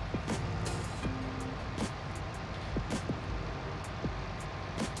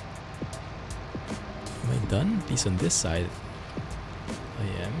 Am I done? At least on this side. I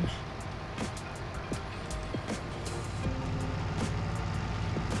am.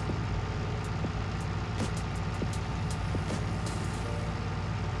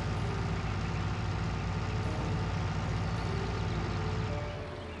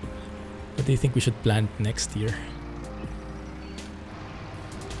 What do you think we should plant next year?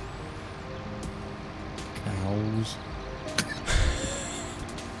 Cows.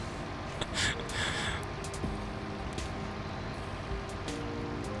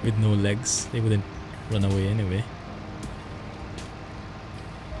 With no legs, they wouldn't run away anyway.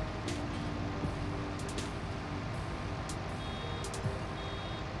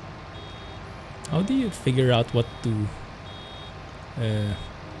 How do you figure out what to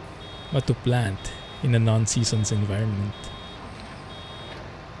plant in a non-seasons environment?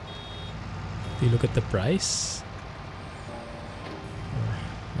 Do you look at the price? Or, I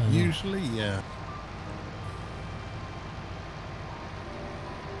don't know. Usually, yeah.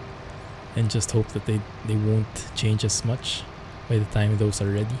 And just hope that they won't change as much by the time those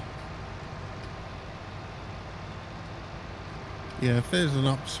are ready. Yeah, if there's an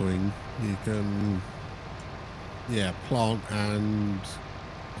upswing, you can, plant and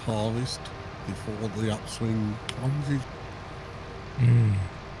harvest before the upswing comes. Yeah,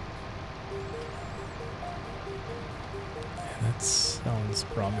 that sounds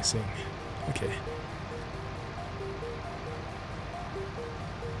promising. Okay.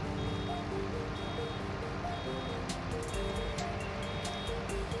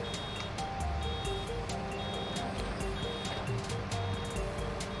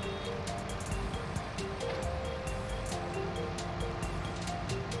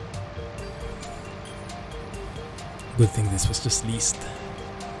 Good thing this was just leased.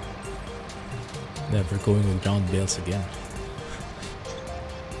 Never going with round bales again.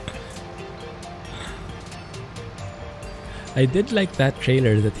 I did like that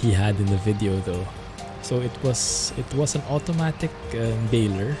trailer that he had in the video though. So it was an automatic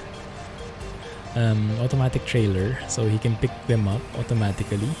baler, automatic trailer, so he can pick them up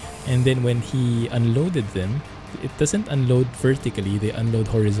automatically. And then when he unloaded them, it doesn't unload vertically; they unload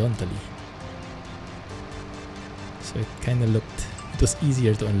horizontally. So it kind of looked, it was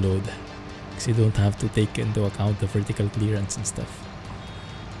easier to unload because you don't have to take into account the vertical clearance and stuff.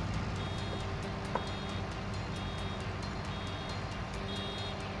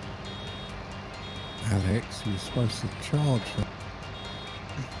 Alex, you're supposed to charge them.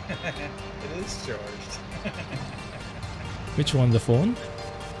 It is charged. Which one, the phone?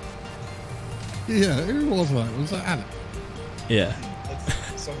 Yeah, who was that? Was that Alex? Yeah.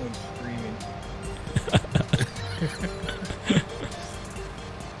 That's someone screaming.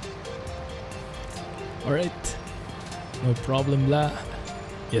 Alright. No problem, blah.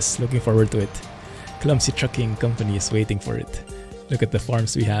 Yes, looking forward to it. Clumsy Trucking Company is waiting for it. Look at the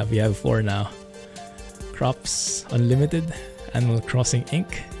farms we have. We have 4 now. Crops Unlimited, Animal Crossing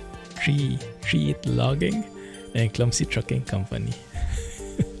Inc., Tree It Logging, and Clumsy Trucking Company.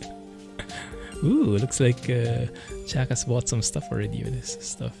 Ooh, looks like Jack has bought some stuff already with this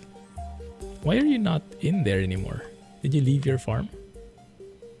stuff. Why are you not in there anymore? Did you leave your farm?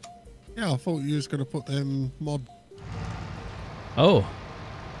 Yeah, I thought you was going to put them mod. Oh.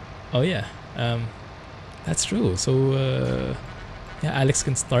 Oh, yeah. That's true. So, yeah, Alex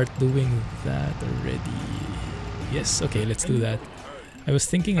can start doing that already. Yes, okay, let's do that. I was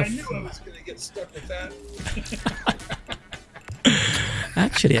thinking of... I knew I was going to get stuck with that.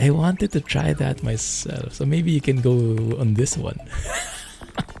 Actually, I wanted to try that myself. So maybe you can go on this one.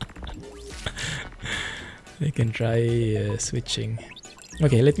 I can try switching.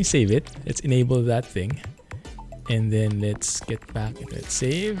 Okay, let me save it. Let's enable that thing. And then let's get back into it.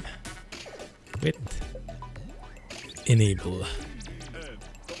 Save. Quit. Enable.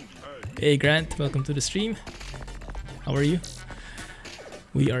 Hey Grant, welcome to the stream. How are you?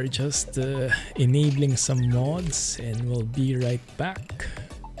 We are just enabling some mods and we'll be right back.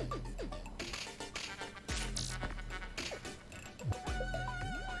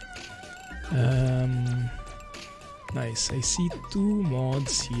 Nice, I see two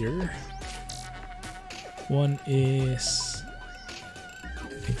mods here. One is,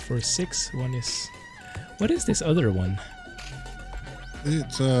 I think for 6, one is, what is this other one?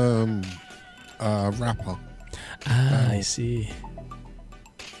 It's a wrapper. Ah, I see.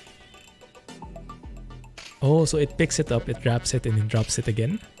 Oh, so it picks it up, it wraps it, and then drops it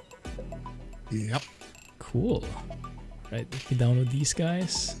again? Yep. Cool. Right, let me download these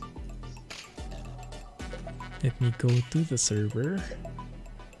guys. Let me go to the server.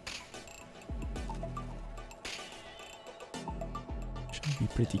 Should be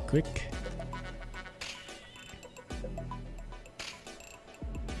pretty quick.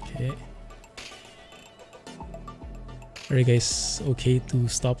 Okay. Are you guys okay to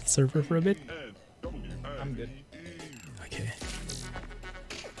stop the server for a bit? I'm good. Okay.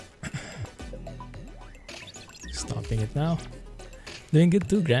 Stopping it now. Doing good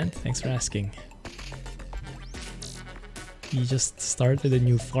too, Grant. Thanks for asking. We just started a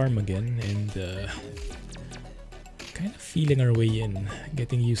new farm again and kind of feeling our way in,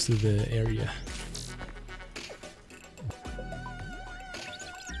 getting used to the area.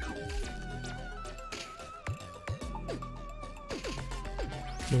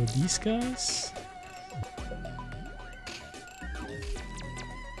 Load these guys.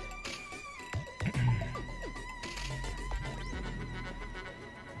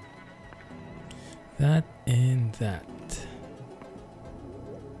 That and that.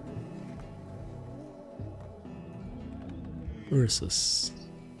 Versus.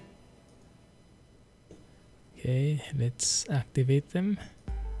 Okay, let's activate them.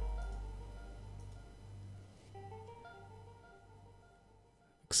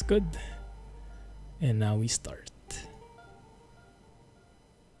 Looks good. And now we start.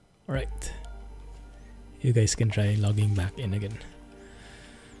 Alright. You guys can try logging back in again.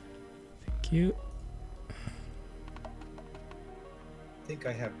 Thank you. I think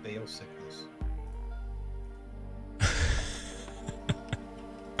I have bale sickness.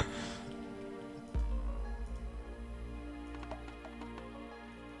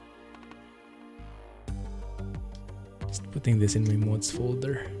 Just putting this in my mods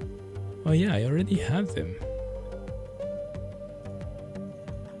folder. Oh yeah, I already have them.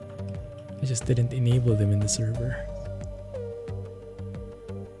 I just didn't enable them in the server.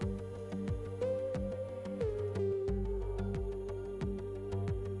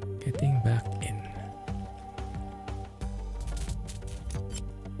 Getting back in.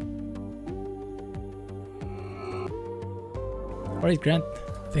 Alright, Grant.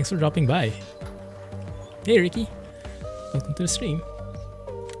 Thanks for dropping by. Hey, Ricky. Welcome to the stream.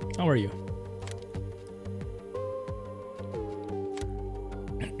 How are you?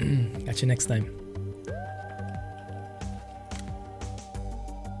 Catch you next time.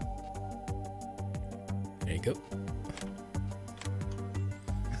 There you go.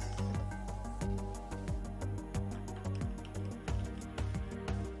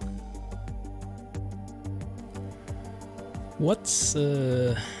 What's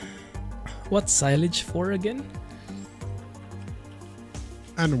silage for again?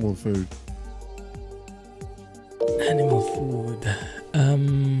 Animal food. Animal food.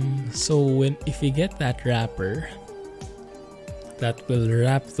 So if we get that wrapper, that will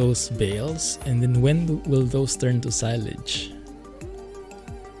wrap those bales, and then when will those turn to silage?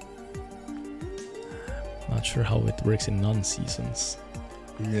 Not sure how it works in non-seasons.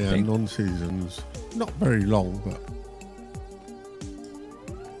 Yeah, non-seasons. Not very long, but...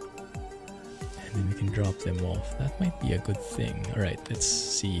 And then we can drop them off. That might be a good thing. Alright, let's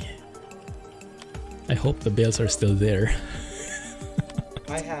see. I hope the bales are still there.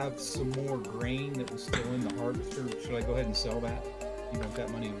 I have some more grain that was still in the harvester. Should I go ahead and sell that? You want that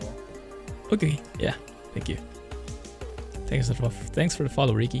money as well? Okay, yeah, thank you. Thanks for the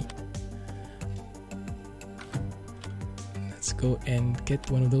follow, Ricky. Let's go and get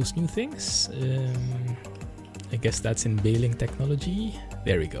one of those new things. I guess that's in baling technology.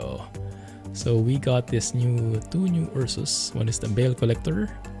 There we go. So we got this two new Ursus. One is the bale collector,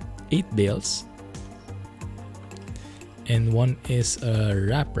 8 bales. And one is a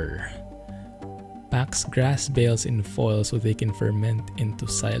wrapper. Packs grass bales in foil so they can ferment into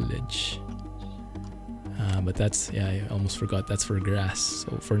silage. But that's, yeah, I almost forgot, that's for grass.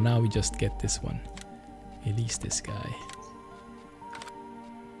 So for now we just get this one. Release this guy.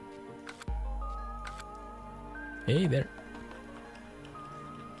 Hey there.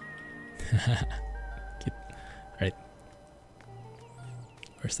 Cute. Alright.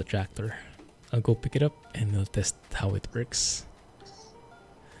 Where's the tractor? I'll go pick it up and we'll test how it works.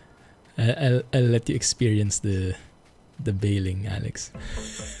 I'll let you experience the baling, Alex.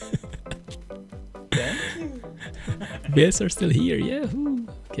 Bales are still here, yeah.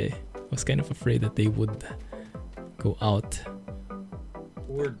 Okay, I was kind of afraid that they would go out.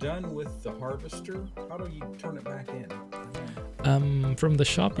 We're done with the harvester. How do you turn it back in? From the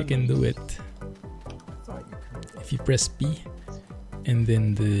shop you can do it. If you press B and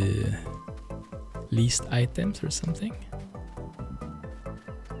then the least items or something.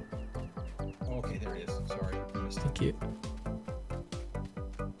 Okay, there it is. Sorry, I missed it. Thank you.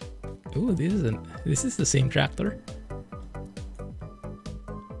 Oh, this is the same tractor.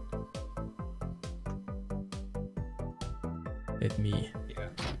 Let me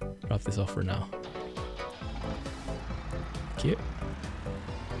drop this off for now. Thank you.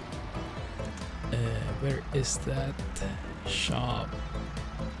 Where is that shop?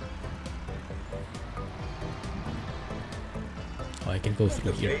 Oh, I can go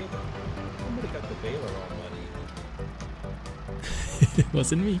through here. Somebody got the baler all muddy. It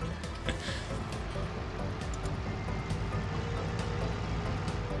wasn't me.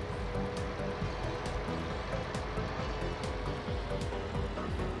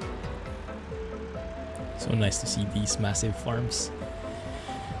 So nice to see these massive farms.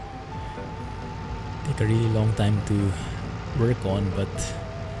 Take a really long time to work on, but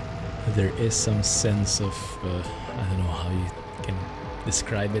there is some sense of, I don't know how you can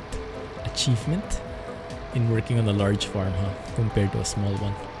describe it, achievement in working on a large farm, compared to a small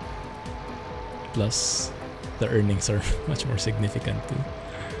one. Plus, the earnings are much more significant too.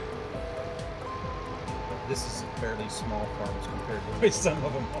 This is a fairly small farm compared to the way some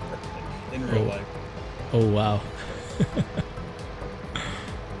of them are in real life. Oh wow.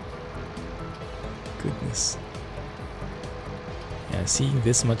 Goodness. Yeah, seeing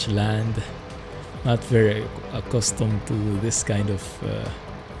this much land, not very accustomed to this kind of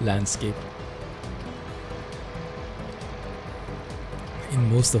landscape. In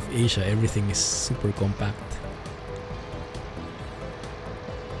most of Asia, everything is super compact.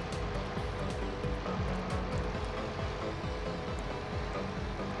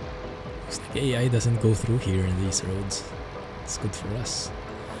 Looks like AI doesn't go through here in these roads. It's good for us.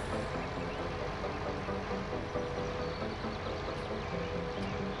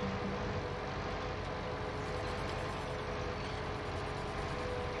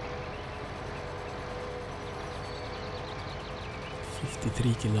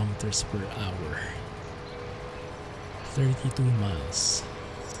 Kilometers per hour, 32 miles.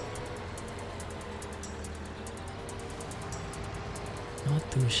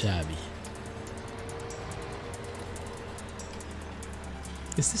 Not too shabby.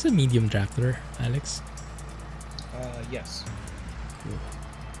 Is this a medium tractor, Alex? Yes. Cool.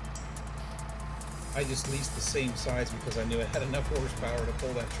 I just leased the same size because I knew it had enough horsepower to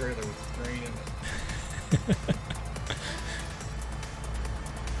pull that trailer with grain in it.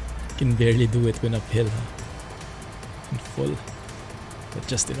 Can barely do it when uphill, in full, but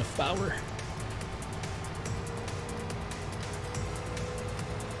just enough power.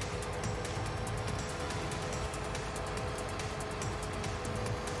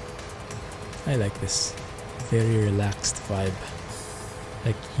 I like this very relaxed vibe.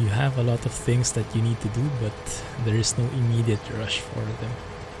 Like, you have a lot of things that you need to do, but there is no immediate rush for them.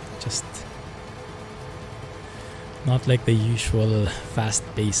 Just not like the usual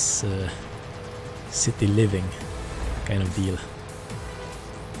fast-paced city living kind of deal.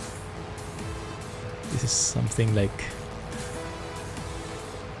 This is something like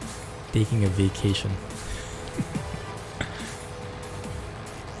taking a vacation.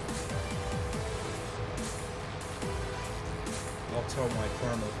 I'll tell my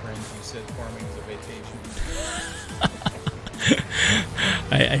farmer friends, you said farming is a vacation.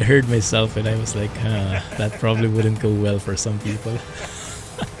 I heard myself and I was like, that probably wouldn't go well for some people.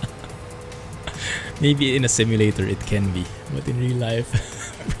 Maybe in a simulator it can be, but in real life,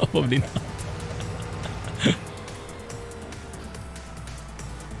 probably not.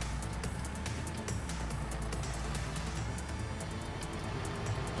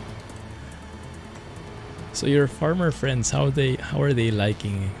 So your farmer friends, how are they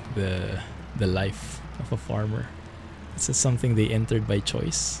liking the life of a farmer? Is it something they entered by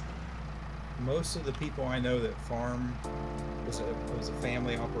choice? Most of the people I know that farm was a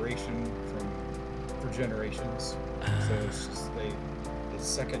family operation for generations. So it's just it's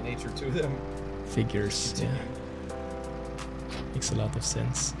second nature to them. Figures, yeah. Makes a lot of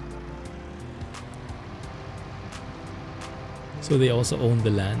sense. So they also own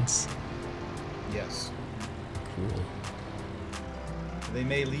the lands? Yes. Cool. They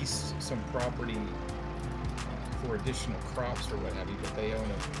may lease some property for additional crops or what have you, but they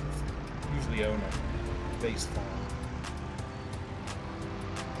usually own a base farm.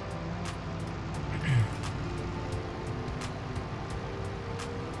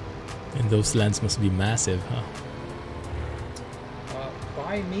 And those lands must be massive, huh?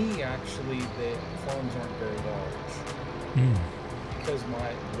 By me, actually, the farms aren't very large. Because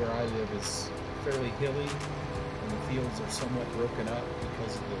where I live is fairly hilly, and the fields are somewhat broken up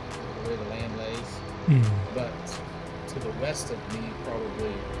because of the way the land lays. But to the west of me,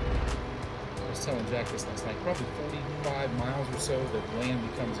 probably, I was telling Jack this last night, probably 45 miles or so, the land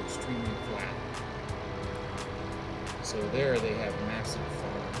becomes extremely flat. So there they have massive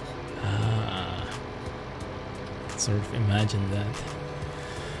farms. Sort of imagine that.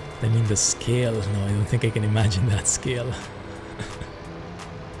 I mean the scale, no, I don't think I can imagine that scale.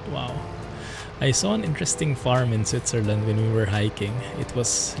 Wow. I saw an interesting farm in Switzerland when we were hiking. It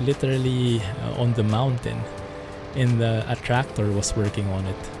was literally on the mountain, and a tractor was working on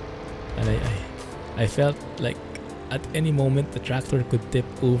it. And I felt like at any moment the tractor could tip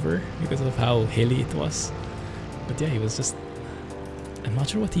over because of how hilly it was. But yeah, he was just... I'm not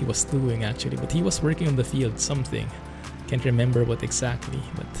sure what he was doing actually, but he was working on the field, something. Can't remember what exactly,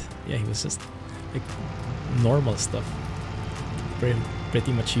 but yeah, he was just like normal stuff.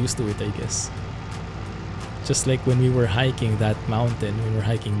 Pretty much used to it, I guess. Just like when we were hiking that mountain, when we were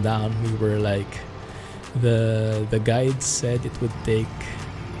hiking down, we were like, the guide said it would take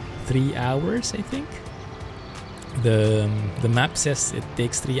 3 hours, I think. The map says it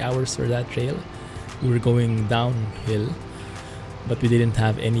takes 3 hours for that trail. We were going downhill, but we didn't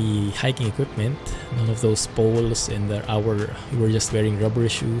have any hiking equipment, none of those poles, and we were just wearing rubber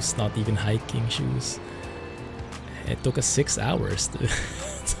shoes, not even hiking shoes. It took us 6 hours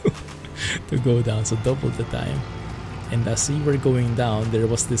to go down, so double the time. And as we were going down, there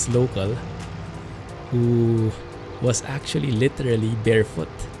was this local who was actually literally barefoot,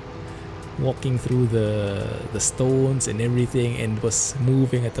 walking through the stones and everything, and was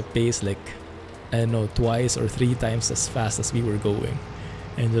moving at a pace like, I don't know, 2 or 3 times as fast as we were going,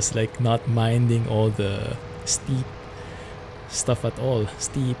 and just like not minding all the steep stuff at all,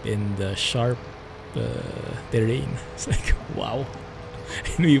 steep and sharp terrain. It's like, wow.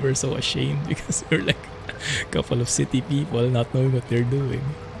 And we were so ashamed because we were like a couple of city people not knowing what they're doing.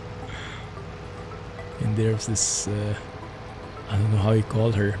 And there's this I don't know how you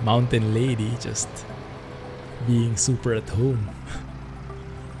call her, mountain lady, just being super at home.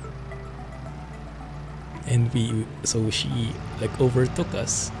 And so she like overtook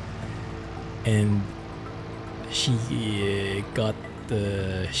us, and she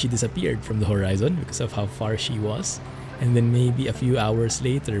she disappeared from the horizon because of how far she was. And then maybe a few hours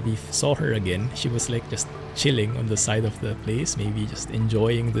later we saw her again. She was like just chilling on the side of the place, maybe just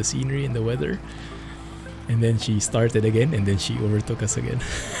enjoying the scenery and the weather. And then she started again, and then she overtook us again.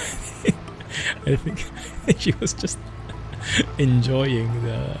 I think she was just enjoying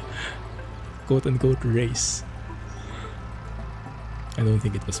the quote-unquote race. I don't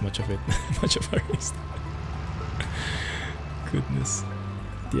think it was much of a race. Goodness.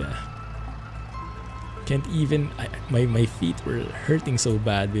 Yeah. Can't even... my feet were hurting so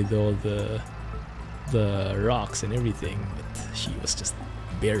bad with all the rocks and everything, but she was just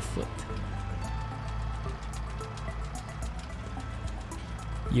barefoot.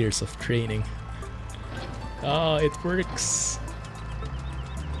 Years of training. Oh, it works.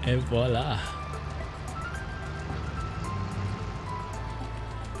 And voila.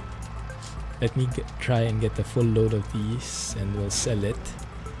 Let me try and get a full load of these, and we'll sell it,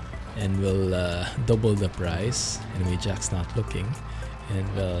 and we'll double the price. Anyway, Jack's not looking,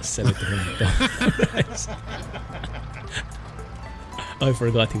 and we'll sell it to him at double the price. I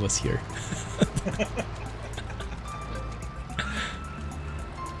forgot he was here.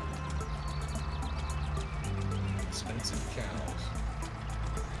 Expensive cows.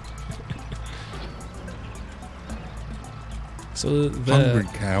 So Hungry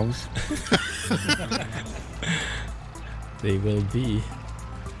cows. they will be.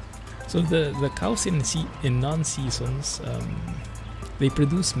 So the cows in non-seasons, they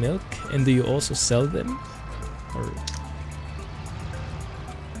produce milk, and do you also sell them, or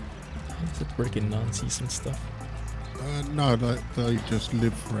how does it work in non-season stuff? No, they just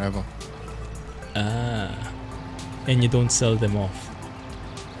live forever. Ah, and you don't sell them off.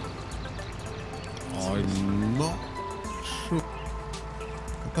 I'm not sure.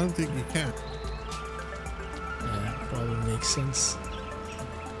 I don't think you can. Yeah, probably makes sense.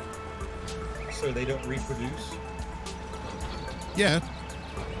 So they don't reproduce? Yeah.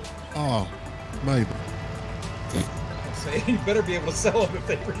 Oh, maybe. I'll say you better be able to sell them if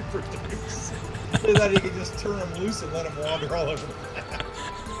they reproduce. So that you can just turn them loose and let them wander all over the map.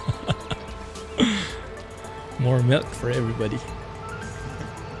 More milk for everybody.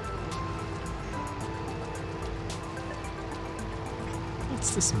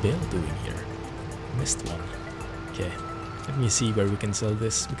 What's this bale doing here? Missed one. Okay, let me see where we can sell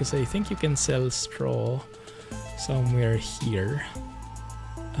this, because I think you can sell straw somewhere here.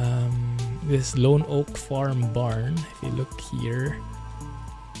 This Lone Oak Farm barn, if you look here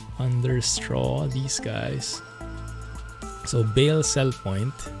under straw, these guys. So bale sell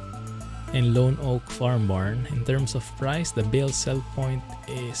point and Lone Oak Farm barn, in terms of price, the bale sell point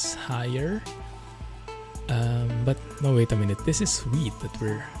is higher. But no, wait a minute, this is wheat that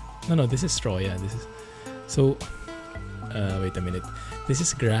we're, no, this is straw. Yeah, this is, so wait a minute, this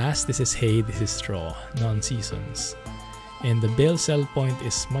is grass, this is hay, this is straw, non-seasons, and the bale sell point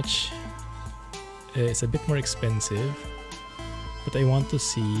is much, it's a bit more expensive, but I want to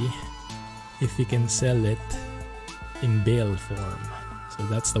see if we can sell it in bale form. So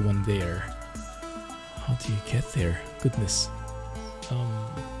that's the one there. How do you get there? Goodness.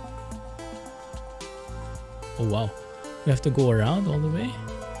 Oh wow, we have to go around all the way.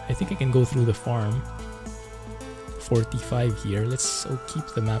 I think I can go through the farm. 45 here. Let's keep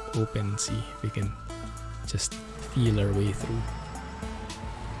the map open and see if we can just feel our way through.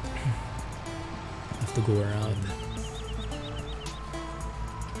 Have to go around.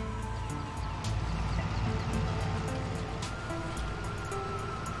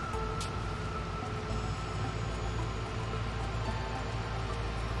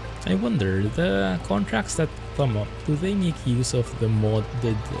 I wonder, the contracts that come up, do they make use of the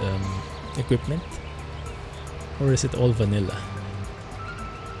modded equipment? Or is it all vanilla?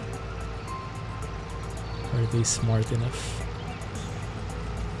 Are they smart enough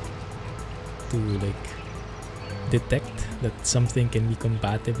to like detect that something can be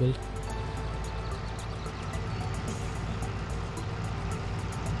compatible?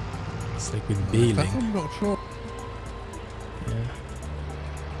 It's like with baling. I'm not sure. Yeah.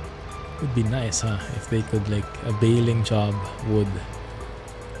 Would be nice, huh? If they could, like, a baling job would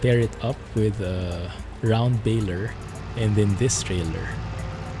pair it up with a round baler and then this trailer.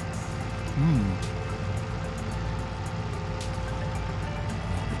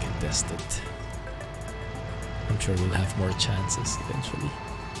 We can test it. I'm sure we'll have more chances eventually.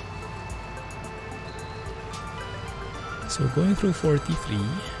 So going through 43,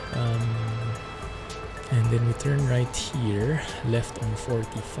 and then we turn right here, left on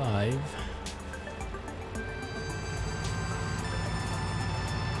 45.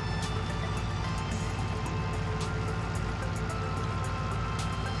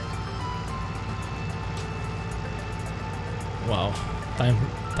 Wow,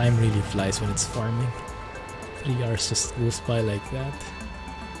 time really flies when it's farming. 3 hours just goes by like that.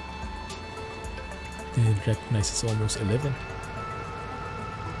 Then it recognizes almost 11.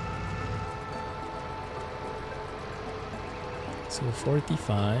 So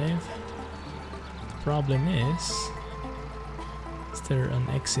 45. The problem is there an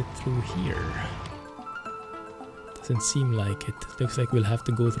exit through here? Doesn't seem like it. Looks like we'll have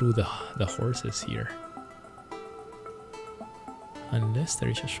to go through the horses here. Unless there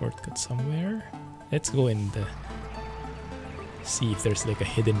is a shortcut somewhere. Let's go and see if there's like a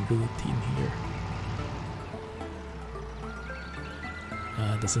hidden route in here.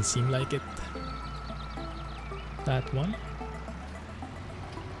 Doesn't seem like it. That one.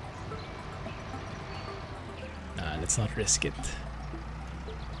 Let's not risk it.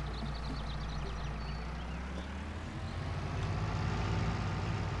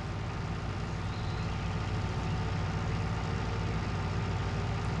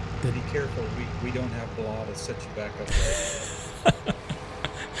 Be careful, we don't have a lot to set you back up.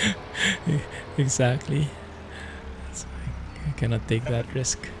 Exactly. So I cannot take that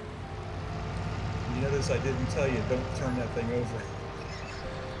risk. You notice I didn't tell you, don't turn that thing over.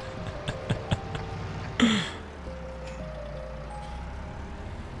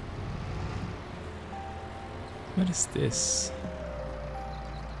 What is this?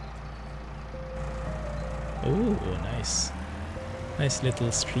 Oh, nice. Nice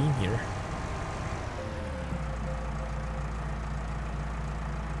little stream here.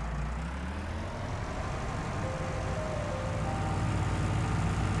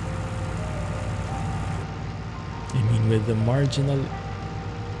 I mean, with the marginal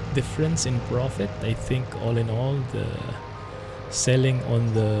difference in profit, I think all in all, the selling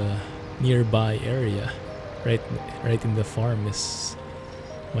on the nearby area, right in the farm, is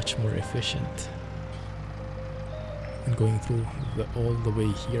much more efficient than going through all the way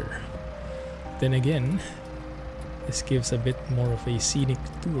here. Then again, this gives a bit more of a scenic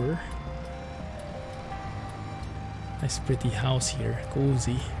tour. Nice pretty house here,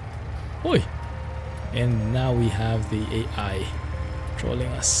 cozy. Oi! And now we have the AI trolling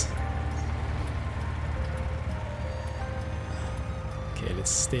us. Okay,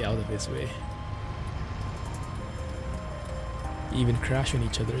 let's stay out of his way. Even crash on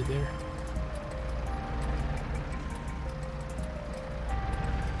each other there.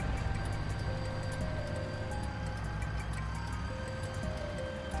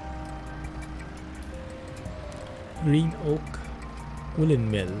 Green Oak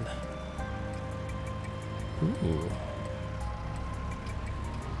Woolen Mill. Ooh.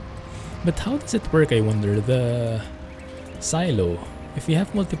 But how does it work, I wonder? The silo. If you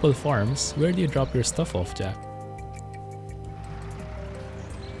have multiple farms, where do you drop your stuff off, Jack?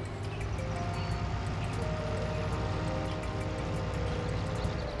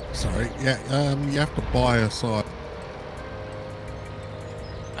 Sorry, yeah, you have to buy a silo.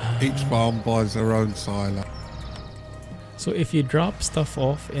 Each farm buys their own silo. So if you drop stuff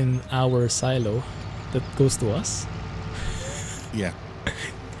off in our silo, that goes to us? Yeah.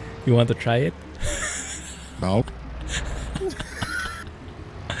 You want to try it? No.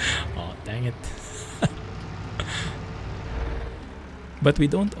 Oh, dang it. But we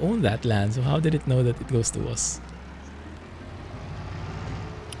don't own that land, so how did it know that it goes to us?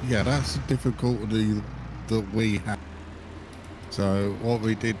 Yeah, that's the difficulty that we have. So what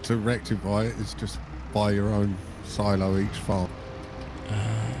we did to rectify it is just buy your own silo each farm.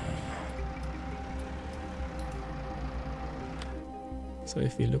 So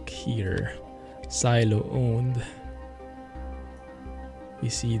if we look here, silo owned, we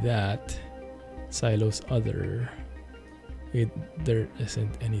see that silos other, there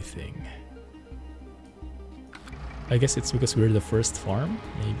isn't anything. I guess it's because we're the first farm,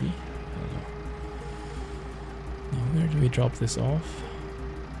 maybe. I don't know. Now, where do we drop this off?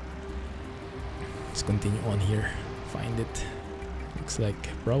 Let's continue on here. Find it. Looks like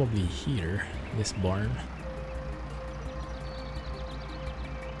probably here, this barn.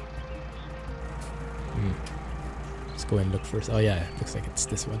 Let's go and look first. Oh yeah, looks like it's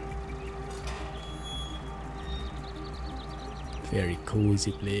this one. Very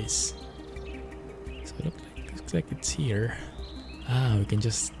cozy place. So looks like it's here. Ah, we can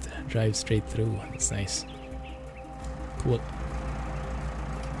just drive straight through. That's nice. Cool.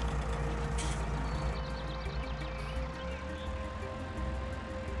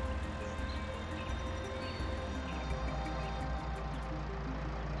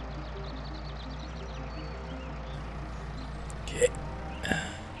 Okay.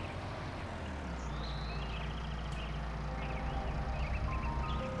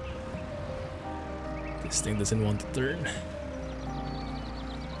 This thing doesn't want to turn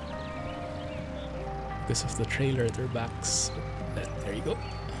because of the trailer at their backs. There you go.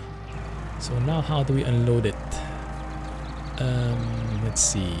 So now how do we unload it? Let's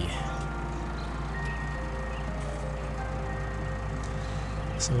see.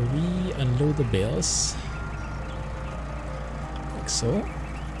 So we unload the bales like so.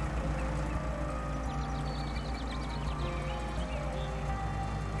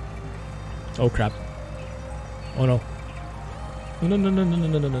 Oh crap. Oh no. No.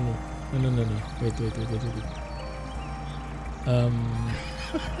 Wait.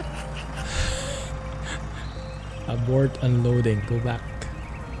 Abort unloading. Go back.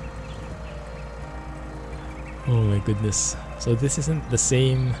 Oh my goodness. So this isn't the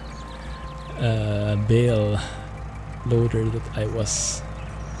same bale loader that I was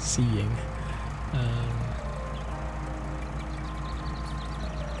seeing.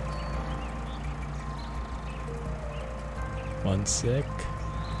 One sec.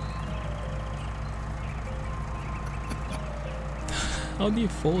 How do you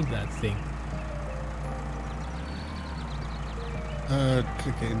fold that thing?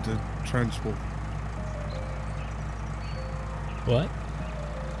 Click it into transport. What?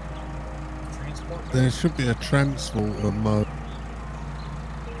 Transport. There should be a transporter mode.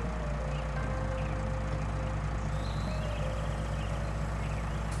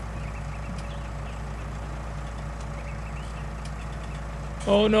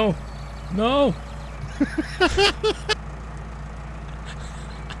 Oh no! No!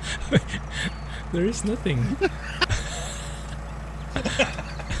 There is nothing.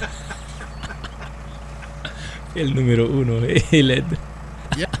 El número uno, led.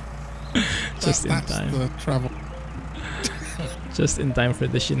 Yeah. Just in That's time. the travel. Just in time for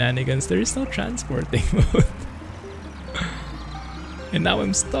the shenanigans. There is no transporting mode. And now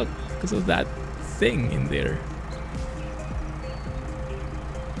I'm stuck because of that thing in there.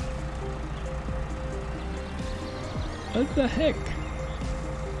 What the heck?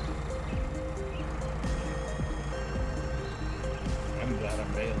 I'm glad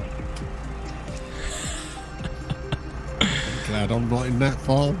I'm bailing. Glad I'm not in that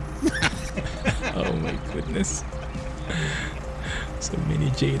file. Oh my goodness. So many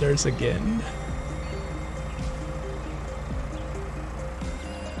jailers again.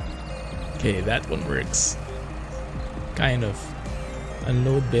 Okay, that one works. Kind of.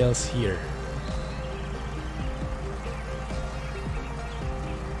 Unload bales here.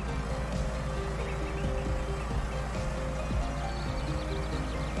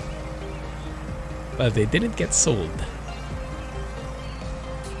 But they didn't get sold.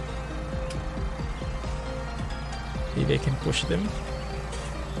 Maybe I can push them.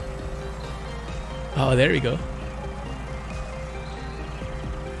 Oh, there we go.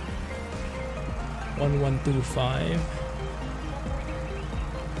 1125.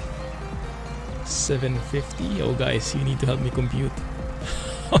 750. Oh guys, you need to help me compute.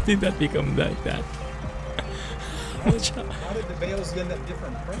 How did that become like that? How did the bales end up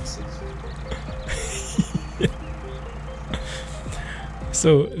different prices?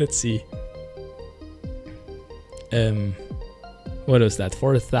 So let's see. What was that?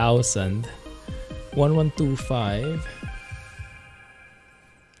 4,000. 1125.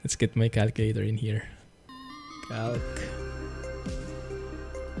 Let's get my calculator in here. Calc.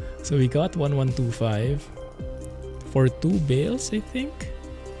 So we got 1125 for 2 bales, I think.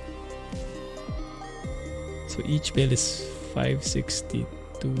 So each bale is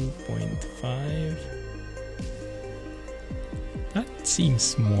 562.5. That seems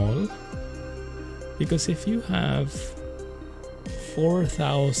small. Because if you have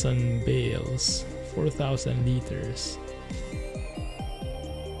 4,000 bales, 4,000 liters.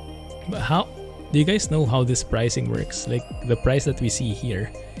 But how do you guys know how this pricing works? Like the price that we see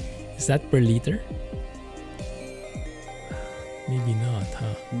here, is that per liter? Maybe not,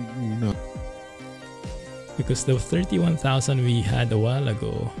 huh? No. Because the 31,000 we had a while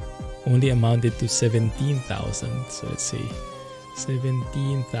ago only amounted to 17,000. So let's say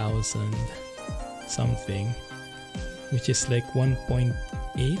 17,000 something, which is like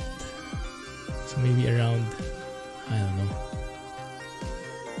 1.8. So maybe around, I don't know,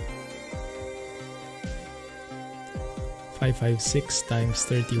 556 times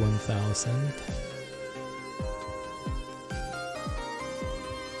 31,000.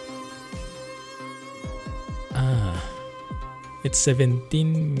 It's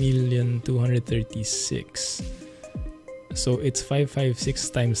 17,236,000. So it's 556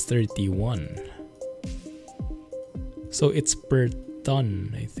 times 31. So it's per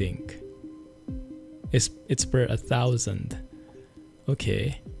ton, I think. It's per 1,000.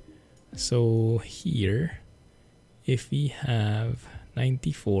 Okay. So here, if we have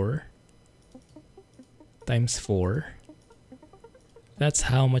 94 times 4, that's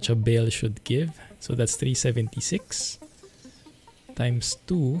how much a bale should give. So that's 376 times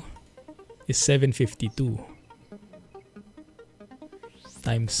 2 is 752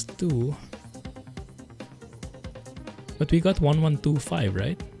 times 2. But we got 1125,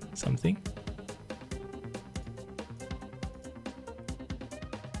 right? Something.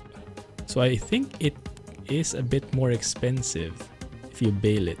 So I think it is a bit more expensive if you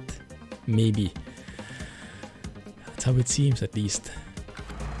bale it. Maybe. That's how it seems, at least.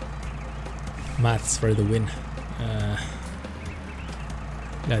 Maths for the win.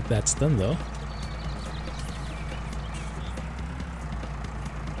 Glad that's done though.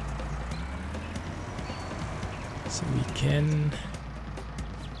 So we can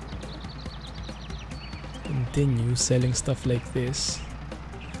continue selling stuff like this.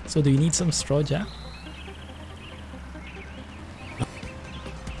 So do you need some straw, Jack?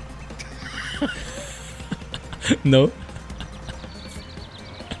 No?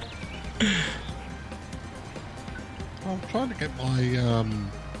 I'm trying to get my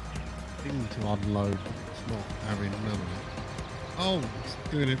thing to unload. It's not having none of it. Oh, it's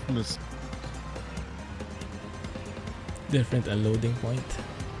doing it from the Different unloading point.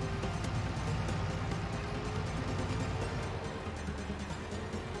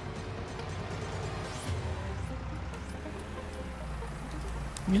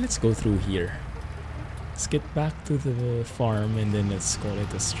 I mean, let's go through here. Let's get back to the farm and then let's call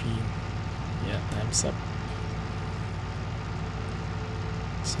it a stream. Yeah, time's up.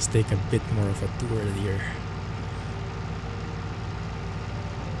 Let's just take a bit more of a tour here.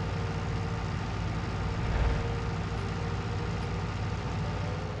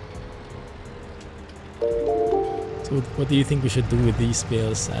 So what do you think we should do with these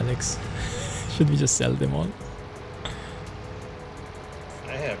bales, Alex? Should we just sell them all?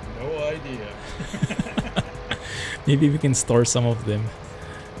 I have no idea. Maybe we can store some of them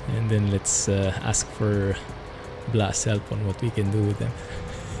and then let's ask for Blast help on what we can do with them.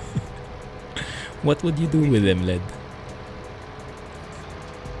 What would you do with them, Led?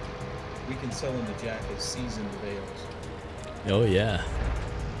 We can sell them to Jack as seasoned bales. Oh yeah.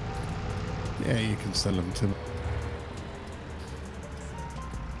 Yeah, you can sell them to.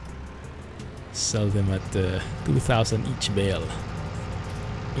 Sell them at 2,000 each bale.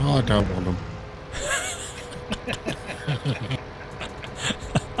 Oh, I don't want them.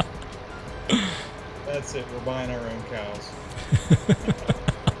 That's it, we're buying our own cows.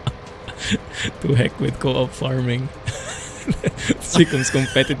 To heck with co-op farming. This becomes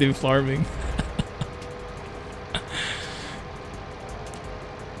competitive farming.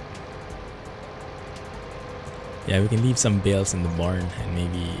 Yeah, we can leave some bales in the barn and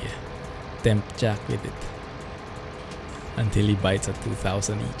maybe tempt Jack with it until he bites at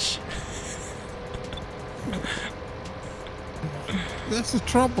 2,000 each. That's the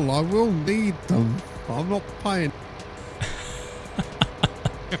trouble. I will need them. I'm not paying.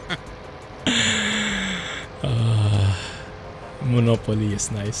 Monopoly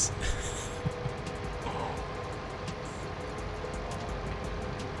is nice.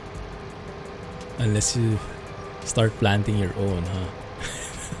 Unless you start planting your own, huh?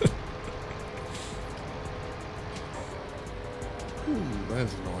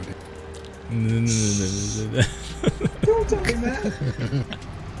 There's an idea. No. Don't tell me that.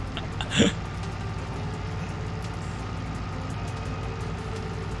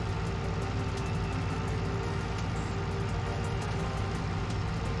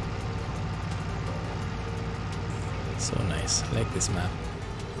 So nice. I like this map.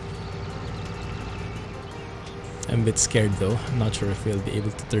 I'm a bit scared though. I'm not sure if we'll be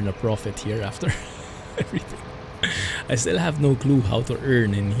able to turn a profit here after everything. I still have no clue how to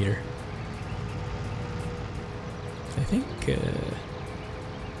earn in here. I think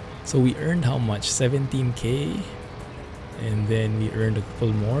so we earned how much? 17k, and then we earned a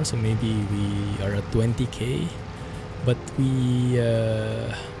couple more, so maybe we are at 20k, but we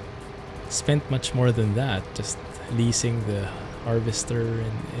spent much more than that, just leasing the harvester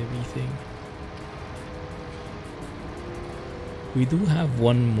and everything. We do have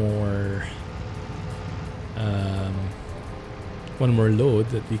one more load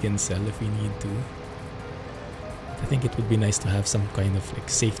that we can sell if we need to. I think it would be nice to have some kind of like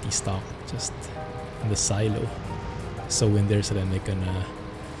safety stock just in the silo, so when there's like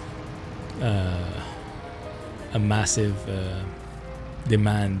a massive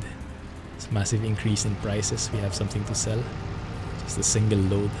demand, massive increase in prices, we have something to sell. Just a single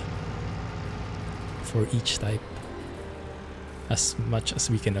load for each type, as much as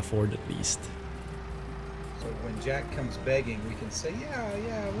we can afford at least. So when Jack comes begging, we can say,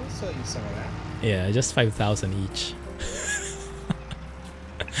 yeah, we'll sell you some of that. Yeah, just 5,000 each.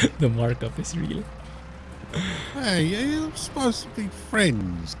 The markup is real. Hey, you're supposed to be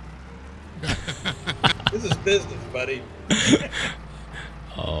friends. This is business, buddy.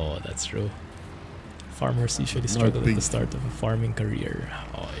 Oh, that's true. Farmers usually struggle at the start of a farming career.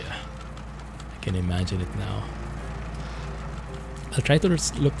 Oh yeah, I can imagine it now. I'll try to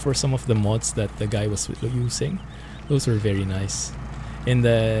look for some of the mods that the guy was using. Those were very nice. And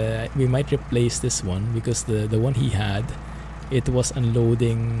we might replace this one because the one he had, it was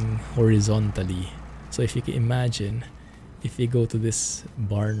unloading horizontally. So if you can imagine, if you go to this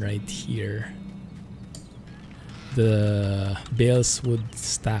barn right here, the bales would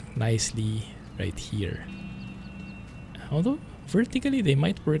stack nicely right here. Although vertically they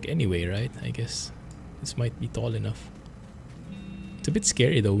might work anyway, right? I guess this might be tall enough. It's a bit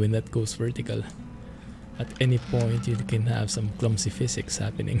scary though when that goes vertical. At any point you can have some clumsy physics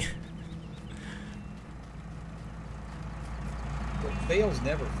happening. bales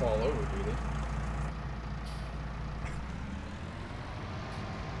never fall over, do they?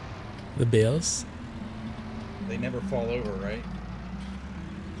 The bales? They never fall over, right?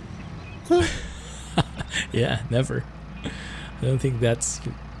 Yeah, never. I don't think that's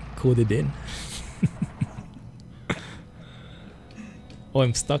coded in. Oh,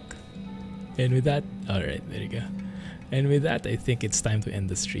 I'm stuck. And with that, alright, there you go. And with that, I think it's time to end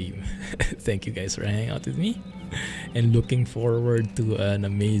the stream. Thank you guys for hanging out with me. And looking forward to an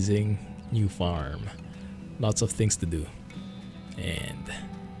amazing new farm. Lots of things to do. And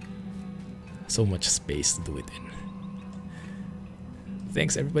so much space to do it in.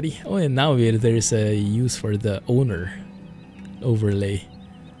 Thanks everybody. Oh, and now there's a use for the owner overlay.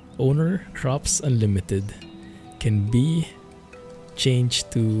 Owner crops unlimited can be changed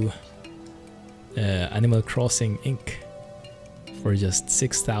to Animal Crossing Inc. for just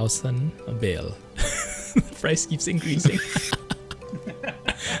 6,000 a bale. The price keeps increasing. Should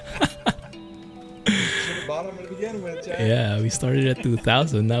have bought them to begin with, Jack. Yeah, we started at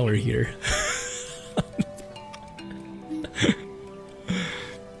 2,000. Now we're here.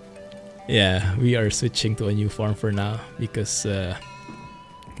 Yeah, we are switching to a new farm for now because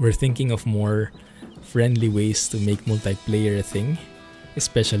we're thinking of more friendly ways to make multiplayer a thing,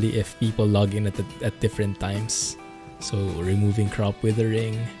 especially if people log in at different times. So removing crop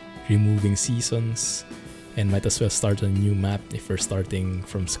withering, removing seasons, and might as well start a new map if we're starting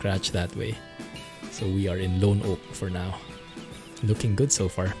from scratch that way. So we are in Lone Oak for now. Looking good so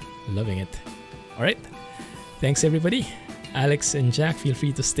far. Loving it. Alright, thanks everybody. Alex and Jack, feel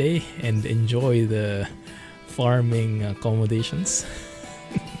free to stay and enjoy the farming accommodations.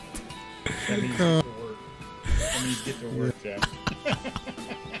 That means get to work. That means get to work, Jack.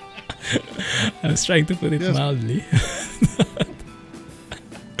 I was trying to put it mildly.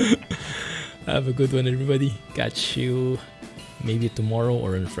 Have a good one, everybody. Catch you maybe tomorrow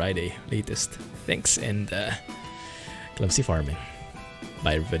or on Friday latest. Thanks, and Clumsy Farming.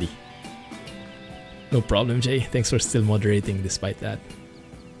 Bye, everybody. No problem, Jay. Thanks for still moderating despite that.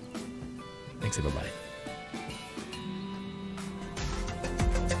 Thanks, and bye-bye.